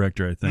video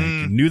director, I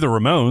think. Knew the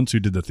Ramones, who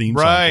did the theme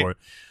song for it.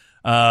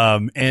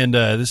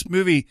 This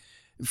movie,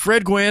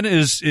 Fred Gwynn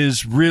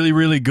is really,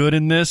 really good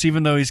in this,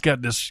 even though he's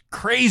got this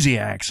crazy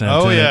accent.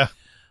 Oh, yeah.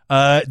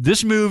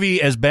 This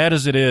movie, as bad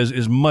as it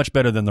is much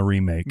better than the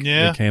remake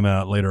that came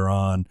out later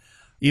on.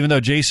 Even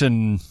though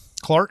Jason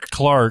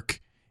Clarke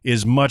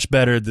is much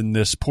better than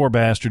this poor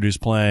bastard who's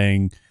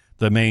playing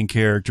the main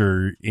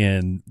character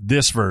in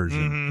this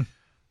version.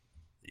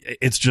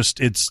 This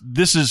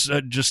is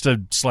just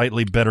a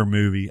slightly better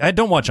movie. I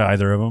don't watch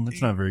either of them.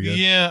 It's not very good.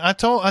 Yeah, I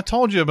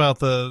told you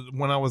about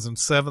when I was in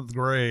 7th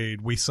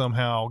grade, we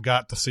somehow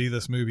got to see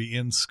this movie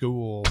in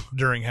school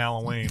during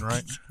Halloween,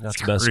 right?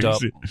 That's messed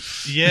up.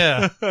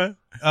 Yeah. It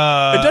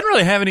doesn't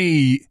really have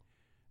any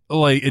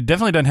like it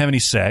definitely doesn't have any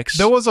sex.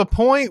 There was a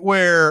point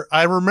where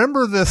I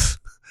remember this.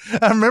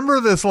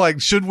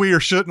 Like, should we or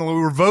shouldn't we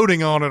were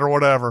voting on it or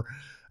whatever,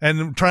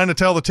 and trying to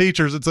tell the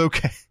teachers it's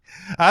okay.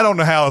 I don't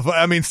know how.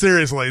 I mean,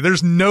 seriously,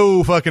 there's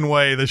no fucking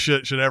way this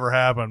shit should ever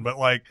happen. But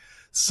like,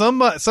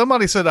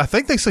 somebody said, I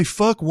think they say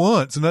fuck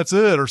once and that's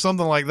it, or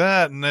something like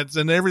that, and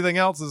everything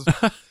else is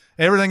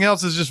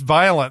just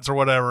violence or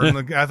whatever.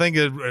 And I think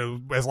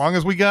as long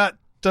as we got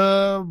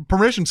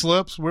permission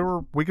slips,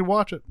 we could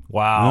watch it.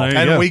 Wow.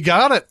 And we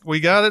got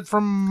it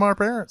from our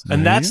parents.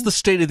 And that's the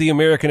state of the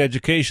American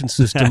education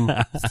system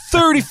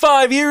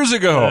 35 years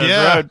ago.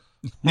 Yeah.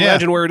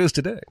 Imagine where it is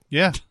today.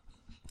 Yeah.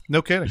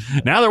 No kidding.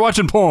 Now they're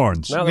watching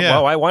porns. Now, Yeah.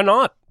 why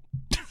not?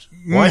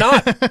 Why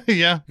not?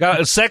 Yeah.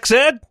 Got a sex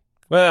ed?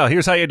 Well,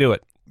 here's how you do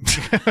it.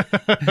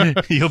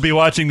 You'll be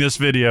watching this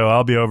video.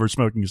 I'll be over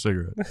smoking a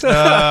cigarette.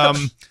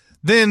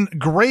 Then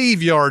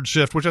Graveyard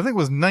Shift, which I think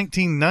was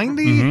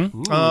 1990.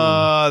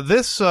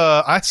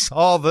 I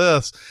saw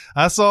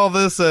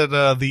this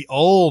at the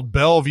old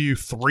Bellevue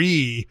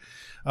 3.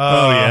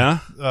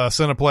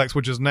 Cineplex,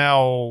 which is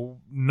now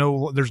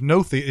there's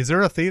no theater. Is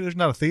there a theater? There's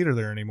not a theater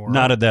there anymore.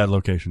 Not at that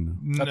location.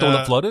 That the one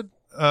that flooded?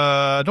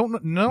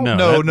 Don't know.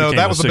 No, No,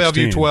 that was the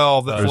Bellevue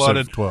 12 that Or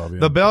flooded. 12, yeah.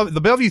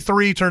 The Bellevue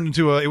 3 turned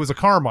into it was a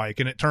Carmike,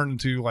 and it turned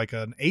into like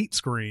an 8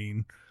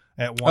 screen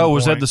at one Oh, point.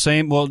 was that the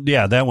same? Well,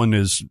 yeah, that one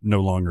is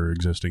no longer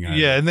existing. Either.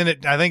 Yeah, and then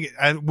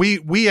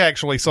we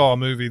actually saw a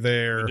movie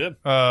there. We did.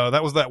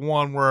 That was that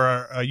one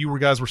where you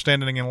guys were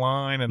standing in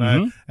line, and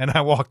Mm-hmm.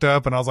 I walked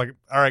up and I was like,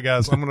 "All right,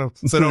 guys, I'm gonna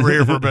sit over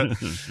here for a bit."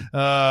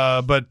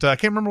 But I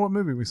can't remember what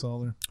movie we saw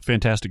there.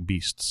 Fantastic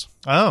Beasts.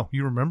 Oh,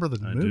 you remember the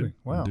I movie? do.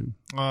 Wow. I do.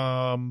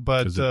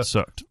 But 'Cause it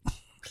sucked.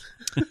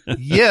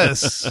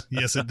 yes,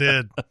 it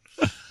did.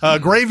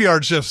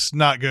 Graveyard Shift's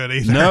not good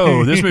either.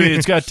 No, this movie,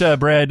 it's got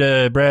Brad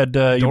your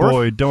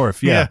boy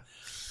Dorff. Yeah.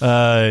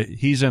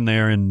 He's in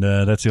there, and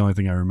that's the only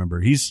thing I remember.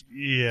 He's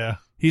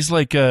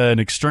like an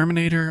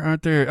exterminator,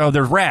 aren't there? Oh,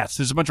 there's rats.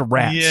 There's a bunch of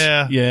rats.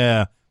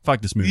 Yeah.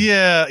 Fuck this movie.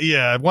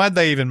 Yeah. Why'd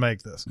they even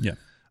make this? Yeah.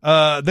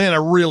 Then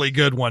a really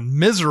good one,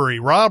 Misery.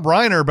 Rob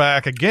Reiner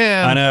back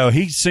again. I know.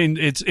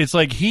 It's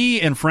like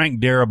he and Frank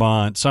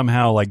Darabont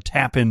somehow like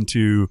tap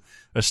into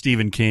a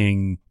Stephen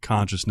King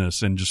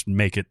consciousness and just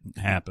make it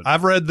happen.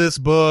 I've read this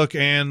book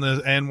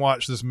and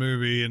watched this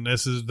movie, and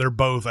they're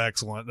both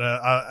excellent.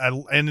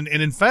 And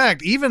in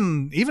fact,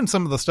 even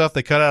some of the stuff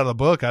they cut out of the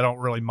book, I don't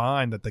really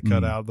mind that they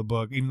cut out of the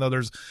book. Even though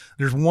there's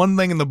one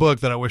thing in the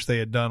book that I wish they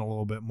had done a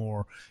little bit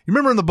more. You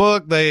remember in the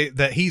book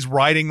that he's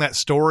writing that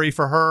story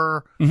for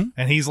her,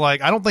 and he's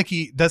like, I don't think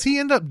does he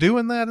end up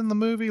doing that in the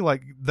movie,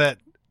 like that.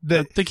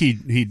 I think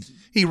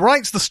He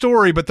writes the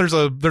story, but there's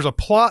a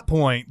plot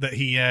point that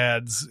he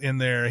adds in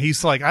there.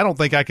 He's like, I don't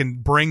think I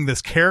can bring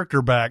this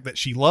character back that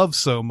she loves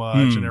so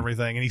much and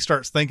everything. And he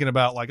starts thinking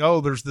about like,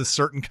 oh, there's this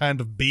certain kind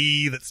of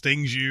bee that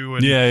stings you,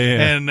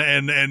 and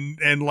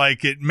and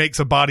like it makes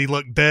a body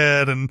look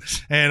dead and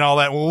all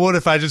that. Well, what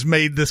if I just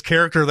made this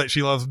character that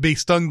she loves be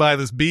stung by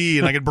this bee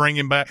and I could bring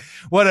him back?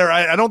 Whatever.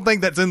 I don't think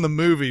that's in the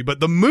movie,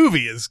 but the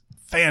movie is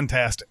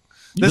fantastic.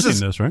 You've seen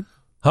this, right?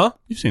 Huh?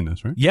 You've seen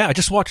this, right? Yeah, I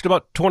just watched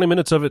about 20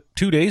 minutes of it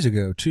 2 days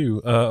ago,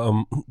 too.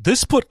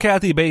 This put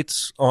Kathy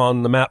Bates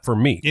on the map for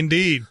me.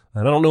 Indeed.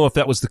 And I don't know if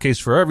that was the case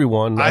for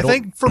everyone. I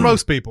think for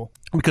most people.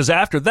 Because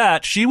after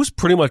that, she was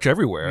pretty much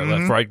everywhere.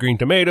 Like Fried Green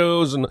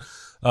Tomatoes and,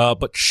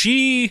 but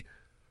she,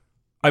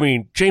 I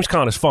mean, James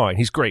Caan is fine.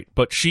 He's great,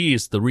 but she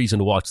is the reason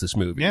to watch this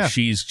movie. Yeah.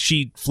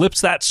 She flips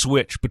that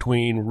switch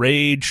between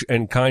rage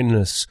and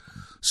kindness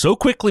so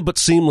quickly but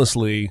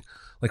seamlessly.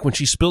 Like when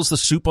she spills the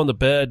soup on the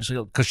bed,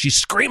 because she's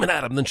screaming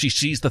at him, then she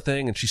sees the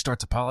thing and she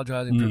starts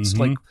apologizing. It's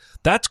like,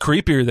 that's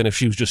creepier than if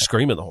she was just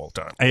screaming the whole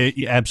time.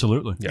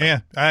 Absolutely.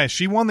 Yeah.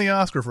 She won the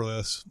Oscar for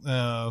this.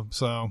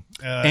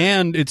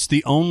 And it's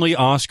the only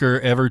Oscar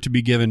ever to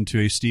be given to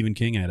a Stephen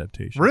King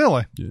adaptation.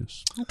 Really?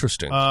 Yes.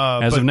 Interesting.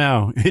 As of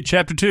now, hit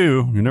chapter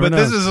 2. You never know.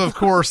 This is, of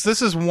course,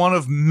 one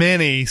of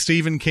many.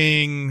 Stephen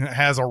King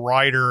has a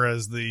writer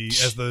as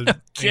the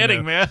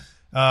kidding, man.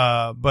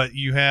 But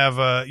you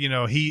have,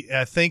 he's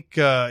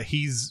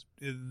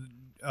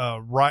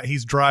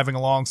driving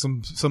along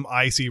some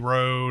icy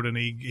road, and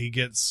he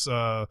gets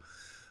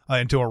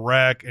into a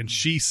wreck, and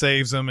she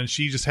saves him, and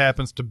she just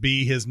happens to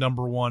be his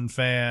number one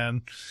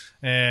fan,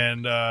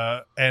 and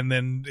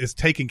then is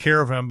taking care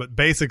of him, but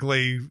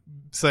basically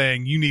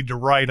saying, you need to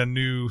write a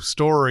new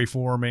story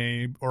for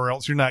me, or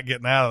else you're not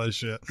getting out of this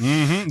shit.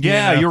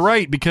 Yeah, you're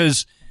right,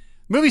 because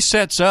the movie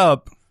sets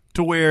up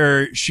to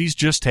where she's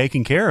just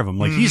taking care of him.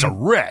 Like he's a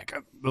wreck,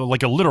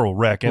 like a literal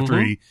wreck after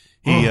he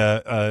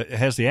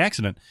has the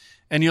accident.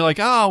 And you're like,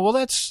 oh, well,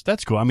 that's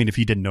cool. I mean, if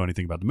he didn't know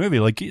anything about the movie,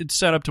 like it's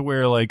set up to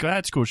where like,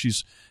 that's cool.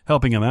 She's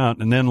helping him out.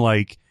 And then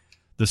like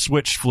the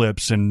switch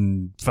flips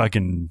and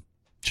fucking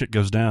shit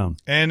goes down.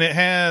 And it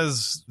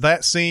has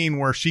that scene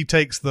where she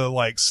takes the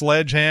like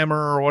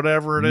sledgehammer or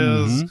whatever it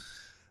is.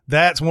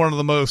 That's one of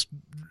the most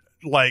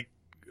like,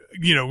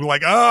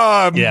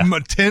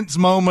 tense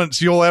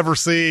moments you'll ever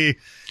see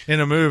in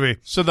a movie.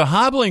 So the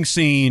hobbling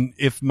scene,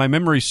 if my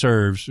memory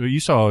serves, you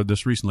saw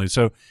this recently.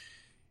 So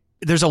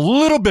there's a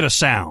little bit of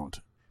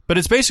sound, but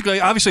it's basically,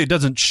 obviously it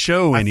doesn't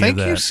show any of that. I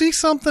think you see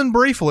something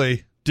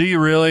briefly. Do you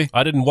really?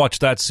 I didn't watch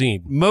that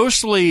scene.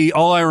 Mostly,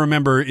 all I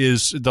remember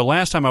is the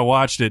last time I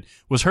watched it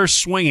was her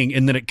swinging,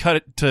 and then it cut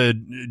it to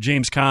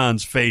James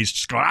Caan's face,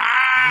 just going, ah!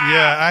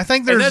 Yeah, I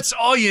think there's. And that's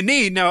all you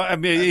need. Now, I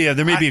mean, yeah,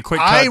 there may be a quick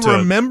cut I to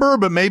remember,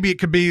 but maybe it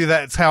could be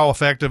that's how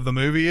effective the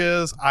movie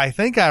is. I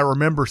think I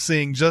remember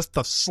seeing just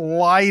the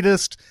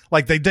slightest,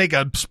 like they take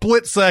a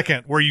split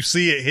second where you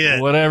see it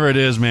hit. Whatever it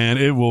is, man,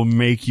 it will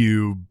make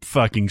you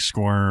fucking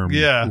squirm.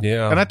 Yeah.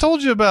 Yeah. And I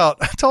told you about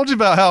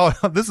how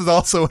this is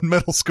also in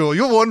middle school.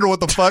 You'll wonder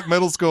what the fuck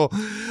middle school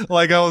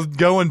like I was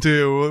going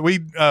to.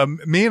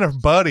 Me and a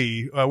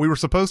buddy, we were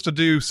supposed to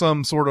do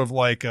some sort of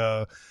like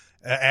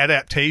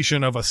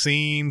adaptation of a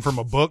scene from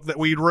a book that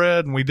we'd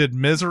read, and we did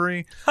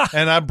Misery,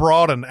 and I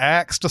brought an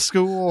axe to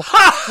school.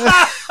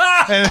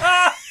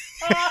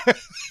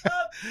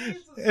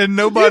 And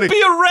nobody You'd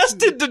be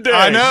arrested today.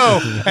 I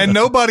know, and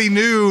nobody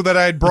knew that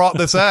I'd brought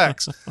this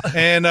axe,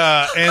 and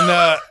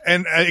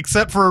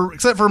except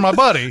for my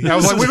buddy. I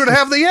was like, "We're going to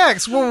have the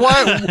axe. Well,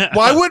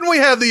 why wouldn't we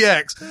have the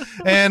axe?"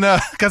 And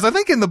because I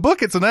think in the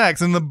book it's an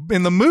axe, in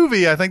the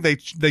movie I think they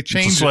changed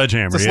It's a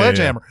sledgehammer. It's a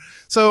sledgehammer.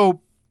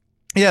 So.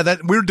 Yeah,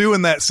 that we're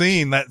doing that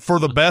scene, that for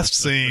the best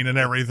scene and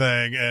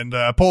everything, and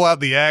pull out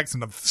the axe,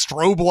 and the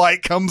strobe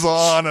light comes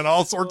on, and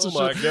all sorts of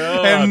my shit.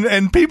 God.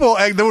 And people,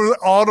 there were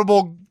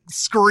audible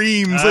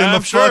screams in the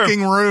I'm sure.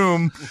 fucking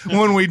room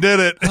when we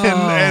did it,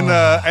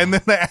 and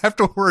then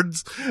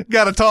afterwards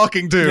got a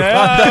talking to.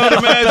 I would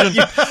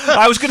imagine.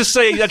 I was going to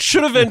say that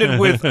should have ended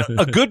with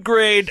a good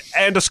grade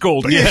and a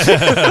scolding.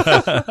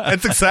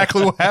 That's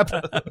exactly what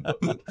happened.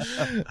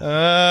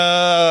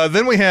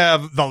 Then we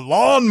have the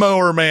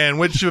Lawnmower Man,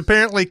 which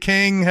apparently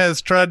King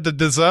has tried to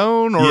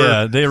disown. Or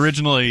Yeah, they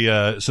originally,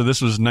 so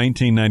this was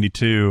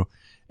 1992,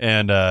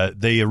 and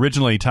they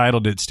originally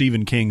titled it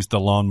Stephen King's The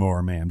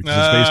Lawnmower Man, because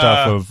it's based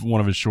off of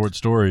one of his short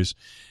stories.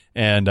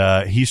 And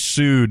he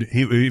sued,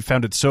 he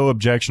found it so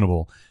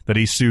objectionable that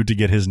he sued to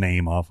get his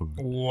name off of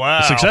it.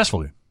 wow,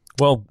 Successfully.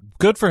 Well,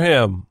 good for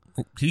him.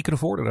 He could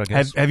afford it, I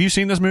guess. Have you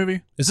seen this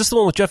movie? Is this the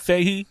one with Jeff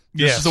Fahey?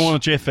 This is the one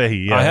with Jeff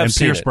Fahey, yeah, I have and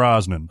seen Pierce it.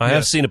 Brosnan. I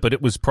have seen it, but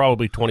it was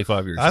probably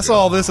 25 years ago. I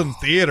saw this in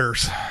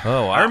theaters.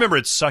 Oh, I remember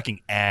it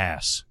sucking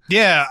ass.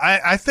 Yeah,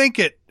 I think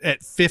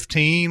at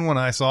 15 when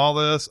I saw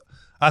this,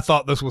 I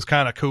thought this was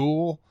kind of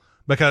cool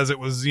because it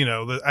was,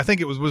 I think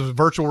it was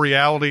virtual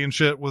reality and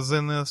shit was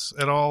in this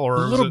at all, or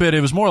A little bit. It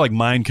was more like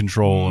mind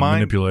control and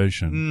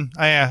manipulation.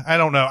 I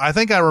don't know. I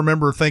think I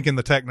remember thinking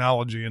the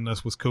technology in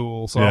this was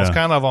cool, so I was Yeah.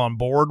 kind of on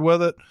board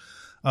with it.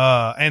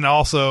 And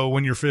also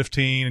when you're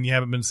 15 and you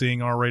haven't been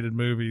seeing R-rated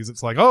movies,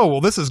 it's like, oh,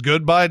 well, this is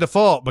good by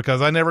default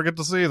because I never get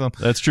to see them.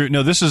 That's true.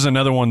 No, this is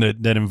another one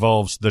that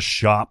involves the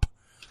shop.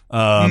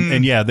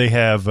 And yeah, they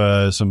have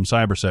some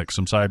cybersex,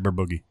 some cyber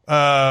boogie.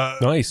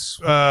 nice.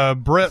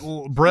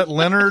 Brett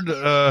Leonard,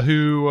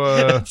 who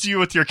That's you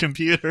with your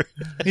computer.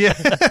 yeah,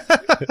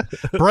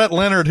 Brett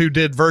Leonard, who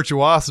did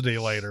Virtuosity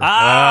later.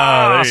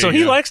 there you So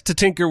he go. likes to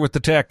tinker with the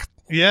tech.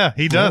 Yeah,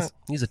 he does.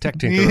 He's a tech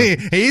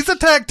tinkerer. He's a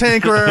tech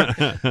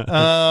tinkerer.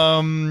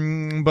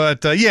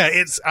 But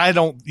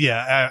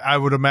yeah, I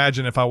would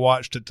imagine if I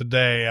watched it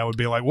today, I would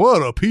be like,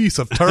 what a piece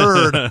of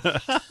turd.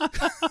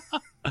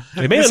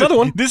 They made another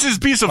one. This is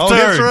piece of Oh, turd.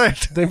 that's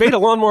right. They made a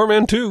Lawnmower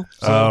Man too.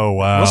 So Oh,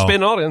 wow. must be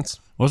an audience.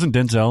 Wasn't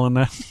Denzel in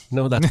that?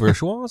 No, that's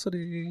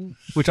Virtuosity,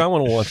 which I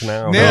want to watch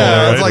now.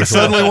 Yeah, right. it's like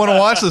suddenly want to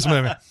watch this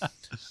movie.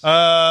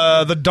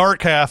 The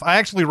Dark Half. I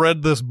actually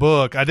read this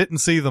book. I didn't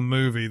see the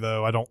movie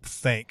though. I don't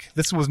think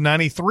this was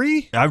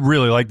 93. I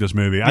really like this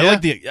movie. I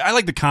Yeah?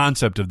 like the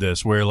concept of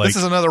this, where like This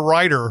is another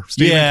writer,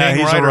 Stephen King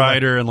he's writer. a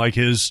writer, and like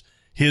his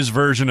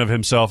version of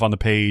himself on the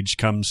page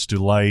comes to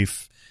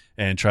life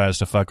and tries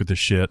to fuck with the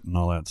shit and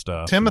all that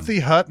stuff. Timothy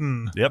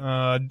Hutton. Yep.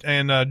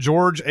 And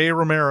George A.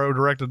 Romero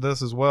directed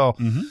this as well.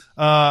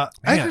 I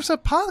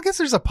guess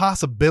there's a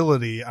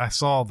possibility I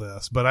saw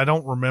this, but I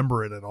don't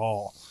remember it at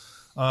all.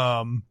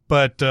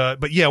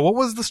 But yeah, what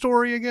was the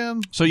story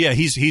again? So yeah,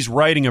 he's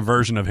writing a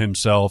version of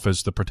himself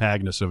as the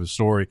protagonist of his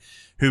story,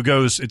 who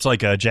goes, it's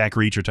like a Jack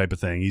Reacher type of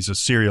thing. He's a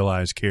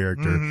serialized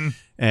character,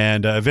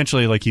 and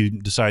eventually, like, he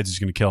decides he's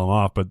going to kill him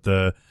off, but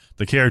the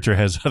character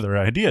has other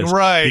ideas.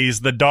 Right.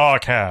 He's the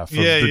dark half of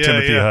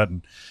Timothy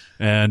Hutton,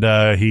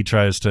 and he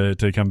tries to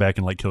come back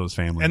and like kill his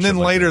family. And then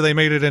stuff like later that. they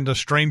made it into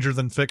Stranger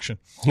Than Fiction.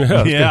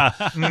 yeah.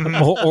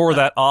 or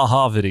that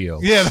aha video.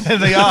 Yeah,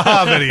 the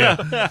aha video.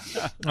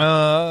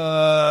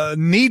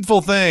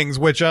 Needful Things,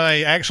 which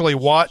I actually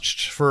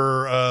watched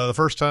for the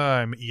first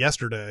time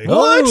yesterday.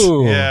 What?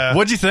 Yeah.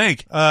 What'd you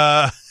think?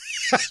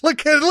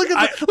 Look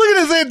at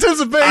his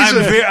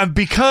anticipation.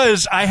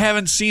 Because I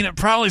haven't seen it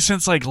probably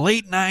since like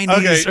late 90s,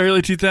 Okay.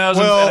 early 2000s.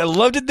 Well, and I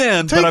loved it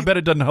then, but I bet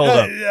it doesn't hold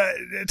up.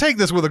 Take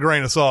this with a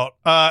grain of salt.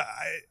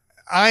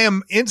 I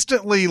am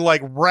instantly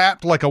like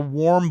wrapped like a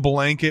warm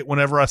blanket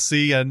whenever I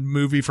see a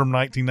movie from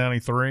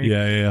 1993.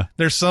 Yeah.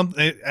 There's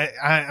something.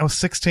 I was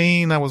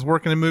 16. I was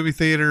working in movie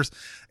theaters.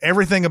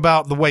 Everything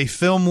about the way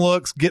film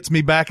looks gets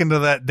me back into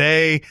that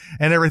day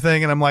and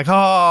everything. And I'm like,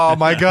 oh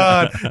my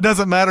God, it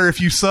doesn't matter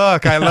if you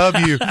suck. I love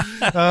you.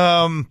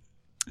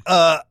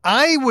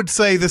 I would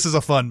say this is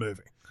a fun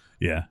movie.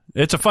 Yeah.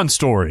 It's a fun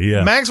story.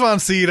 Yeah. Max von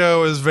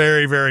Sydow is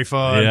very, very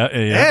fun. Yeah.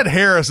 Ed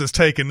Harris is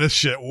taking this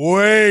shit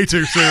way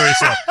too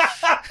seriously.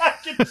 I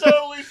can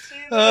totally see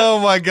that. Oh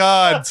my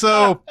God.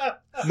 So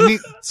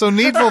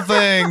Needful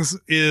Things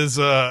is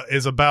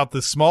about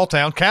this small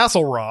town,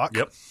 Castle Rock.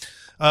 Yep.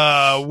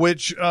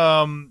 Which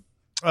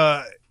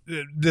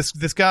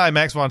this guy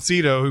Max von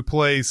Sydow, who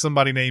plays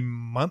somebody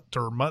named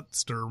Gaunt,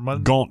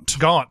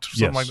 something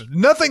yes. like that.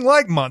 Nothing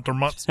like Munt or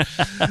Muntz.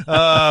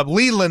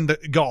 Leland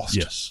Gost.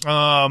 Yes.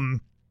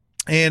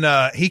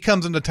 And he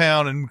comes into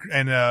town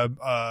and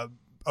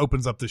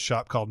opens up this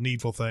shop called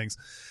Needful Things.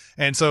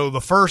 And so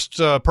the first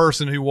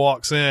person who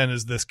walks in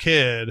is this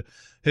kid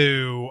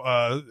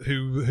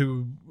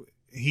who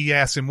he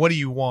asks him, "What do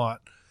you want?"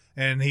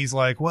 And he's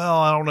like, "Well,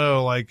 I don't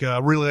know, like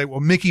really, well,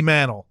 Mickey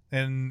Mantle."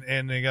 And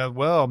they go,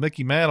 "Well,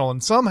 Mickey Mantle."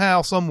 And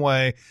somehow, some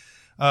way,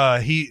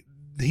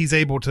 he's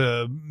able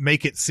to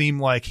make it seem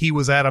like he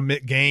was at a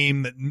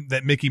game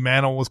that Mickey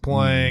Mantle was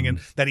playing, and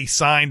that he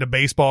signed a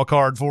baseball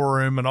card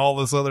for him and all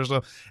this other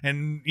stuff.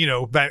 And, you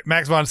know,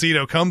 Max von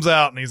Sydow comes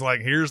out and he's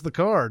like, "Here's the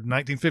card,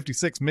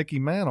 1956 Mickey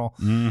Mantle,"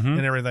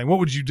 and everything. "What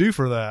would you do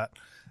for that?"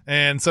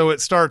 And so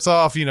it starts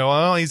off, you know,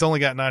 "Oh, he's only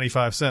got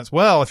 95 cents.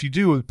 Well, if you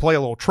do play a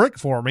little trick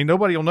for me,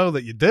 nobody will know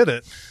that you did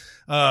it.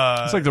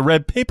 It's like the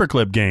red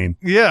paperclip game.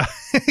 Yeah.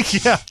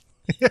 Yeah.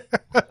 You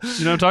know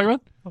what I'm talking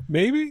about?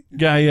 Maybe.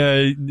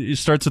 Guy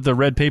starts at the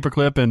red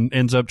paperclip and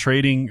ends up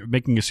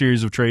making a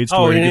series of trades to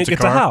where he gets a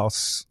car.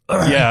 house.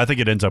 Yeah, I think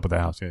it ends up with a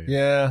house.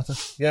 Yeah.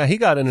 Yeah, he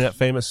got into that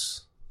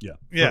famous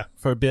Yeah.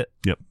 for a bit.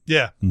 Yep.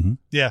 Yeah. Mm-hmm.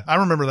 Yeah. I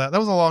remember that. That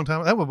was a long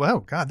time. That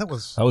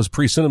was. That was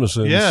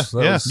pre-CinemaSins. Yeah,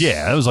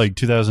 That was like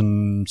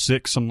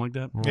 2006, something like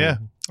that. Yeah.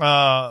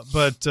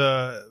 But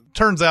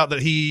turns out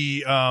that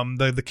he,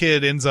 the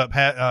kid ends up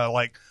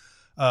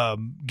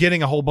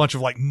getting a whole bunch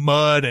of like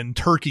mud and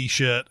turkey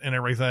shit and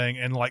everything,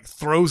 and like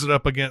throws it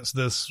up against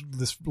this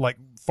like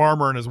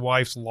farmer and his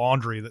wife's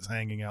laundry that's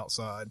hanging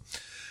outside.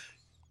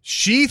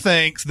 She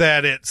thinks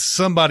that it's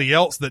somebody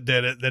else that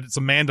did it, that it's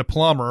Amanda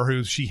Plummer,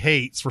 who she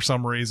hates for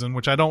some reason,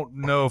 which I don't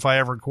know if I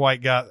ever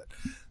quite got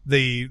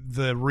the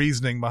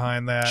reasoning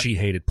behind that. She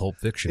hated Pulp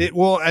Fiction.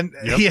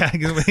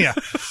 Yeah.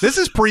 This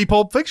is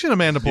pre-Pulp Fiction,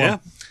 Amanda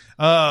Plummer.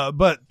 Yeah.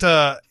 But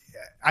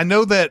I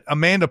know that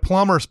Amanda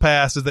Plummer's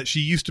past is that she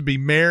used to be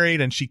married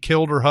and she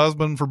killed her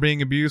husband for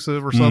being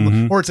abusive or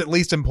something, or it's at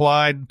least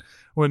implied.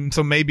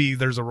 So maybe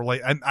there's a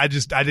I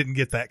didn't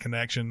get that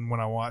connection when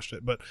I watched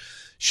it, but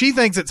she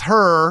thinks it's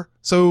her.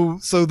 So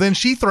then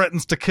she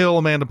threatens to kill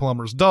Amanda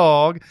Plummer's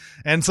dog.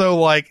 And so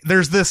like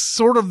there's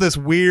this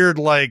weird,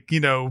 like, you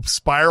know,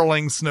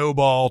 spiraling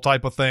snowball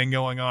type of thing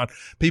going on.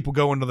 People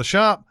go into the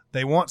shop.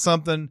 They want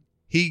something.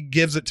 He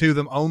gives it to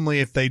them only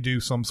if they do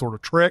some sort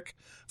of trick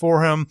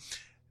for him.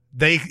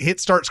 It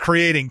starts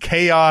creating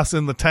chaos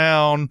in the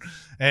town,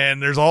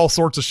 and there's all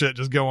sorts of shit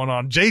just going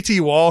on.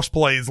 JT Walsh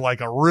plays like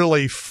a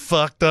really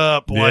fucked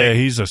up, like,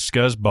 he's a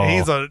scuzzball.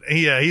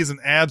 He's an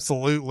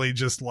absolutely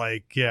just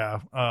like,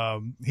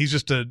 he's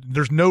just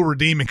there's no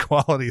redeeming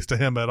qualities to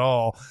him at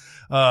all.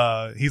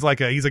 He's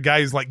a guy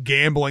who's like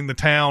gambling the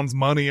town's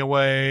money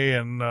away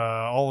and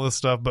all this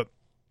stuff. But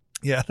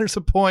yeah, there's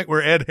a point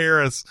where Ed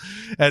Harris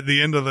at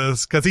the end of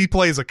this, cause he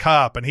plays a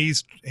cop, and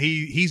he's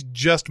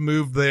just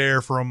moved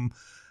there from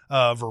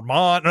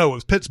Vermont. No, it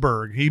was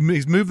Pittsburgh.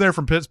 He's moved there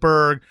from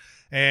Pittsburgh,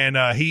 and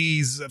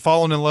he's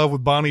fallen in love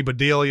with Bonnie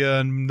Bedelia,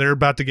 and they're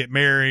about to get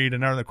married.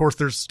 And of course,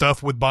 there's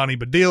stuff with Bonnie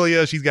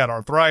Bedelia. She's got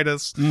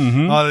arthritis.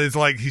 It's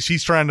like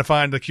she's trying to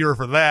find a cure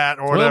for that,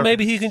 or whatever. Well,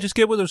 maybe he can just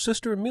get with her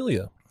sister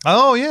Amelia.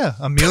 Oh yeah,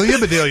 Amelia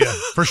Bedelia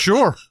for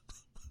sure.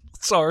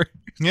 Sorry.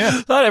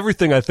 Yeah. Not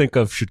everything I think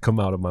of should come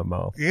out of my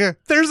mouth. Yeah.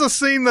 There's a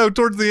scene though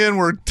towards the end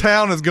where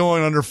town is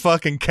going under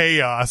fucking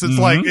chaos.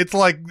 It's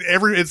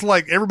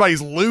like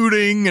everybody's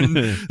looting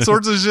and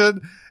sorts of shit.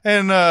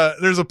 And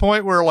there's a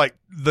point where like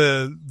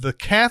the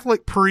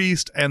Catholic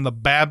priest and the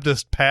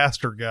Baptist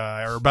pastor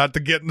guy are about to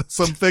get into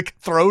some thick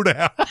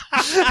throwdown.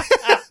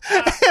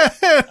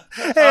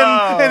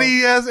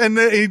 And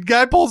the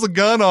guy pulls a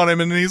gun on him,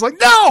 and he's like,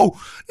 "No,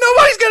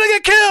 nobody's gonna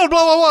get killed,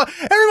 blah blah blah,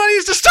 everybody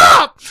needs to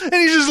stop." And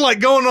he's just like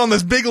going on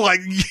this big, like,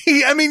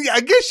 I mean,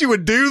 I guess you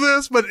would do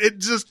this, but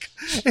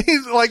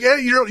he's like,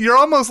 you're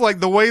almost like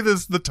the way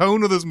the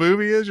tone of this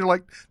movie is, you're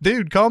like,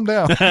 dude, calm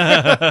down.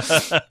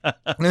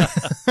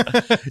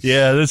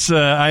 Yeah, that's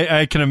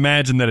I can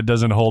imagine that it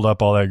doesn't hold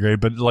up all that great,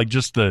 but like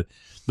just the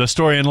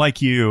story, and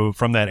like you,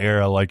 from that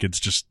era, like it's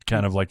just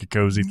kind of like a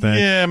cozy thing.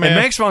 Yeah, man. And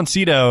Max von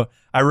Sydow,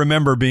 I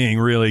remember being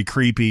really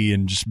creepy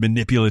and just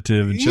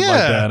manipulative and shit like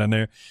that in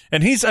there.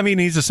 And he's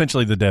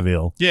essentially the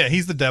devil. Yeah,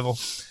 he's the devil.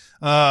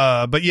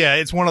 But yeah,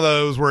 it's one of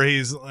those where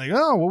he's like,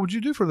 "Oh, what would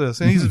you do for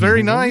this?" And he's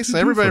very nice.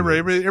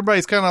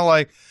 Everybody's kind of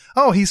like,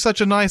 "Oh, he's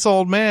such a nice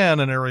old man,"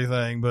 and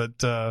everything.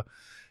 But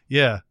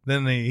yeah,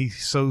 then he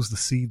sows the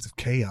seeds of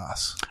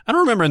chaos. I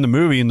don't remember in the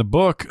movie. In the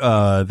book,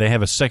 they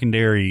have a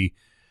secondary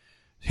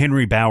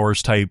Henry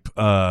Bowers type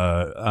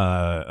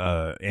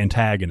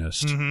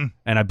antagonist, and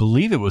I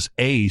believe it was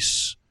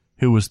Ace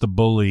who was the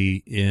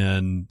bully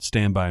in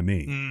Stand By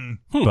Me,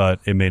 but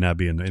it may not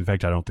be in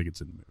fact, I don't think it's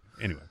in the movie.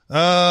 Anyway.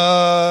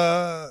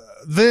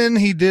 Then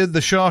he did the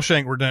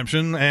Shawshank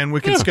Redemption, and we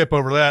can skip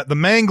over that. The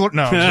Mangler,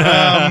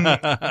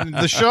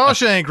 the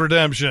Shawshank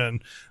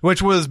Redemption,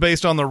 which was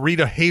based on the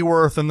Rita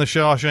Hayworth and the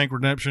Shawshank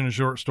Redemption, a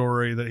short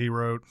story that he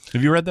wrote.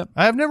 Have you read that?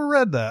 I have never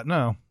read that.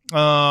 No.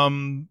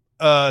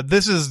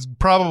 This is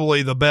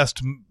probably the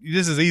best.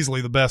 This is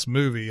easily the best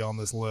movie on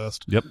this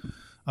list. Yep.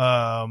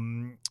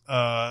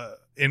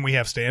 And we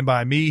have Stand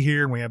By Me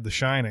here, and we have The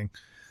Shining.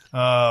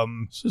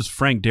 This is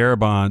Frank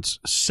Darabont's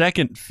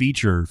second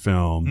feature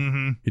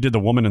film. He did The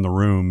Woman in the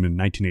Room in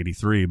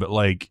 1983, but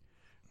like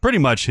pretty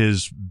much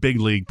his big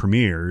league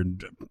premiere.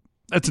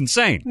 That's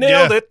insane.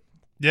 Nailed it.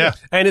 Yeah.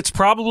 And it's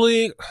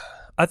probably,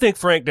 I think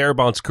Frank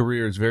Darabont's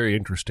career is very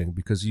interesting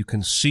because you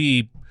can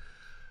see,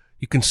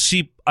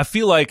 I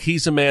feel like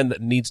he's a man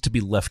that needs to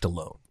be left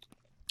alone.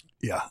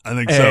 Yeah, I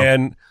think so.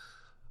 And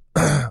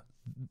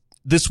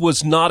this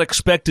was not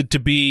expected to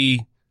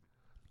be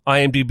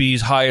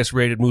IMDb's highest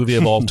rated movie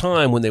of all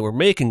time when they were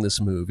making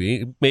this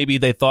movie. Maybe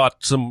they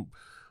thought some,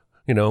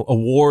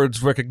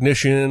 awards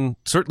recognition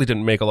certainly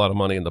didn't make a lot of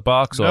money in the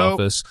box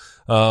office.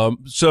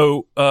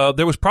 So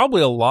there was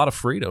probably a lot of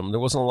freedom. There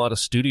wasn't a lot of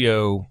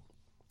studio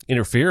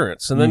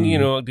interference. And then,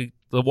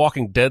 the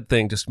Walking Dead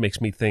thing just makes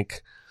me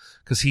think,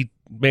 because he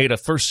made a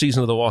first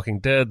season of The Walking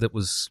Dead that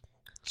was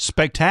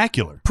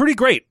spectacular, pretty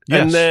great.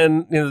 Yes. And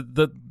then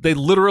they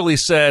literally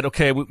said,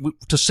 okay, we,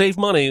 to save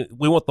money,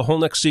 we want the whole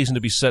next season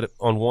to be set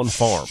on one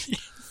farm.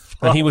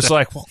 And he was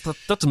like, well, that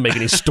doesn't make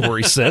any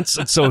story sense.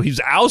 And so he's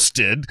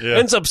ousted,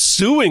 ends up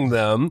suing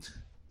them.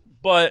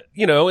 But,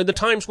 in the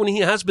times when he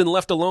has been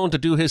left alone to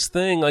do his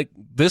thing, like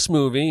this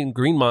movie and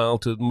Green Mile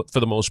for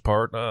the most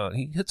part,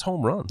 he hits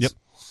home runs. Yep.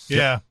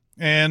 Yeah.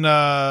 And,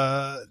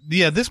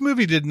 this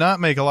movie did not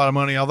make a lot of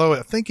money, although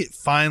I think it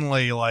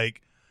finally,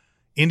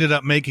 ended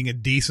up making a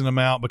decent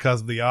amount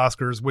because of the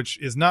Oscars, which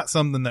is not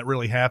something that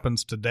really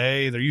happens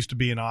today. There used to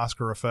be an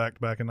Oscar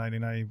effect back in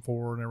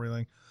 1994 and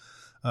everything.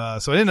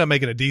 So it ended up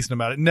making a decent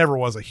amount. It never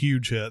was a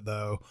huge hit,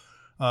 though.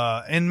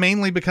 And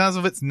mainly because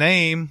of its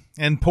name.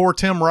 And poor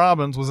Tim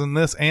Robbins was in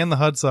this and The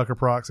Hudsucker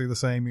Proxy the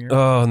same year.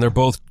 Oh, and they're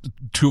both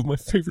two of my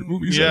favorite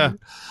movies ever.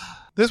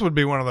 This would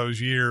be one of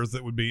those years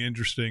that would be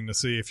interesting to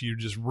see if you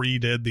just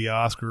redid the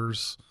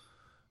Oscars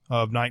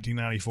of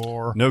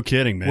 1994. No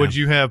kidding, man. Would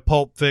you have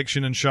Pulp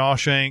Fiction and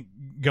Shawshank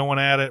going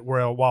at it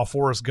while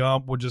Forrest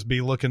Gump would just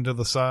be looking to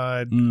the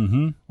side?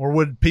 Mm-hmm. Or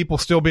would people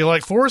still be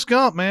like, Forrest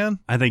Gump, man?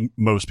 I think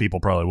most people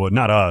probably would.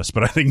 Not us,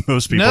 but I think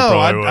most people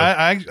probably would.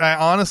 I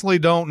honestly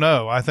don't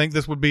know. I think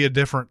this would be a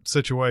different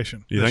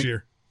situation this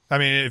year. I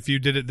mean, if you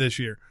did it this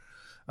year.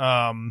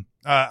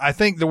 I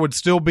think there would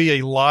still be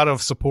a lot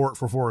of support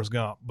for Forrest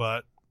Gump,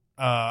 but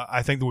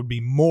I think there would be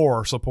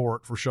more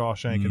support for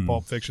Shawshank and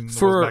Pulp Fiction than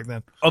there was back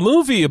then. A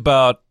movie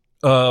about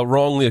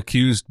wrongly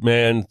accused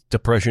man,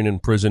 depression in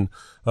prison,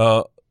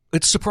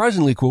 it's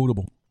surprisingly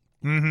quotable.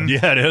 Mm-hmm.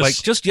 Yeah, it is. Like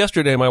just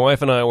yesterday, my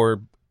wife and I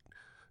were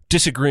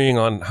disagreeing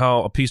on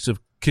how a piece of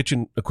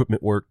kitchen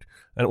equipment worked.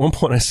 And at one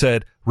point I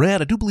said,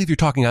 Rad, I do believe you're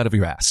talking out of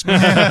your ass.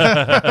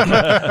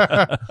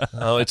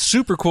 It's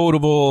super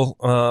quotable.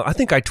 I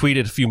think I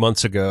tweeted a few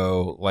months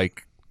ago,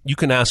 you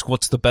can ask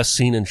what's the best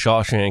scene in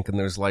Shawshank, and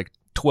there's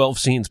 12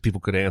 scenes people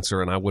could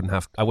answer, and I wouldn't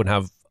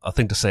have a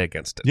thing to say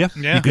against it.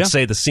 Yeah. You could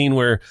say the scene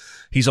where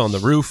he's on the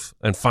roof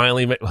and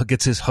finally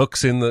gets his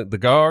hooks in the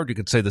guard. You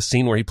could say the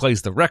scene where he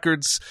plays the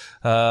records.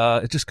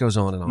 It just goes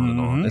on and on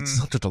and on. It's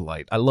such a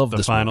delight. I love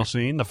this final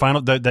scene. The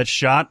final that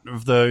shot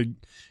of the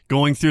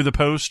going through the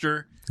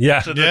poster.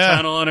 To the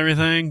tunnel and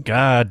everything.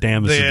 God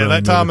damn, this is that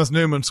movie. Thomas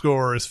Newman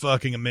score is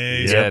fucking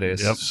amazing. Yeah, it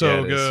is. Yep.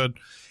 So good.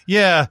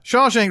 Yeah,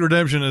 Shawshank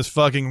Redemption is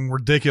fucking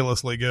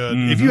ridiculously good.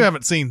 If you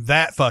haven't seen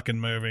that fucking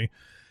movie,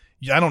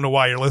 I don't know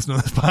why you're listening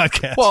to this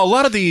podcast. Well, a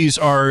lot of these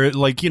are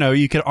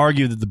you could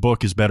argue that the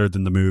book is better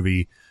than the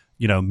movie.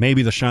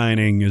 Maybe The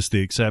Shining is the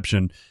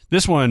exception.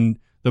 This one,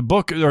 the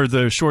book or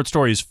the short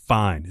story is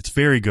fine. It's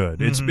very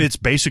good. It's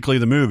basically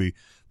the movie,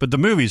 but the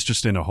movie's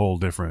just in a whole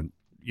different,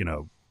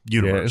 universe.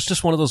 Yeah, it's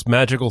just one of those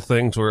magical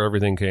things where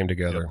everything came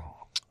together. Yep.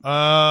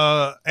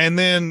 And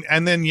then,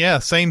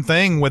 same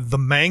thing with The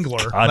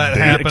Mangler. That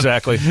happened.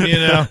 Exactly.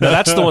 Now,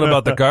 that's the one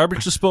about the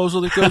garbage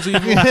disposal that goes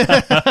evil.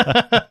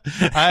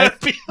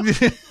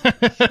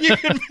 You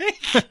can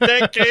make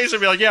that case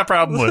and be like, yeah,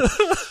 probably.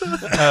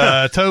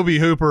 Toby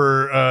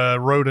Hooper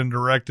wrote and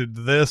directed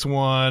this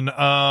one.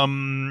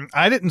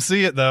 I didn't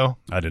see it though.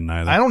 I didn't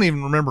either. I don't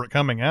even remember it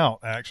coming out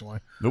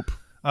actually. Nope.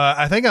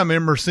 I think I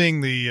remember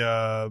seeing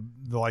the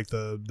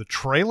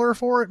trailer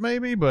for it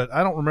maybe, but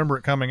I don't remember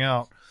it coming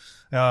out.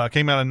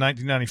 Came out in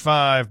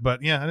 1995,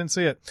 but yeah, I didn't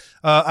see it.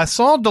 I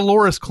saw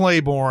Dolores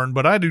Claiborne,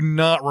 but I do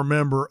not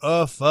remember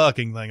a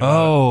fucking thing about it.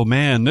 Oh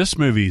man, this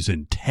movie's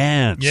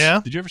intense.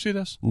 Yeah? Did you ever see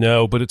this?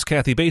 No, but it's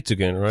Kathy Bates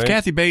again, right? It's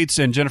Kathy Bates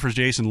and Jennifer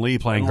Jason Leigh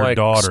playing her like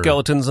daughter.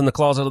 Skeletons in the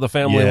Closet of the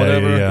Family,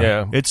 whatever.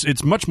 Yeah.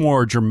 It's much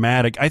more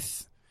dramatic.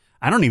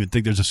 I don't even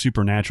think there's a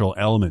supernatural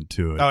element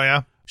to it. Oh,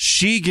 yeah?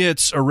 She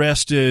gets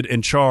arrested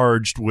and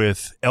charged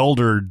with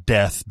elder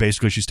death.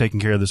 Basically, she's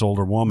taking care of this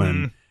older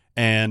woman,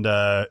 and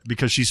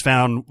because she's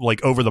found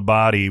like over the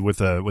body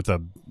with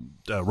a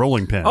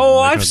rolling pin. Oh,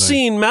 I've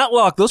seen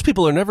Matlock. Those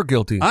people are never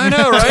guilty. I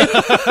know,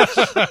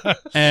 right?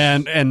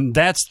 and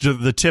that's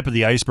the tip of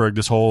the iceberg.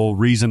 This whole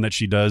reason that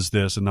she does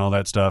this and all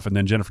that stuff. And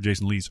then Jennifer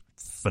Jason Leigh's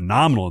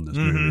phenomenal in this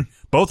movie.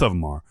 Both of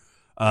them are.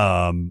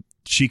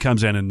 She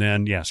comes in and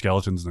then,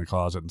 skeletons in the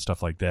closet and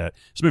stuff like that.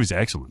 This movie's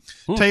excellent.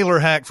 Taylor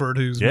Hackford,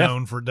 who's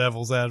known for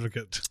Devil's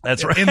Advocate.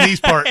 That's right. In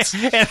these parts.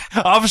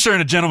 Officer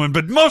and a Gentleman,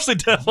 but mostly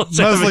Devil's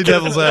Mostly Advocate.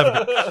 Devil's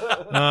Advocate.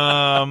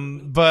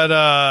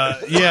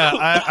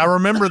 I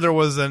remember there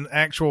was an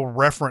actual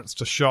reference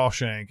to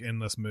Shawshank in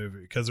this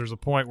movie because there's a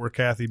point where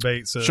Kathy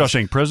Bates says,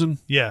 Shawshank Prison?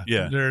 Yeah.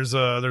 Yeah. There's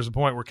a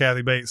point where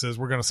Kathy Bates says,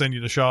 we're going to send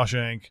you to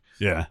Shawshank.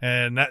 Yeah.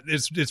 And that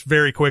it's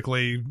very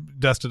quickly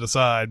dusted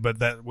aside, but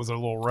that was a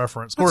little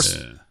reference. Of course,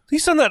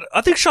 He's done that.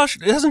 I think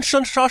hasn't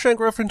Shawshank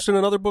referenced in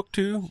another book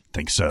too?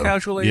 Think so.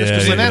 Casually. Yeah,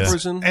 Just yeah, in yeah.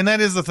 prison. and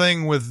that is the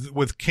thing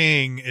with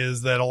King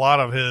is that a lot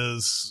of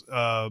his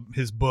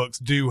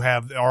books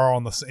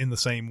are in the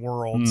same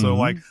world. So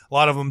like a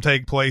lot of them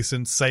take place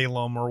in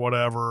Salem or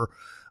whatever.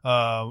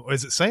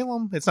 Is it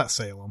Salem? It's not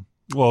Salem.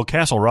 Well,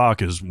 Castle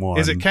Rock is one.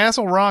 Is it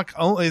Castle Rock?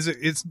 Oh,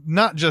 it's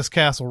not just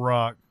Castle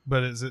Rock,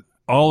 but is it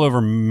all over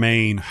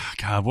Maine?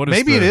 God, what is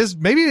maybe it is.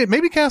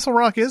 Maybe Castle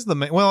Rock is the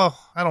main. Well,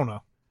 I don't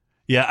know.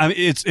 Yeah, I mean,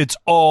 it's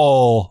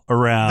all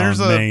around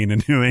Maine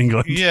and New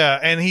England. Yeah,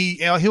 and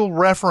he'll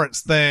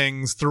reference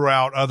things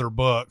throughout other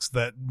books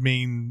that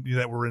mean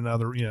that were in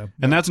other,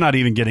 And that's not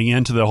even getting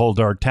into the whole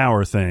Dark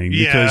Tower thing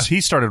because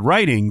he started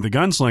writing The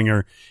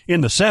Gunslinger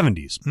in the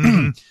 70s,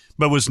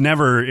 but it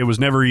was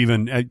never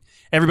even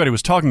everybody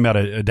was talking about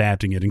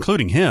adapting it,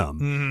 including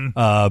him.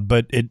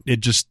 But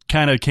it just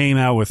kind of came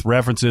out with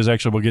references.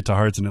 Actually, we'll get to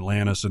Hearts in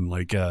Atlantis and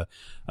like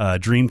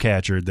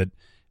Dreamcatcher that.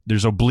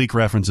 There's oblique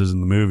references in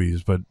the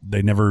movies, but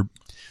they never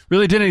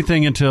really did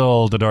anything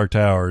until The Dark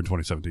Tower in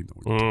 2017.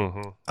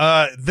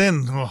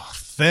 Then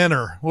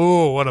Thinner.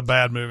 Oh, what a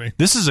bad movie.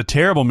 This is a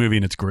terrible movie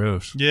and it's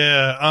gross.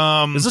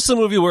 Yeah. Is this the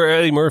movie where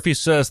Eddie Murphy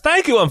says,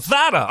 "Thank you, I'm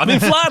fatter. I mean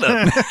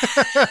flatter."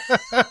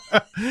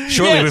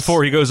 Shortly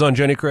before he goes on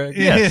Jenny Craig.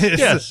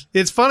 Yes.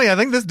 It's funny. I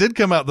think this did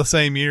come out the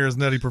same year as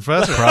Nutty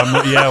Professor.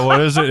 Probably, yeah. What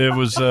is it? It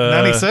was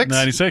 96?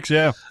 96,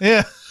 yeah.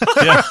 Yeah.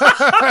 Yeah.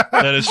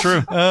 That is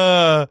true.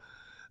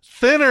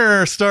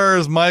 Thinner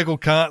stars Michael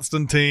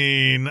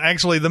Constantine.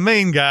 Actually, the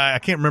main guy, I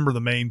can't remember the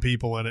main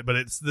people in it, but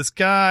it's this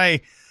guy.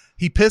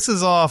 He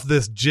pisses off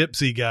this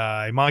gypsy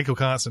guy Michael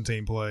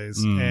Constantine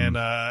plays. And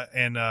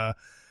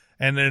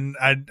then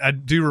I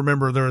do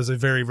remember there was a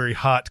very, very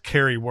hot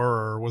Carrie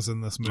Werrer was in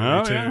this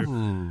movie too. Yeah.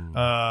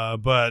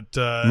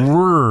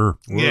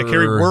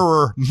 Carrie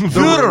Werrer.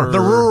 The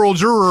rural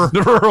juror.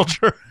 The rural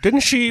juror. Didn't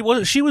she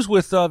was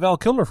with Val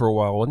Kilmer for a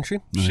while, wasn't she?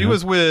 She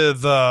was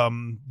with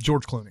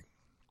George Clooney.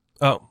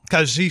 Oh,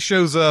 because she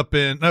shows up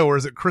or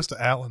is it Krista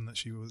Allen that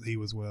he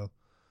was with?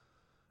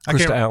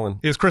 Krista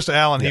Allen. It was Krista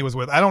Allen he was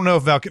with. I don't know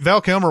if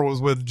Val Kilmer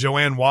was with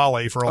Joanne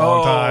Whalley for a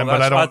long time,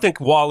 but I think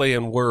Wally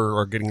and Werr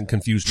are getting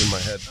confused in my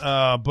head.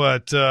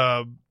 But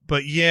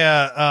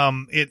yeah,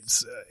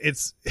 it's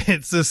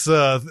this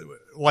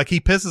like he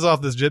pisses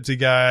off this gypsy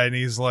guy and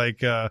he's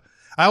like,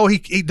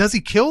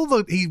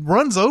 he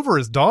runs over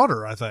his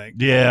daughter, I think.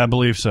 Yeah, I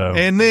believe so.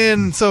 And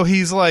then, so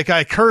he's like,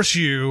 I curse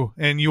you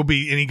and and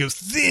he goes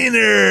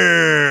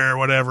thinner or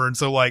whatever. And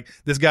so like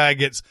this guy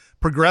gets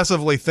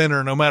progressively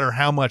thinner no matter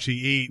how much he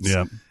eats.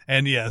 Yeah.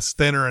 And yes,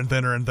 thinner and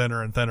thinner and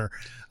thinner and thinner.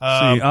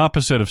 It's the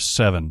opposite of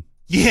 7.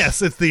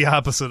 Yes, it's the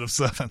opposite of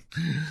 7.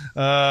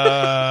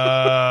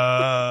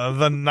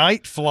 The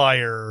Night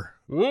Flyer.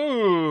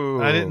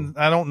 Ooh. I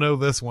don't know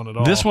this one at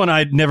all. This one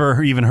I'd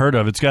never even heard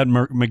of. It's got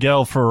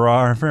Miguel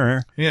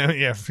Ferrer.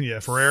 Yeah,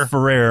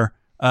 Ferrer.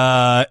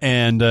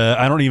 And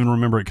I don't even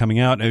remember it coming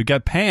out. It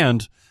got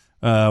panned.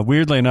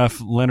 Weirdly enough,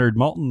 Leonard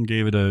Maltin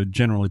gave it a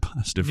generally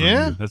positive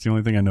review. That's the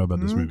only thing I know about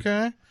this movie.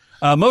 Okay.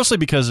 Mostly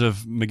because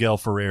of Miguel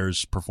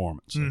Ferrer's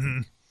performance.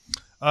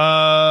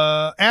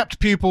 Apt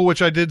Pupil,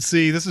 which I did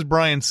see. This is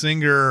Bryan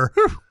Singer.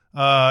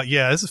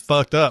 This is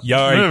fucked up.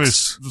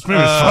 Yikes. This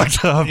movie's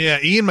fucked up. Yeah,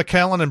 Ian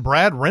McKellen and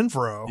Brad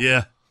Renfro.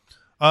 Yeah.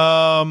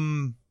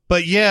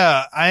 But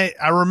yeah,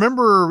 I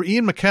remember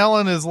Ian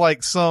McKellen is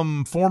like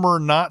some former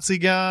Nazi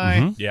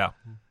guy. Yeah.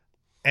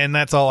 And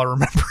that's all I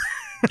remember.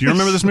 Do you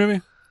remember this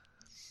movie?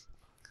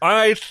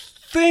 I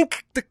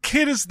think the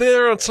kid is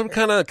there on some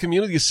kind of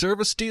community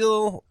service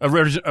deal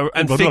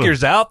and blah,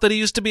 figures out that he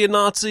used to be a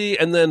Nazi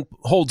and then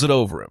holds it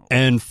over him.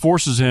 and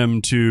forces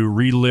him to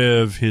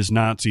relive his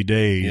Nazi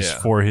days Yeah.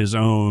 for his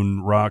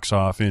own rocks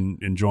off in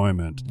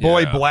enjoyment.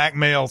 Boy Yeah.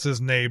 blackmails his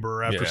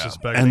neighbor after Yeah.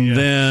 suspecting And him.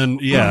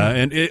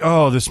 then,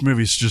 this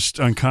movie's just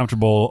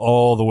uncomfortable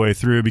all the way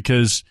through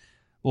because,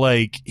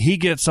 like, he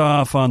gets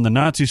off on the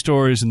Nazi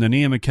stories, and then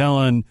Ian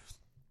McKellen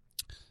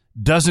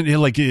doesn't,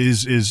 like,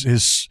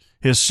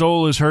 his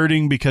soul is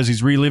hurting because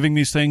he's reliving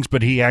these things,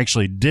 but he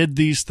actually did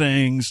these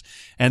things.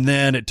 And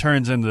then it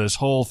turns into this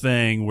whole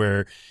thing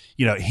where,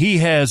 he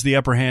has the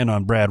upper hand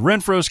on Brad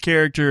Renfro's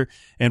character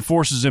and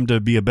forces him to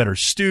be a better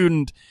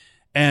student.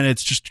 And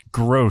it's just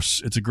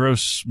gross. It's a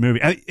gross movie.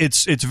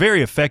 It's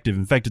very effective.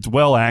 In fact, it's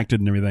well acted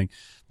and everything,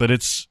 but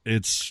it's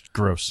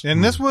gross.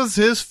 And this was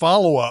his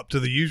follow-up to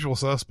The Usual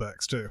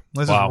Suspects, too.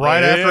 This Wow. is right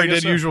Yeah, after I he guess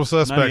did so. Usual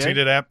Suspects. 98? He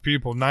did Apt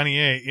Pupil,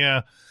 98,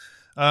 yeah.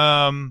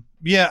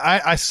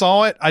 I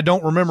saw it. I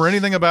don't remember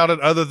anything about it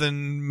other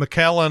than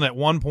McKellen at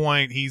one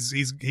point,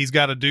 he's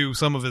got to do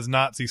some of his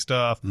Nazi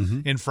stuff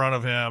in front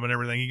of him and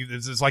everything.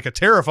 It's like a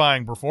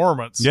terrifying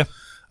performance. Yeah.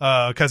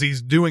 Because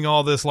he's doing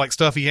all this like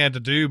stuff he had to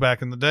do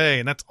back in the day,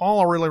 and that's all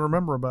I really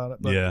remember about it.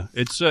 But, Yeah,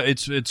 it's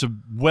a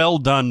well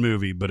done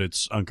movie, but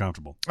it's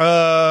uncomfortable.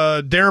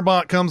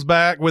 Darabont comes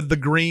back with The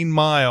Green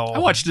Mile. I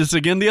watched this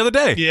again the other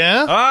day.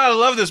 Yeah, I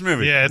love this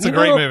movie. yeah, it's a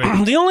great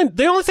movie. The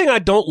only thing I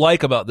don't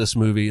like about this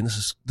movie, and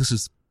this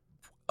is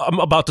I'm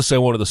about to say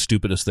one of the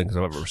stupidest things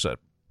I've ever said.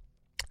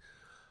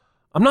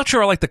 I'm not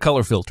sure I like the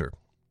color filter.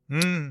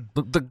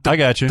 I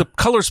got you. The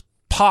colors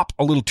pop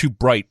a little too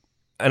bright,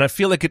 and I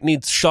feel like it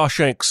needs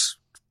Shawshank's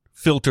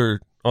filter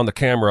on the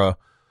camera.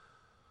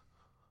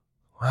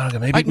 I don't know,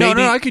 maybe.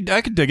 I could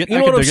dig it. You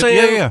know I could what I'm dig it.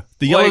 saying? Yeah.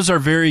 The yellows are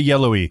very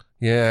yellowy.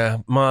 Yeah,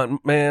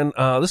 man,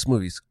 this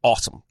movie's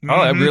awesome.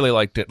 I really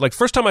liked it. Like,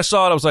 first time I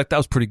saw it, I was like, that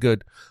was pretty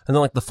good. And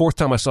then, like, the fourth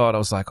time I saw it, I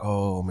was like,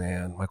 oh,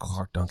 man, Michael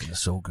Clark Duncan is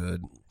so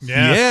good.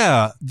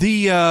 Yeah.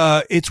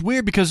 It's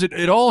weird because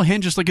it all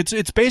hinges, like,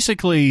 it's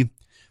basically,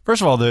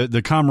 first of all,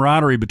 the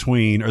camaraderie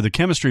between, or the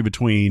chemistry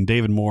between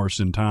David Morse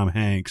and Tom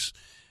Hanks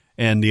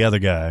and the other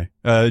guy,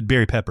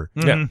 Barry Pepper,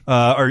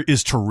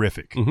 is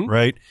terrific,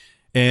 right?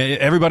 And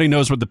everybody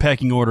knows what the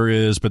pecking order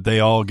is, but they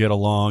all get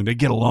along. They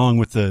get along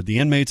with the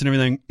inmates and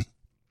everything.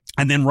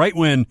 And then right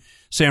when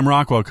Sam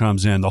Rockwell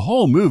comes in, the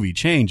whole movie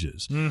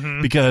changes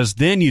because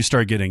then you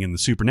start getting in the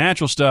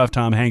supernatural stuff.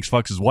 Tom Hanks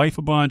fucks his wife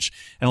a bunch,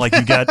 and like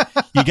you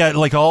got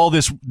like all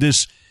this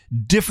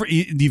different.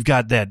 You've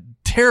got that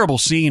terrible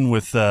scene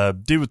with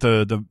dude with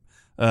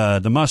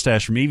the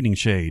mustache from Evening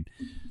Shade.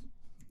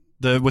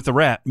 With the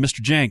rat, Mr.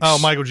 Jenks. Oh,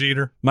 Michael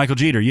Jeter. Michael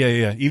Jeter.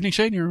 Yeah. Evening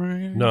Shade? You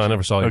remember? No, I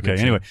never saw it. Okay,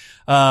 anyway.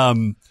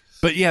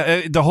 But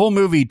yeah, the whole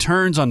movie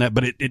turns on that,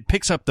 but it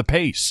picks up the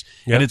pace.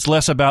 Yep. And it's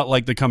less about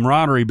like the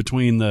camaraderie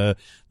between the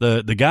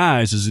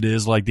guys as it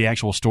is like the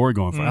actual story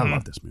going forward. I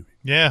love this movie.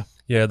 Yeah.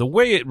 Yeah, the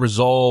way it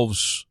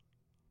resolves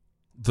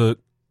the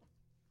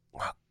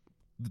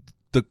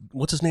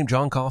what's his name?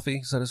 John Coffey?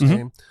 Is that his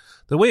name?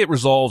 The way it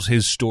resolves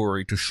his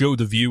story to show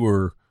the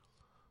viewer,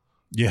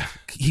 Yeah.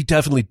 he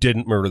definitely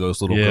didn't murder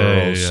those little Yeah,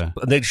 girls. yeah.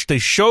 And they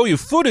show you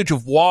footage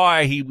of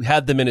why he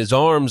had them in his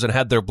arms and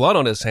had their blood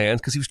on his hands,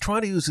 because he was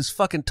trying to use his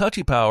fucking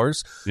touchy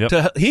powers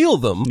to heal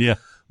them. Yeah.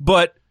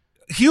 But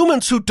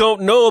humans who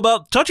don't know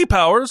about touchy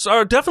powers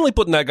are definitely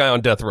putting that guy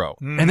on death row.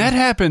 And that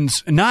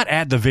happens not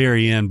at the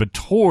very end, but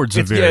towards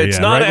the very it's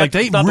end, not right? Like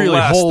they it's not the really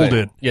last hold thing.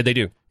 it. Yeah, they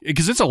do.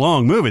 Because it's a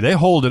long movie. They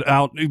hold it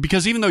out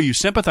because even though you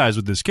sympathize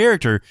with this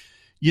character,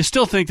 you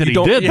still think that he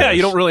did Yeah, this.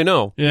 you don't really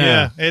know.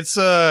 Yeah. It's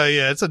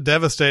a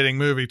devastating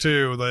movie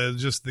too.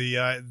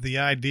 The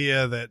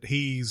idea that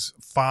he's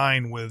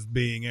fine with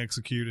being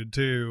executed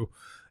too,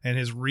 and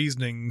his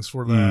reasonings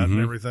for that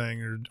and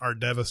everything are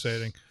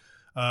devastating.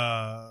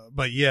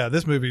 But yeah,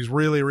 this movie's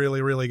really,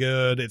 really, really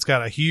good. It's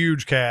got a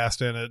huge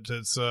cast in it.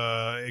 It's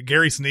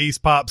Gary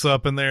Sinise pops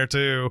up in there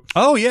too.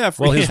 Oh, yeah.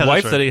 Well, his yeah,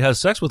 wife that's that right. he has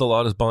sex with a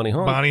lot is Bonnie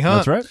Hunt. Bonnie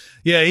Hunt. That's right.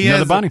 Yeah, he Another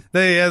has Bonnie.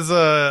 He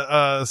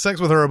has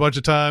sex with her a bunch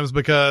of times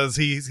because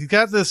he's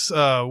got this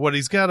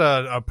he's got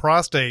a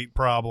prostate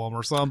problem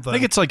or something. I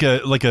think it's like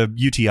a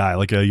UTI,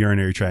 like a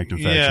urinary tract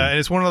infection. Yeah, and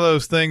it's one of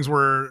those things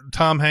where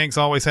Tom Hanks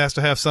always has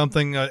to have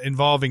something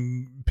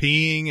involving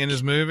peeing in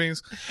his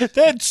movies.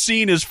 That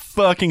scene is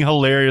fucking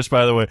hilarious,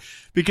 by the way,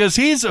 because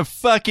he's a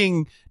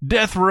fucking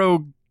death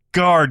row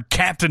guard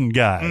captain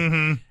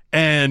guy.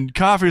 And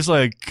Coffey's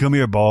like, come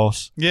here,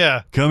 boss.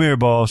 Yeah. Come here,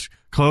 boss.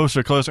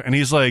 Closer, closer. And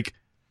he's like,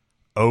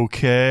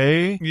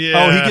 okay.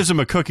 Yeah. Oh, he gives him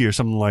a cookie or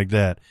something like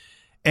that.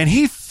 And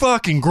he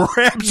fucking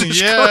grabs his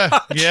Yeah.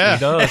 Yeah. He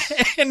does.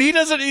 and he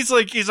doesn't,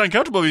 he's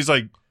uncomfortable. He's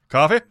like,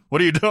 Coffee,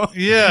 what are you doing?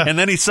 Yeah. And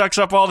then he sucks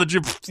up all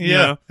the, you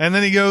know. And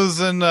then he goes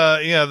and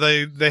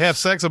they have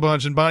sex a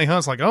bunch, and Bonnie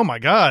Hunt's like, oh my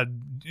God,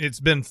 it's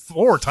been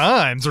 4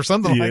 times or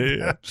something like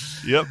that.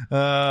 Yep.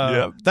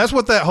 Yep. That's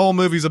what that whole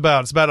movie's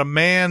about. It's about a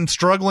man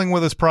struggling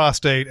with his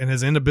prostate and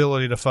his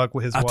inability to fuck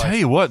with his I'll wife. tell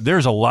you what,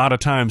 there's a lot of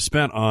time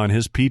spent on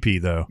his pee-pee,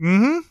 though.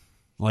 Mm-hmm.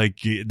 Like,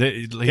 he's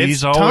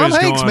It's always Tom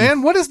Hanks, going,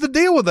 man. What is the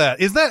deal with that?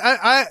 Is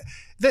that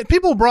that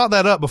people brought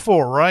that up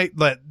before, right?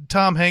 That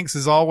Tom Hanks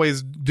is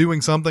always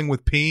doing something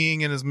with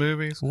peeing in his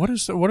movies. What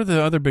are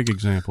the other big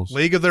examples?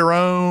 League of Their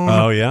Own.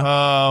 Oh,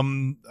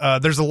 yeah.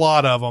 There's a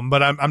lot of them,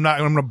 but I'm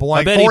going to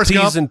blank. I bet Forrest he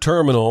pees Gump. in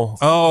Terminal.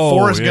 Oh,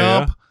 Forrest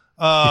yeah. Gump.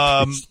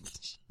 I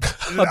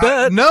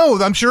bet. No,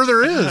 I'm sure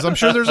there is. I'm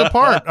sure there's a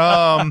part.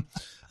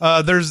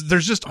 There's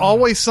just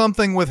always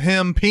something with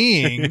him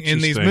peeing in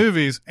these Interesting.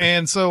 movies,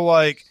 and so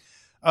like,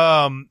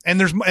 and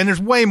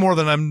there's way more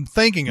than I'm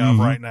thinking of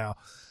right now.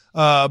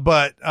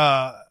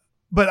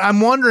 But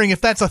I'm wondering if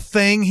that's a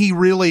thing he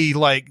really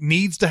like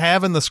needs to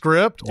have in the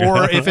script,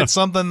 or if it's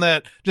something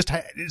that just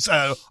is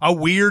a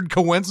weird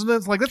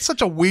coincidence. Like that's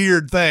such a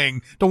weird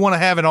thing to want to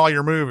have in all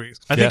your movies.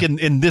 I think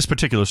in this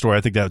particular story,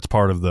 I think that's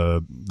part of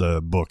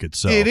the book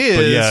itself. It is.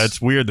 But yeah, it's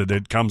weird that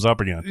it comes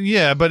up again.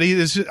 Yeah, but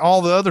it's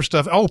all the other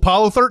stuff. Oh,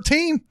 Apollo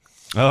 13.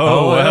 Oh,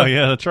 Oh, wow.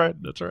 yeah. Yeah, that's right.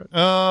 That's right.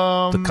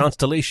 The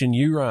constellation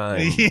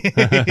Urian.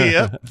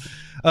 Yep.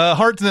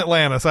 Hearts in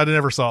Atlantis. I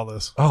never saw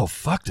this. Oh,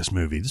 fuck this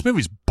movie. This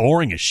movie's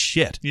boring as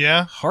shit.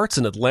 Yeah. Hearts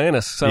in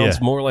Atlantis sounds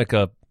Yeah. more like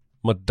a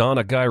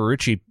Madonna Guy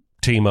Ritchie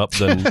team up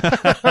than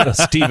a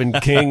Stephen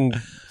King.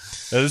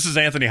 This is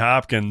Anthony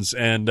Hopkins,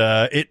 and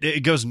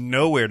it goes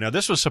nowhere. Now,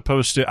 this was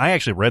supposed to. I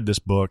actually read this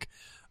book,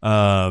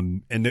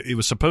 and it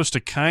was supposed to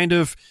kind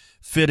of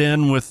fit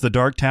in with the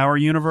Dark Tower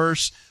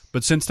universe,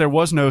 but since there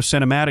was no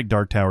cinematic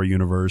Dark Tower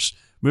universe,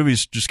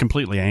 movie's just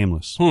completely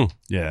aimless.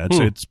 Yeah,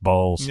 it's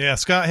balls. Yeah.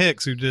 Scott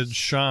Hicks, who did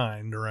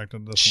Shine,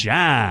 directed this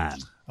Shine. one.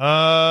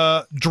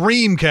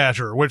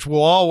 Dreamcatcher, which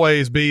will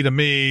always be to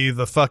me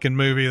the fucking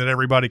movie that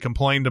everybody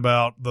complained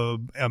about, the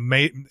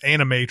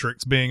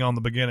Animatrix being on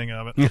the beginning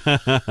of it.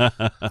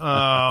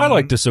 I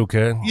like this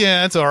okay.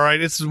 Yeah, it's all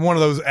right. It's one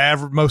of those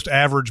most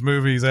average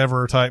movies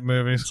ever type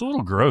movies. It's a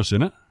little gross,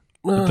 isn't it?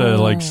 With the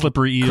like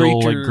slippery eel,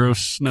 Creature- like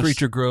grossness.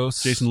 Creature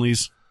gross. Jason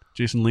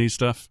Lee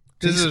stuff.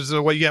 This is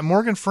what you got.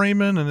 Morgan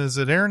Freeman, and is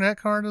it Aaron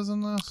Eckhart is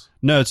in this?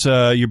 No, it's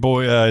your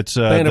boy. It's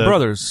Band of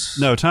Brothers.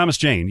 No, Thomas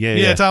Jane. Yeah,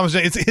 Yeah, Thomas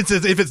Jane. It's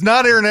if it's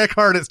not Aaron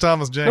Eckhart, it's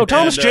Thomas Jane. No,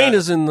 Thomas And, Jane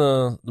is in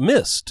the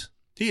Mist.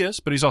 He is,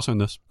 but he's also in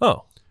this.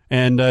 Oh.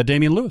 And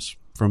Damian Lewis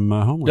from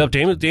Homeland. No,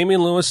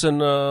 Damian Lewis and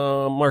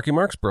Marky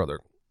Mark's brother.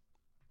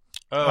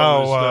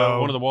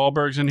 One of the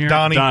Wahlbergs in here.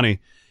 Donnie.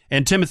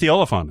 And Timothy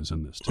Oliphant is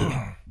in this too.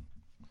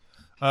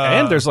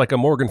 And there's like a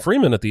Morgan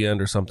Freeman at the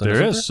end or something.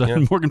 There isn't is there?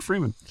 Yeah. Morgan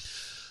Freeman.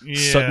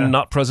 Yeah.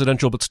 Not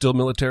presidential, but still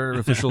military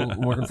official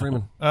Morgan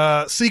Freeman.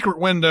 Secret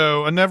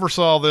Window. I never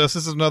saw this.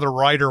 This is another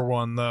writer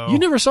one though. You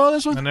never saw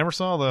this I one? never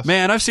saw this.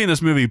 Man, I've seen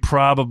this movie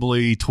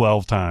probably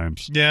 12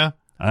 times. Yeah.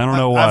 I don't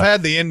know why. I've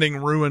had the ending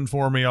ruined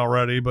for me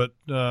already, but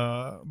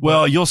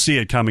Well, you'll see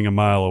it coming a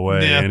mile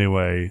away Yeah.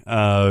 anyway.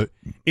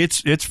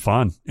 It's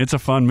fun. It's a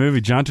fun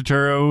movie. John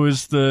Turturro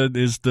is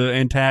the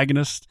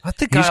antagonist. I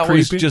think He's I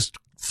always creepy. just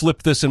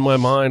flipped this in my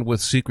mind with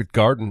Secret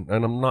Garden,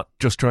 and I'm not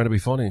just trying to be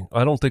funny.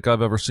 I don't think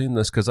I've ever seen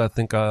this because I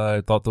think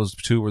I thought those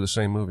two were the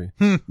same movie.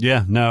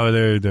 Yeah, no,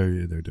 they're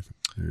different.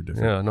 They're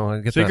different. Yeah, no,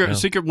 I get that now.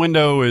 Secret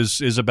Window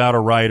is about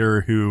a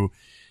writer who,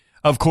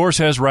 of course,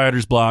 has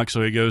writer's block,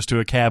 so he goes to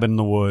a cabin in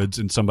the woods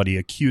and somebody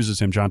accuses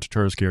him, John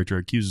Turturro's character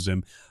accuses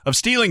him of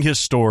stealing his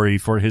story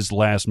for his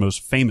last most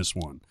famous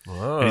one.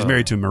 And he's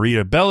married to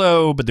Maria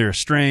Bello, but they're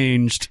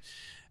estranged.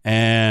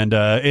 And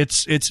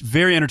it's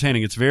very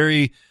entertaining. It's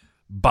very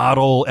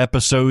bottle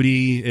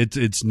episode-y.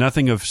 It's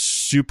nothing of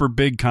super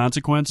big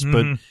consequence,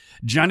 but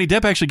Johnny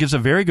Depp actually gives a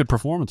very good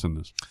performance in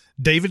this.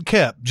 David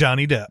Koepp,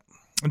 Johnny Depp.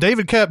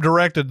 David Koepp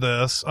directed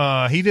this.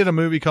 He did a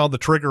movie called The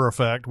Trigger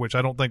Effect, which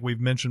I don't think we've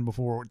mentioned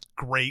before. It's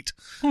great.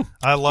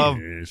 I love.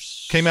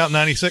 Came out in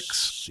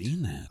 '96.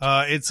 Seen that?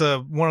 It's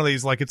one of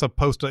these, like it's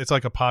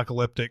like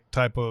apocalyptic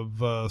type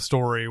of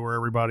story where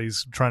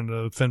everybody's trying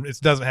to defend. It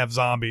doesn't have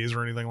zombies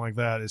or anything like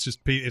that. It's just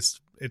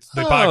it's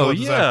the apocalypse.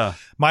 is yeah.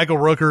 Michael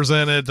Rooker's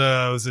in it.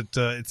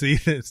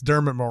 It's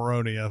Dermot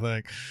Mulroney, I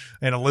think,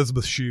 and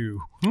Elizabeth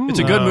Shue. It's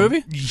a good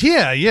movie?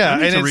 Yeah, I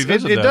need to and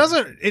revisit it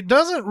that.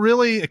 doesn't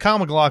really. Kyle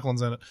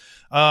MacLachlan's in it,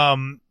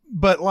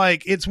 but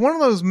like it's one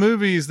of those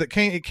movies that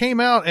came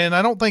out, and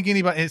I don't think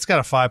anybody. It's got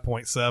a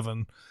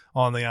 5.7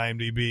 on the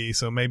IMDb,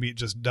 so maybe it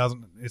just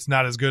doesn't. It's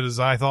not as good as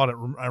I thought it.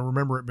 I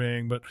remember it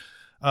being, but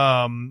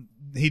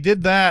he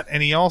did that,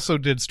 and he also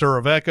did Stir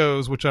of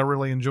Echoes, which I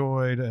really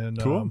enjoyed,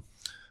 and Cool.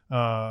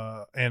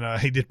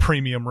 He did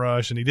Premium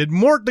Rush, and he did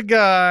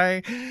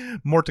Mordecai.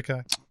 But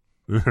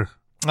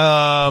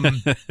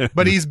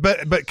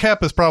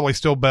Koepp is probably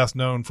still best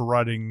known for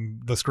writing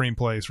the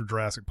screenplays for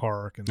Jurassic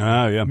Park and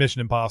Yeah.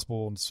 Mission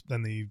Impossible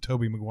and the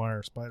Tobey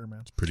Maguire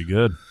Spider-Man. Pretty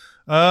good.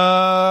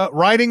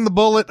 Riding the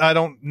Bullet. I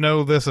don't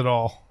know this at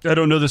all. I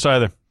don't know this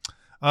either.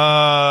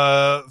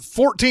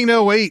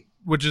 1408,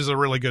 which is a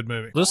really good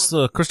movie. This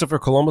the Christopher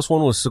Columbus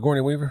one with Sigourney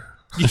Weaver?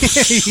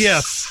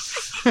 Yes.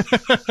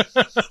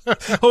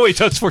 Oh, wait,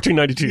 that's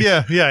 1492.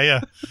 Yeah.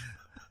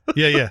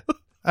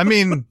 I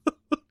mean,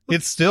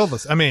 it's still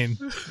this. I mean,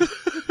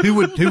 who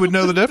would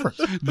know the difference?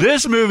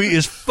 This movie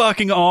is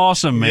fucking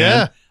awesome, man.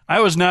 Yeah. I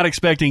was not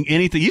expecting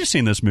anything. You've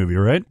seen this movie,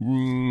 right?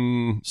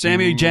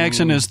 Samuel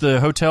Jackson is the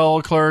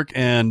hotel clerk,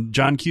 and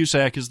John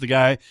Cusack is the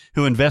guy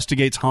who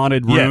investigates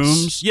haunted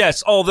rooms.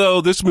 Yes,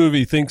 although this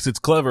movie thinks it's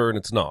clever and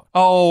it's not.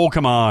 Oh,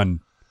 come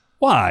on.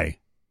 Why?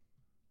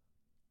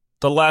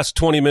 The last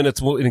 20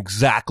 minutes went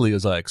exactly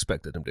as I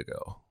expected him to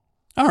go.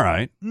 All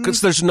right.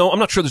 Because I'm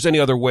not sure there's any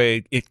other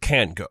way it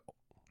can go.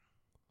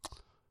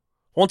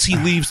 Once he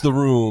leaves the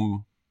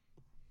room.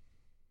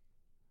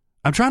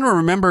 I'm trying to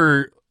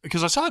remember,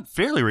 because I saw it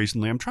fairly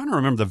recently. I'm trying to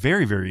remember the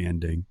very, very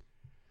ending.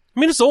 I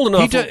mean, it's old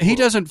enough. He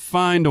doesn't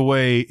find a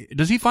way.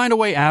 Does he find a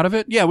way out of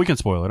it? Yeah, we can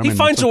spoil it. He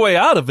finds a way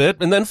out of it,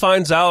 and then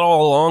finds out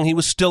all along he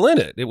was still in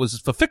it. It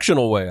was a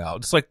fictional way out.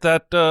 It's like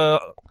that.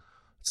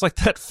 It's like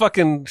that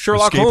fucking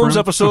Sherlock Escape Holmes room?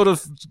 episode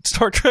of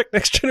Star Trek: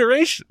 Next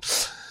Generation.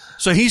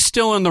 So he's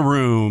still in the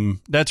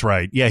room. That's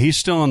right. Yeah, he's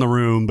still in the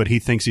room, but he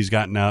thinks he's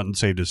gotten out and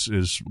saved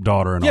his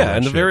daughter and all that Yeah,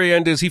 and the shit. very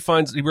end is he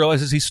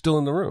realizes he's still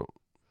in the room.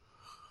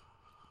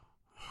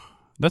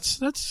 That's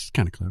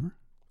kind of clever.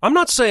 I'm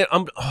not saying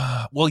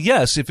well,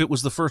 yes, if it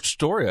was the first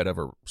story I'd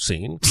ever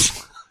seen.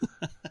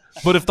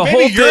 But if the Maybe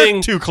whole you're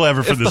thing too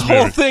clever for if this the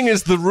whole movie. thing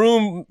is the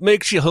room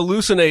makes you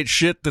hallucinate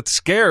shit that's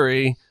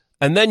scary,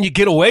 and then you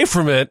get away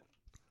from it.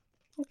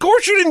 Of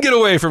course, you didn't get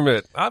away from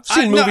it. I've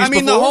seen movies I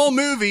mean, before. the whole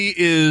movie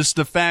is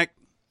the fact.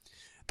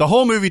 The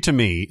whole movie to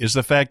me is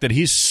the fact that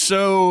he's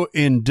so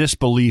in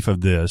disbelief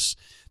of this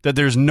that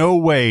there's no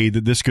way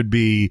that this could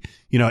be,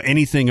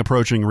 anything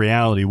approaching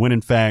reality. When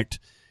in fact,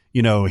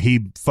 he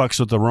fucks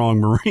with the wrong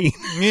Marine.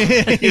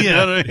 You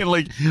know what I mean?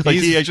 Like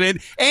he actually,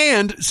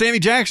 and Sammy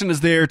Jackson is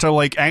there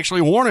to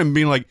actually warn him,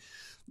 being like,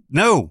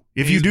 no,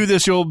 if you do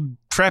this, you'll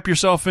trap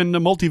yourself in the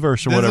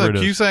multiverse or whatever it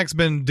is. Cusack's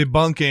been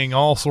debunking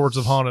all sorts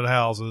of haunted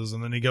houses,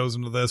 and then he goes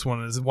into this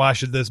one and says, why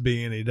should this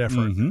be any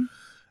different?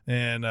 Mm-hmm.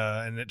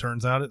 And it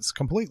turns out it's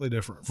completely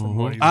different from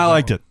what he's I doing.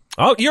 liked it.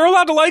 Oh, you're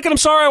allowed to like it. I'm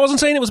sorry, I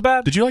wasn't saying it was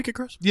bad. Did you like it,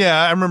 Chris? Yeah,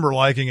 I remember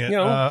liking it. You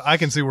know. I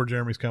can see where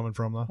Jeremy's coming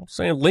from, though.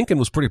 Saying Lincoln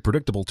was pretty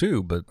predictable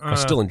too, but I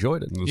still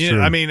enjoyed it. Yeah,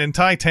 true. I mean, in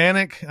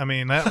Titanic,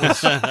 that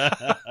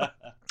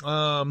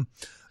was.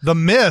 The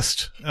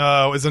Mist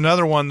is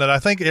another one that I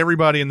think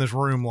everybody in this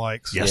room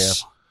likes.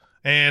 Yes.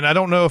 And I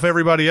don't know if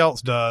everybody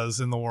else does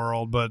in the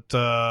world, but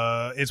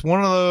it's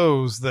one of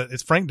those that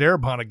it's Frank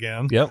Darabont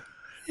again. Yep.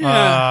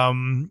 Yeah.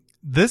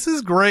 This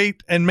is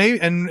great, and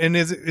maybe and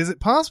is it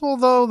possible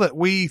though that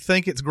we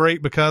think it's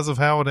great because of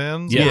how it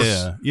ends?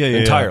 Yes. Yeah.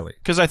 Entirely.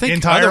 Because I think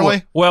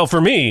Entirely? Well, for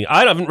me,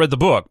 I haven't read the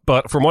book,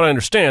 but from what I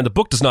understand, the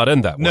book does not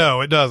end that way.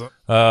 No, it doesn't.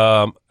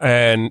 I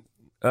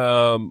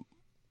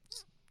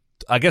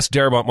guess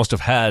Darabont must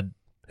have had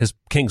his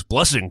king's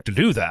blessing to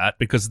do that,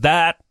 because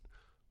that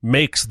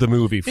makes the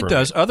movie for it me.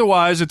 does.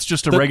 Otherwise, it's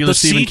just a regular the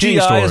Stephen CGI King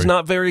story. is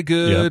not very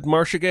good. Yep.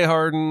 Marcia Gay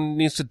Harden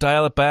needs to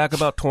dial it back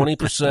about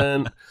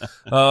 20%.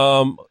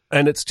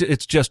 And it's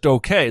just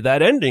okay.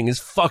 That ending is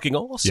fucking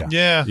awesome.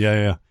 Yeah.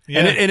 Yeah.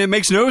 And it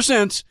makes no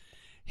sense.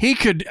 He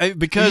could,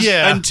 because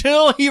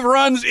until he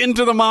runs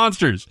into the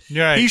monsters,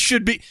 Right. he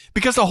should be,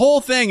 because the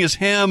whole thing is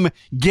him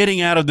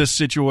getting out of this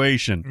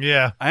situation.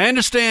 Yeah. I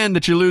understand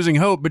that you're losing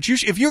hope, but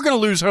if you're going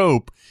to lose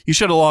hope, you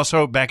should have lost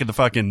hope back at the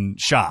fucking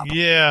shop.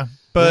 Yeah.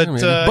 But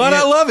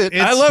I love it.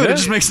 I love it. It it's-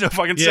 just makes no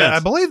fucking Yeah, sense. I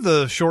believe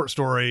the short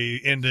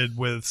story ended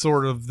with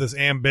sort of this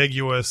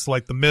ambiguous,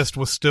 like the mist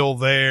was still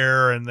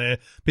there, and the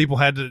people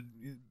had to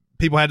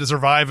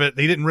survive it.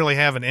 He didn't really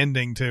have an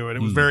ending to it.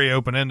 It was very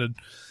open ended.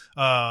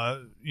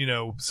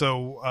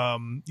 So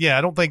I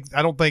don't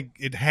think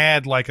it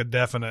had like a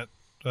definite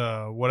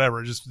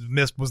whatever. Just the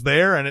mist was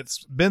there, and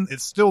it's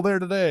still there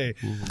today.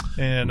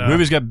 And The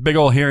movie's got big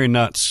old hairy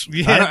nuts.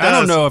 Yeah, I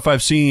don't know if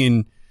I've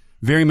seen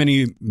very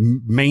many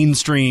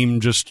mainstream,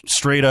 just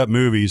straight up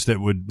movies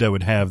that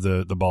would have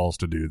the balls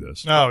to do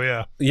this. Oh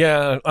yeah.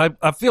 Yeah,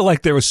 I feel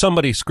like there was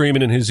somebody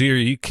screaming in his ear,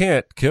 "You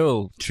can't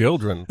kill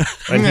children,"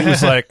 and he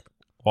was like,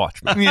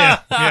 "Watch me."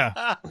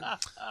 Yeah.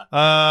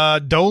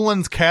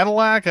 Dolan's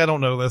Cadillac. I don't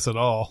know this at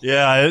all.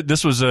 Yeah,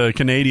 this was a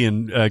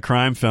Canadian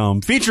crime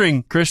film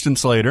featuring Christian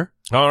Slater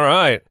All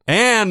right,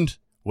 and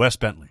Wes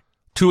Bentley.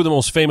 two of the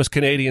most famous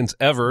Canadians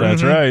ever.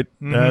 That's right.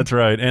 That's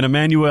right. And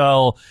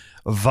Emmanuel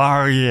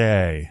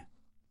Varier.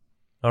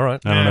 All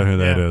right. I don't know who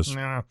that Yeah. is.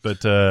 Yeah.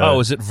 But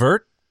Is it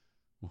Vert?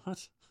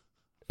 what?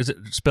 Is it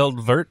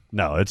spelled Vert?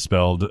 No, it's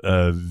spelled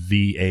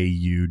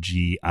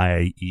Vaugier.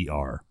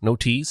 No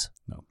T's?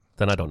 No.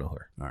 Then I don't know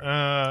her.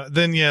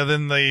 Then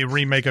the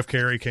remake of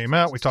Carrie came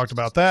out. We talked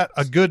about that.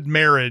 A Good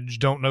Marriage.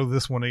 Don't know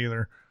this one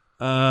either.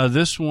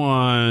 This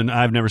one,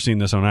 I've never seen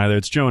this one either.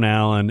 It's Joan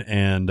Allen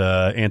and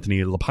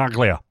Anthony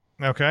LaPaglia.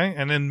 Okay.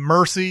 And then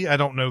Mercy. I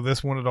don't know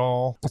this one at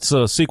all. It's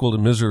a sequel to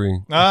Misery,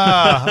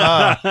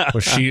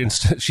 where she's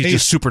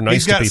just super nice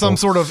He's got to people. some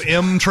sort of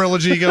M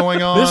trilogy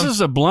going on. This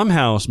is a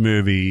Blumhouse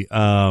movie,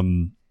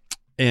 and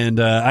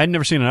I'd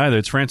never seen it either.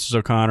 It's Frances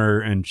O'Connor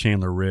and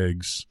Chandler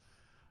Riggs.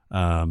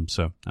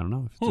 So I don't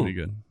know if it's any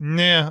good.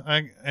 Yeah,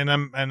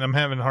 I'm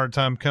having a hard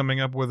time coming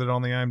up with it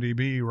on the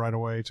IMDb right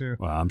away too.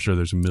 Well, I'm sure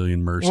there's a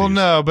million mercies. Well,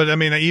 no, but I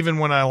mean, even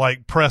when I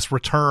like press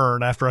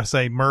return after I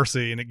say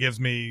Mercy, and it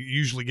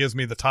usually gives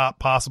me the top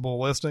possible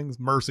listings,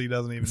 Mercy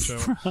doesn't even show.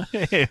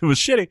 It was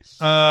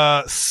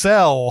shitty.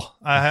 Cell.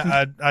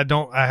 I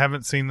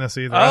haven't seen this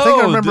either. I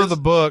think I remember the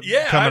book.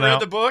 Yeah, coming I read out.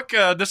 the book.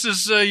 This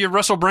is your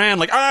Russell Brand.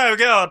 Like, oh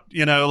god,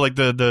 like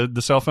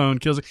the cell phone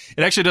kills you.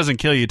 It actually doesn't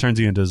kill you. It turns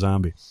you into a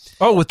zombie.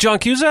 Oh, with John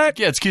Cusack?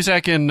 Yeah, it's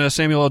Cusack and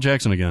Samuel L.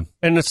 Jackson again.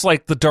 And it's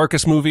like the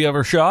darkest movie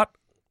ever shot?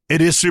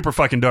 It is super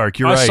fucking dark.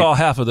 You're I right. saw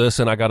half of this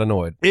and I got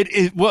annoyed.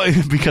 Well,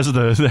 because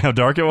of how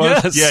dark it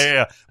was? Yes.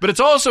 Yeah. But it's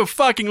also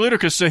fucking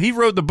ludicrous. So he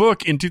wrote the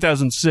book in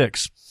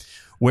 2006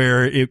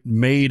 where it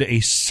made a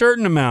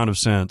certain amount of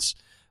sense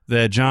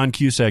that John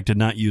Cusack did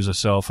not use a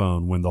cell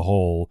phone when the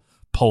whole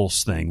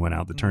pulse thing went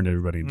out that turned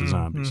everybody into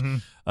zombies.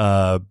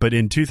 But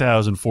in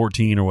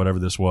 2014 or whatever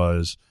this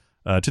was,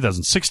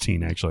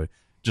 2016 actually,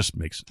 just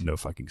makes no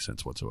fucking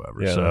sense whatsoever.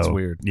 Yeah, so, that's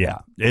weird. Yeah.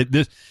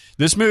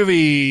 This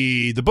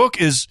movie, the book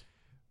is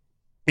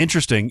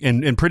interesting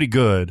and pretty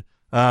good.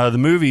 The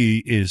movie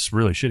is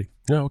really shitty.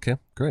 Yeah, okay,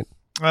 great.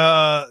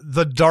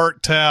 The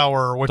Dark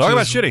Tower, which Talk is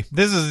about shitty.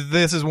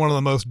 This is one of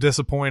the most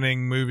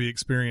disappointing movie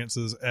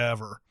experiences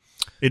ever.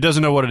 It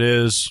doesn't know what it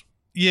is.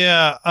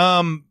 Yeah,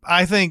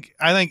 I think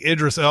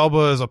Idris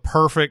Elba is a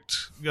perfect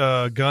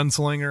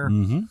gunslinger.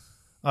 Mm-hmm.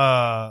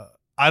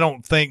 I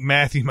don't think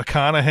Matthew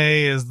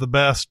McConaughey is the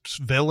best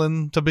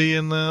villain to be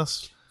in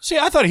this. See,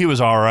 I thought he was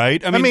all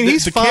right. I mean,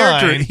 he's the fine.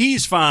 character,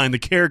 he's fine. The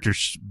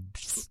character's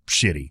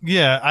shitty.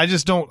 Yeah, I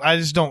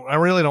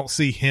really don't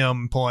see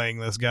him playing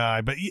this guy,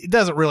 but it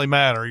doesn't really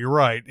matter. You're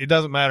right. It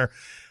doesn't matter.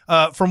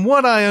 From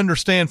what I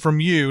understand from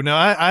you, now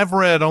I've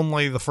read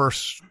only the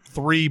first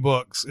 3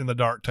 books in the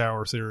Dark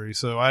Tower series,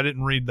 so I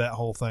didn't read that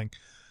whole thing.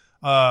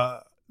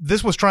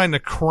 This was trying to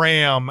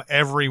cram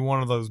every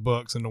one of those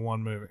books into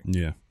one movie.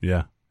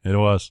 Yeah, it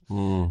was.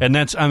 And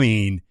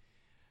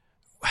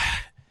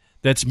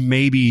that's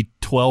maybe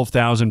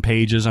 12,000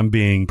 pages. I'm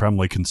being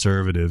probably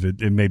conservative.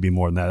 It may be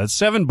more than that. It's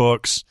 7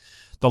 books.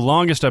 The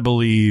longest, I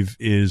believe,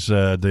 is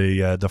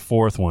the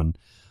 4th one.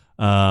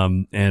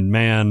 And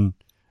man,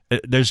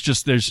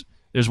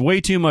 there's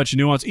way too much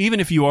nuance. Even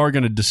if you are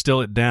going to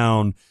distill it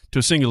down to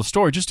a singular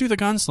story, just do The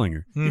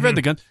Gunslinger. You've read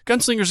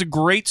Gunslinger's a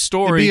great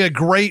story. It'd be a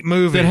great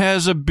movie that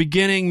has a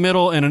beginning,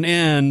 middle, and an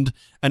end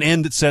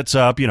that sets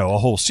up, a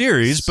whole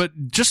series. But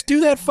just do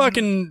that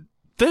fucking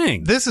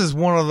thing. This is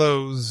one of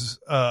those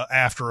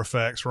after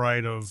effects,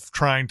 right, of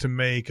trying to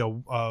make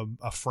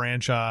a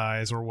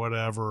franchise or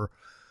whatever,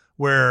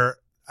 where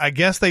I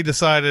guess they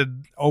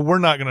decided, we're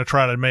not going to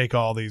try to make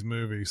all these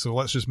movies, so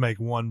let's just make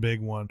one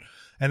big one.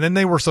 And then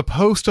they were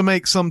supposed to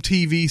make some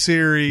TV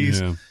series.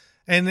 Yeah.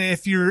 And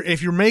if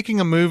you're making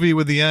a movie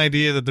with the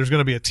idea that there's going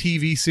to be a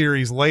TV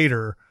series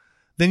later,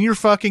 then you're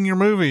fucking your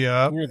movie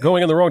up. You're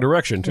going in the wrong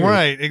direction, too.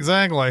 Right,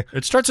 exactly.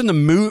 It starts in the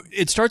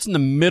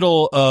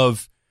middle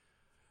of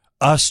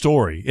a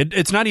story.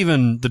 It's not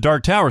even the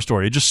Dark Tower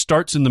story. It just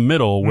starts in the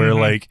middle where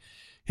like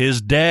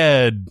his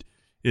dad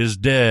is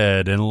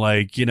dead and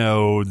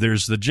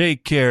there's the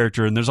Jake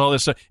character and there's all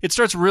this stuff. It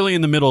starts really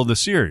in the middle of the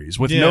series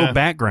with no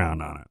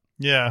background on it.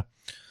 Yeah.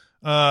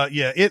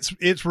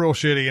 It's real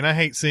shitty, and I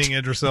hate seeing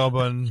Idris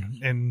Elba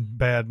in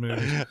bad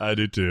movies. I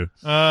do too.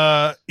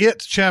 It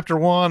Chapter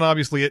 1,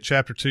 obviously It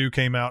Chapter 2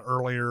 came out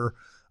earlier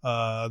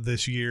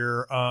this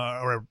year,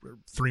 or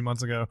 3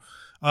 months ago.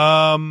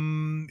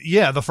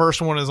 The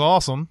first one is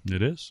awesome.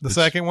 It is. The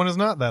second one is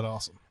not that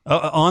awesome.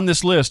 On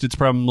this list, it's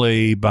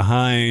probably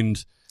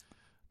behind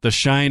The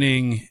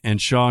Shining and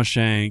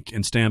Shawshank,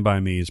 and Stand By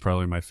Me is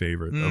probably my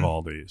favorite of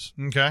all these.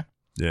 Okay.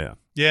 Yeah.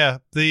 Yeah,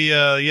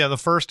 the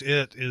first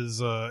It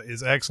is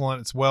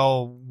excellent. It's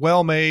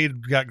well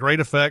made, got great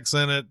effects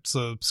in it. It's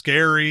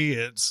scary.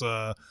 It's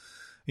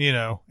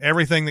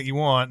everything that you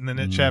want. And then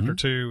It Chapter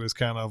 2 is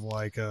kind of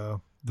like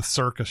the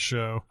circus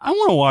show. I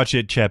want to watch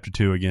It Chapter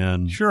 2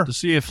 again. Sure. To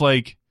see if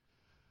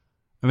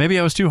maybe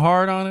I was too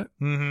hard on it.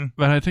 Mm-hmm.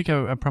 But I think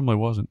I probably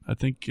wasn't. I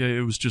think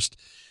it was just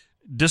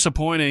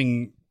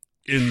disappointing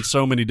in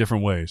so many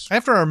different ways.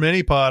 After our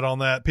mini pod on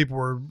that, people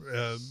were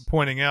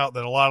pointing out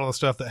that a lot of the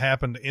stuff that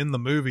happened in the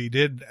movie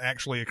did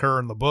actually occur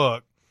in the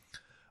book,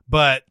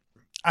 but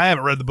I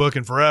haven't read the book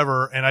in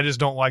forever, and I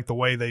just don't like the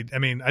way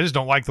I just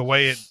don't like the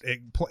way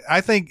I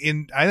think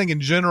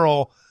in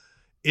general,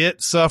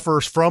 it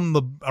suffers from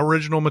the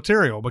original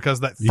material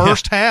because that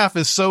first half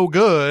is so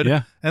good,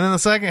 and then the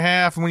second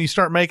half, when you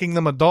start making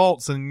them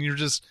adults, and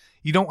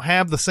you don't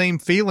have the same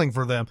feeling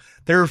for them.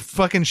 They're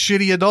fucking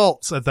shitty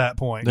adults at that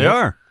point. They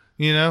are.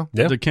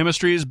 The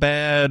chemistry is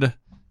bad.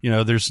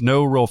 There's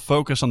no real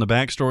focus on the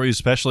backstory,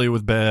 especially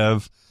with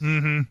Bev.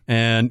 Mm-hmm.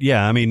 And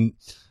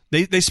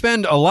they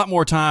spend a lot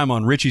more time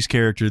on Richie's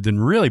character than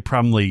really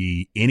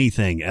probably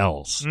anything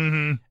else.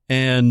 Mm-hmm.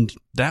 And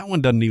that one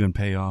doesn't even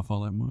pay off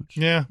all that much.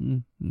 Yeah.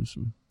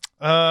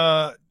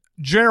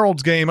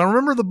 Gerald's Game. I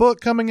remember the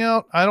book coming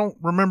out. I don't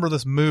remember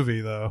this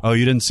movie though. Oh,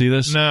 you didn't see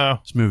this? No.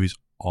 This movie's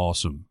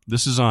awesome.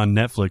 This is on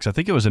Netflix. I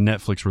think it was a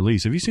Netflix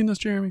release. Have you seen this,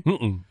 Jeremy?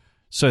 Mm-mm.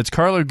 So it's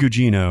Carlo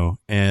Gugino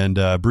and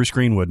Bruce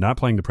Greenwood not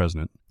playing the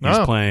president. He's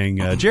playing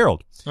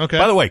Gerald. Okay.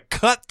 By the way,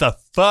 cut the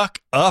fuck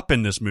up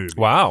in this movie.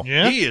 Wow.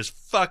 Yeah. He is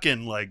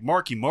fucking like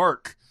Marky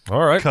Mark All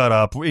right. cut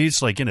up.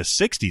 He's like in his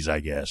 60s, I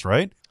guess,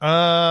 right?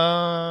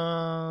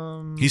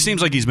 He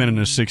seems like he's been in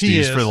his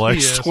 60s for the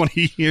last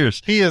 20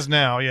 years. He is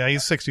now. Yeah,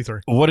 he's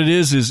 63. What it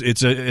is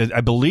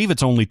I believe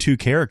it's only two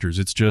characters.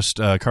 It's just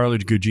Carlo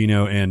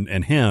Gugino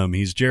and him.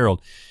 He's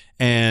Gerald.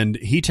 And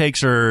he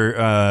takes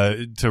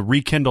her to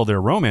rekindle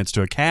their romance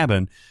to a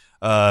cabin,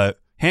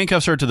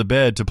 handcuffs her to the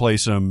bed to play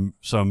some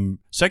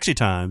sexy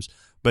times,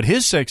 but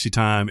his sexy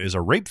time is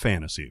a rape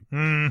fantasy.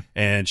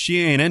 And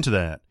she ain't into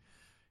that.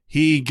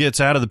 He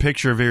gets out of the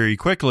picture very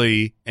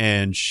quickly,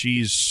 and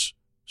she's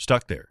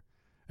stuck there.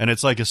 And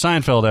it's like a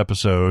Seinfeld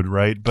episode,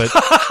 right? But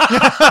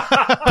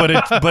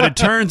but it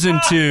turns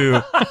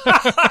into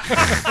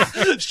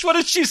What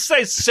did she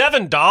say?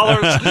 $7?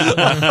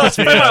 I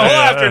spent my whole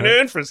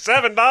afternoon for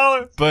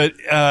 $7. But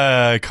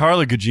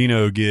Carla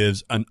Gugino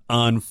gives an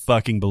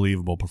unfucking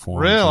believable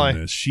performance. Really? On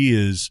this. She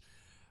is.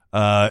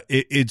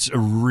 It's a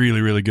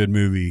really, really good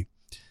movie.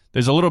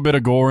 There's a little bit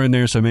of gore in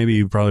there, so maybe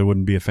you probably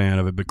wouldn't be a fan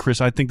of it. But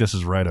Chris, I think this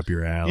is right up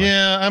your alley.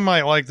 Yeah, I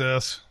might like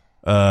this.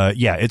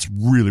 Yeah, it's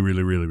really,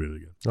 really, really, really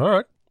good. All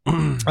right.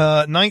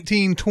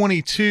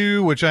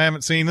 1922, which I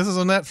haven't seen. This is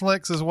on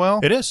Netflix as well.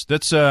 It is.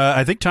 That's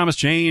I think Thomas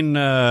Jane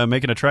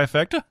making a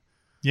trifecta.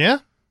 Yeah.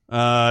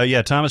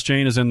 Yeah, Thomas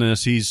Jane is in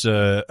this. He's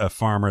a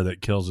farmer that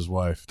kills his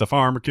wife. The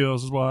farmer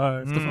kills his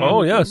wife.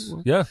 Oh, yes.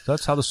 Yeah,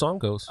 that's how the song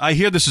goes. I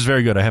hear this is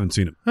very good. I haven't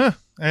seen it.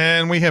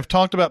 And we have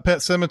talked about Pet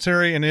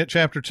Sematary and It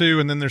Chapter 2,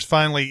 and then there's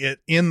finally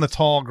It in the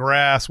Tall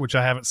Grass, which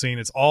I haven't seen.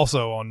 It's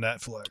also on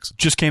Netflix.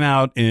 Just came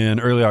out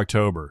in early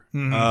October.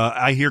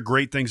 I hear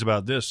great things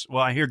about this.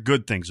 Well, I hear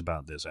good things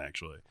about this,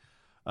 actually.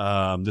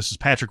 This is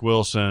Patrick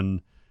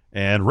Wilson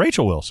and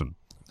Rachel Wilson.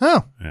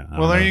 Oh, Yeah,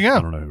 well, there you go.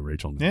 I don't know who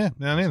Rachel is. Yeah,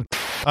 not either.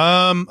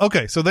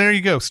 Okay, so there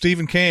you go.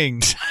 Stephen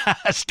King.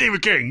 Stephen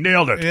King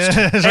nailed it.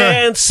 Yeah, that's right.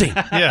 And scene.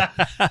 Yeah.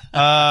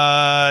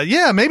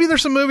 Maybe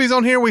there's some movies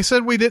on here we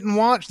said we didn't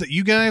watch that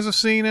you guys have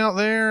seen out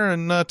there,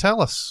 and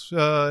tell us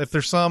if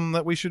there's some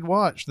that we should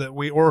watch that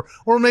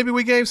or maybe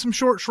we gave some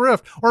short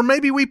shrift, or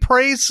maybe we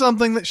praised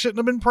something that shouldn't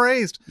have been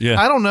praised. Yeah.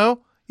 I don't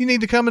know. You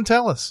need to come and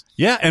tell us.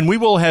 Yeah, and we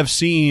will have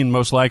seen,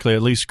 most likely,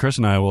 at least Chris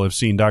and I will have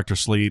seen Dr.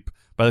 Sleep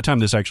by the time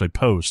this actually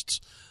posts.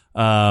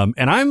 And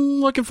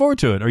I'm looking forward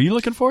to it. Are you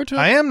looking forward to it?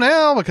 I am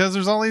now, because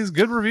there's all these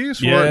good reviews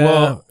for Yeah. it.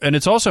 Well, and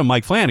it's also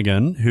Mike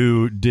Flanagan,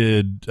 who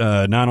did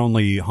not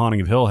only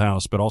Haunting of Hill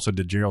House, but also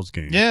did Gerald's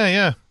Game.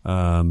 Yeah.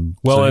 King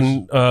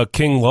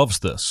loves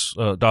this,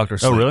 Dr.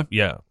 Sleep. Oh, really?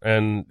 Yeah.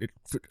 And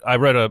I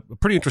read a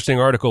pretty interesting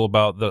article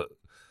about the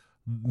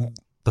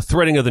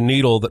threading of the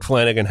needle that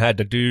Flanagan had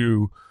to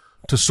do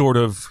to sort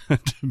of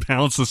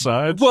balance the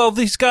sides. well,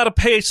 he's got to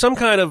pay some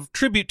kind of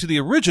tribute to the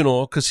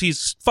original because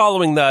he's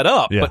following that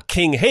up. Yeah. But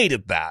King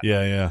hated that.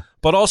 Yeah.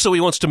 But also he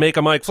wants to make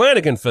a Mike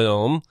Flanagan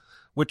film,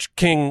 which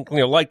King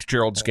liked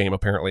Gerald's Game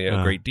apparently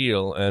a great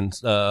deal. And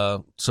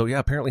so, yeah,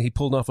 apparently he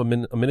pulled off a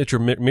miniature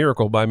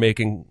miracle by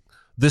making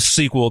this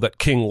sequel that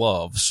King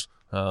loves.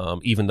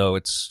 Even though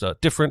it's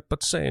different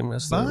but same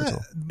as the original.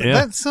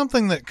 That's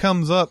something that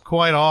comes up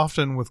quite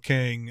often with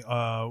King,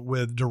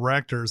 with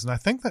directors, and I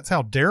think that's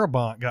how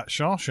Darabont got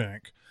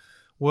Shawshank.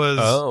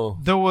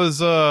 There was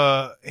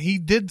he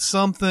did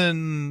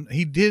something.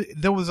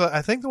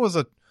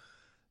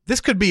 This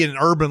could be an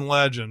urban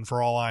legend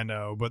for all I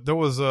know, but there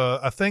was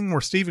a thing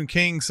where Stephen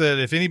King said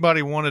if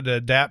anybody wanted to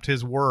adapt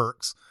his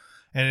works,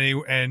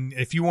 and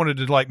if you wanted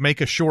to like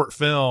make a short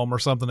film or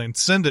something and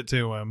send it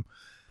to him,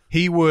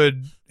 he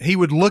would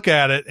look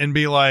at it and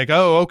be like,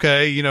 oh,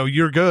 okay,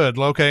 you're good.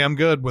 Okay, I'm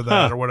good with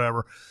that or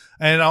whatever.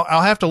 And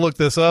I'll have to look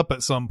this up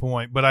at some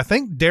point, but I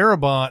think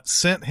Darabont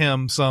sent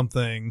him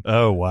something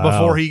Oh, wow.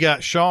 before he got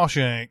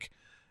Shawshank,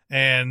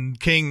 and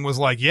King was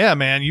like, yeah,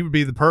 man, you would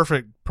be the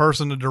perfect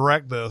person to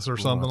direct this or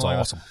something that's like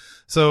awesome. that.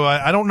 So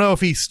I don't know if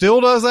he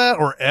still does that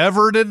or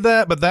ever did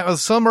that, but that was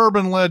some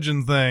urban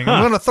legend thing.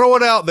 I'm going to throw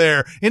it out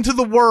there into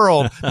the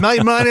world.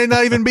 Might not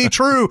even be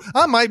true.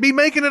 I might be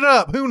making it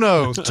up. Who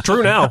knows? It's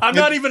true now. I'm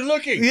not even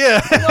looking.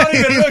 Yeah. I'm not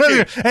even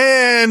looking.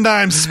 And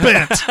I'm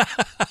spent.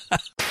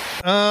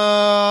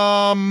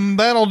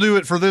 That'll do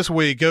it for this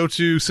week. Go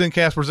to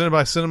Sincast presented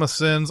by Cinema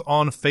Sins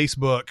on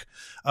Facebook.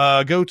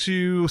 Go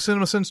to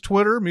Cinema Sins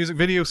Twitter, Music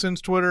Video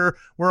Sins Twitter.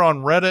 We're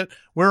on Reddit.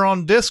 We're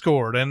on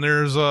Discord, and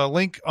there's a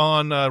link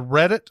on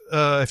Reddit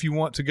if you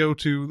want to go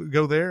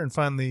there and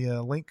find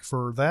the link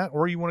for that,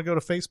 or you want to go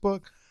to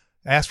Facebook,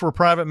 ask for a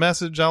private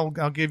message. I'll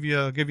give you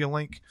a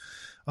link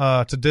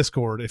to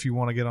Discord if you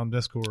want to get on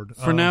Discord.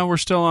 For now, we're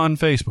still on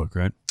Facebook,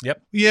 right?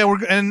 Yep. Yeah,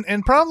 we're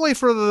and probably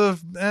for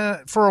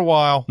a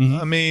while.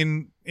 I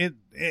mean,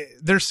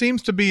 there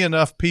seems to be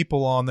enough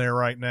people on there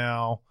right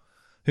now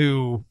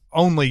who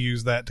only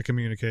use that to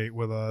communicate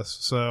with us.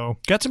 So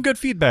Got some good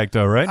feedback,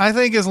 though, right? I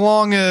think as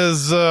long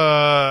as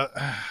I'm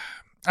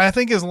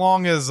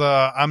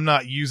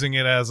not using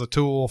it as a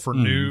tool for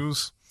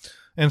news,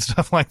 and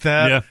stuff like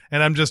that, Yeah.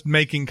 and I'm just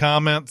making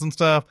comments and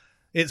stuff,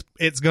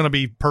 it's going to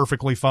be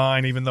perfectly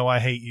fine, even though I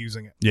hate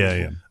using it.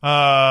 Yeah,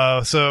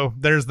 yeah. So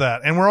there's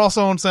that, and we're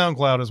also on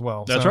SoundCloud as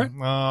well. That's so, right.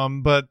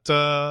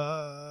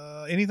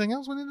 But anything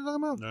else we need to talk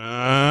about?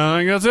 I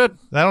think that's it.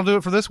 That'll do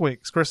it for this week.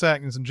 It's Chris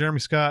Atkins and Jeremy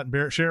Scott and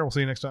Barrett Sher. We'll see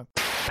you next time.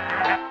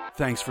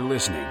 Thanks for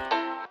listening.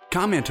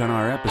 Comment on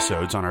our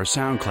episodes on our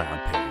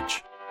SoundCloud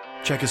page.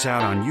 Check us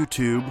out on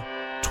YouTube,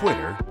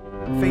 Twitter,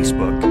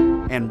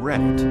 Facebook, and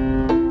Reddit.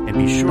 And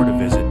be sure to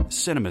visit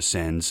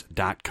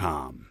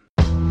cinemasins.com.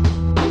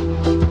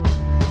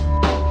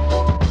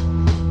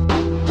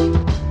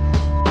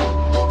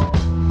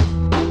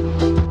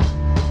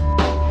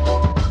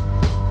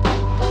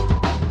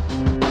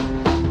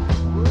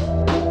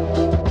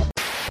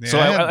 So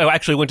I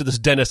actually went to this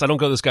dentist. I don't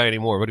go to this guy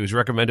anymore, but he was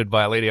recommended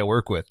by a lady I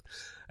work with.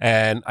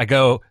 And I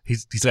go,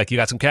 he's like, you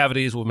got some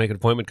cavities. We'll make an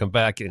appointment, come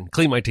back and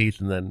clean my teeth.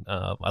 And then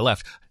I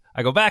left.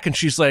 I go back and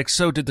she's like,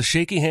 so did the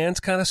shaky hands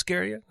kind of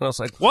scare you? And I was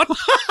like, what?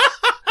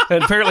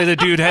 And apparently the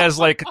dude has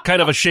like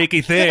kind of a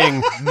shaky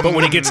thing, but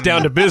when he gets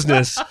down to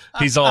business,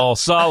 he's all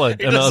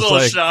solid. And I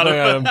was like,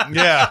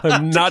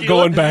 I'm not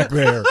going back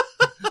there.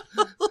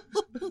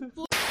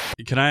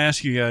 Can I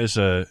ask you guys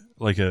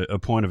like a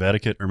point of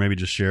etiquette, or maybe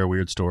just share a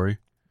weird story?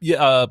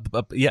 Yeah.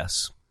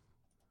 Yes.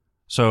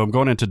 So I'm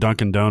going into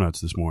Dunkin'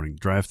 Donuts this morning.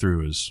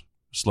 Drive-through is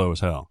slow as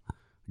hell.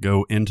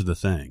 Go into the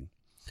thing,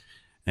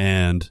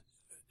 and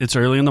it's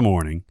early in the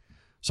morning.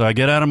 So I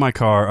get out of my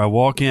car. I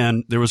walk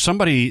in. There was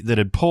somebody that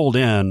had pulled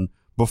in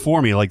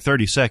before me, like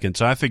 30 seconds.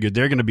 So I figured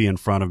they're going to be in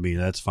front of me.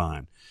 That's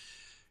fine.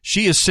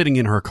 She is sitting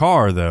in her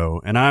car, though,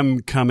 and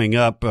I'm coming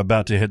up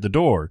about to hit the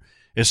door.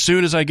 As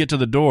soon as I get to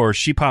the door,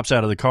 she pops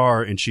out of the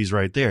car, and she's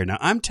right there. Now,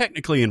 I'm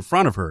technically in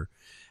front of her,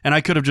 and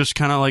I could have just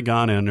kind of like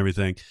gone in and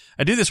everything.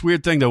 I do this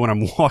weird thing, though, when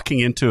I'm walking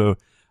into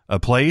a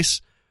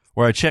place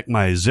where I check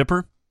my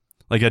zipper.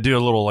 Like I do a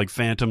little like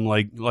phantom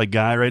like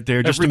guy right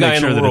there just Every to make guy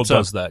sure in the that world it's up.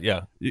 does that.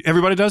 Yeah.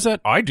 Everybody does that?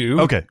 I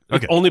do. Okay.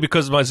 Only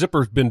because my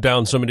zipper's been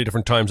down so many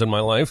different times in my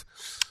life.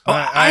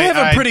 I have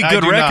a pretty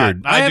good do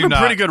record. not. I have do a not.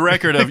 pretty good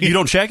record of you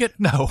don't check it?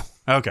 No.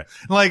 Okay.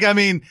 Like, I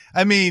mean,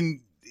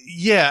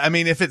 yeah, I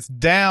mean, if it's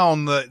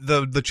down,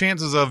 the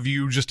chances of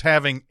you just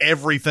having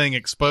everything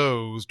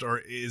exposed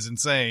is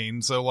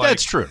insane. So like,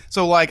 That's true.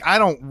 So like, I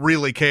don't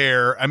really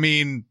care. I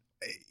mean,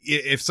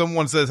 if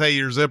someone says, "Hey,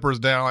 your zipper's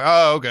down," like,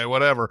 oh, okay,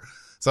 whatever.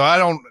 So I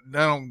don't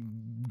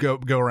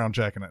go around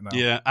checking it now.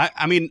 Yeah.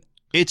 I mean,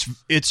 it's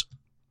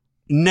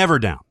never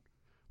down,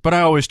 but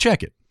I always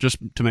check it just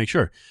to make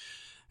sure.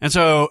 And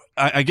so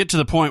I get to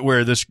the point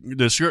where this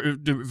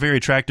very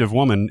attractive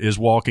woman is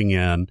walking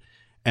in,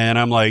 and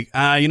I'm like,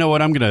 you know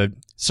what?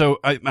 So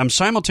I'm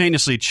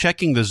simultaneously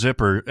checking the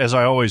zipper, as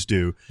I always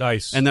do.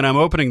 Nice. And then I'm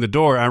opening the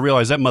door, and I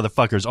realize that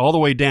motherfucker's all the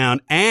way down,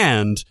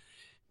 and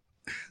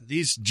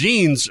these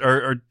jeans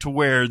are to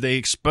where they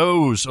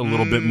expose a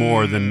little bit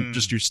more than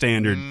just your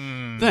standard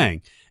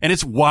thing. And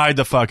it's wide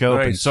the fuck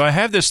open. Nice. So I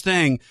have this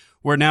thing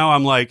where now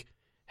I'm like,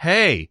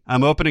 hey,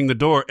 I'm opening the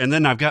door, and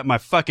then I've got my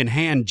fucking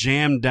hand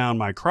jammed down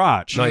my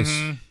crotch. Nice.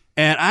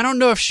 And I don't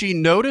know if she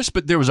noticed,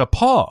 but there was a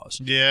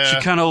pause. Yeah. She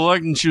kind of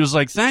looked, and she was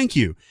like, thank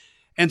you.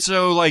 And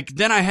so, like,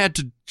 then I had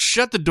to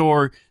shut the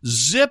door,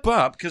 zip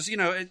up, because, you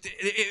know,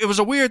 it was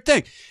a weird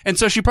thing. And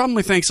so she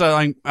probably thinks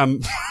I'm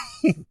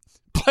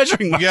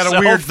pleasuring You myself. got a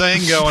weird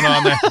thing going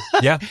on there.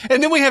 Yeah.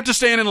 And then we have to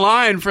stand in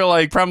line for,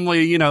 like,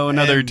 probably, you know,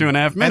 another 2.5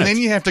 minutes. And then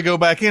you have to go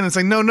back in and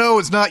say, no,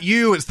 it's not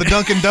you. It's the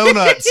Dunkin'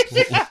 Donuts.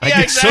 I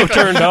get so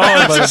turned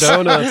on by the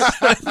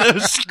donuts.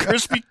 Those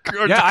crispy.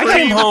 Yeah,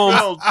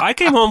 I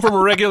came home from a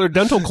regular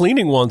dental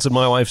cleaning once, and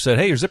my wife said,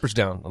 "Hey, your zipper's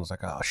down." I was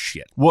like, "Oh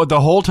shit." What, the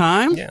whole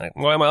time? Yeah.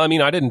 Well, I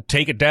mean, I didn't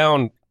take it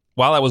down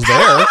while I was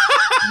there.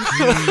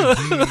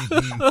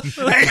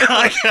 I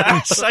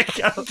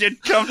got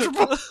get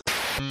comfortable.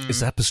 Is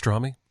that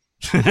pastrami?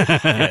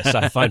 Yes,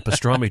 I find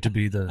pastrami to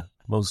be the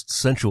most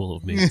sensual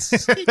of meats.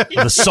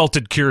 The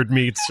salted cured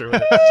meats. Or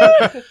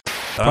whatever.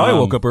 Probably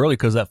woke up early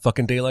because that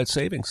fucking daylight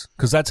savings.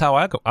 Because that's how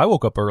I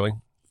woke up early.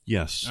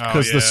 Yes.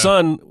 Because the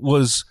sun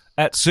was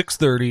at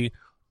 6:30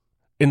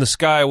 in the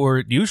sky where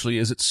it usually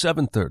is at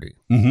 7:30.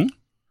 Mm-hmm.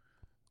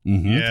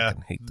 Mm-hmm. Yeah.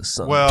 I hate the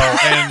sun. Well,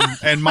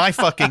 and my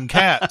fucking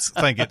cats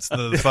think it's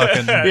the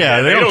fucking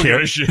Yeah, they don't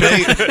care. It's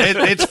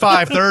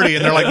 5:30,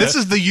 and they're like, "This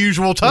is the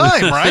usual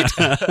time,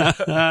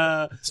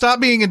 right? Stop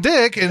being a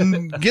dick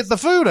and get the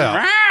food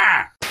out."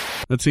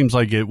 That seems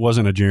like it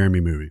wasn't a Jeremy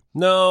movie.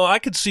 No, I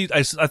could see.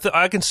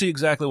 I can see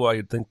exactly why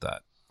you'd think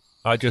that.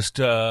 I just,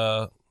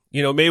 it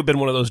may have been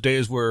one of those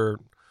days where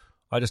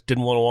I just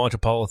didn't want to watch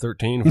Apollo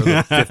 13 for the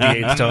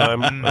 58th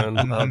time,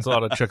 and I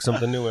thought I'd check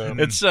something new out.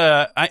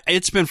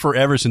 It's been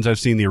forever since I've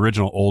seen the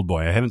original Old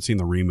Boy. I haven't seen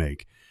the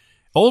remake.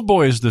 Old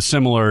Boy is the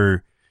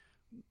similar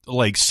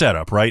like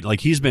setup, right?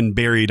 Like he's been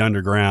buried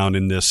underground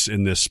in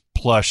this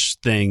plush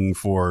thing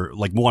for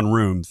like one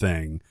room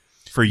thing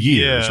for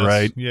years, Yes,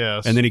 right?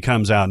 yes. And then he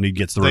comes out and he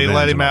gets the They revenge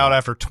let him and all out that.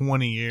 after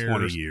 20 years.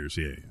 20 years,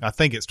 yeah. I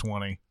think it's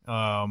 20.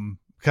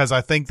 Because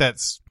I think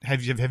that's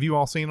have you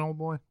all seen Old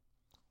Boy?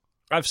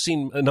 I've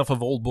seen enough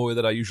of Old Boy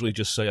that I usually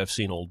just say I've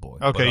seen Old Boy.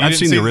 Okay, I've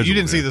seen the original, you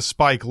didn't see yeah. the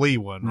Spike Lee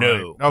one,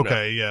 right? No,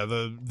 Okay, yeah,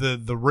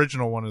 the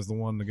original one is the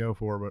one to go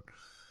for,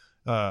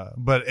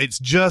 but it's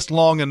just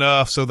long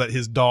enough so that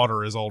his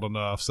daughter is old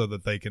enough so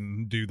that they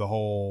can do the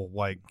whole,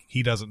 like,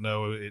 he doesn't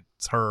know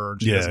it's her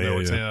and she doesn't know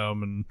it's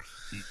him,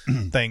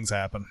 and things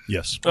happen.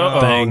 Yes.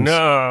 Oh Things.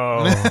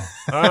 no!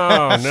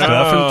 Oh no!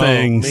 Stuff and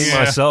things. Me, Yeah.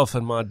 myself,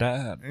 and my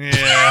dad.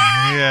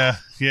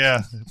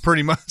 Yeah,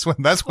 pretty much.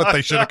 That's what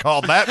they should have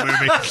called that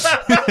movie.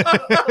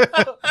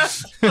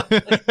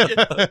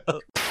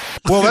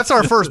 Well, that's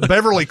our first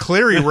Beverly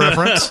Cleary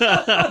reference.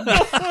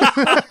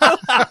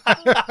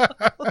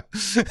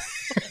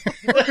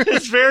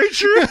 It's very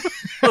true.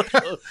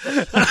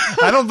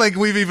 I don't think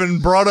we've even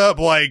brought up,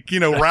 like,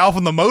 Ralph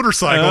and the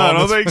motorcycle. I on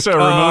don't this. think so. I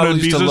Ramona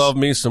and used to Beezus. love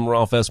me some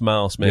Ralph S.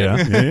 Mouse,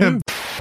 man. Yeah.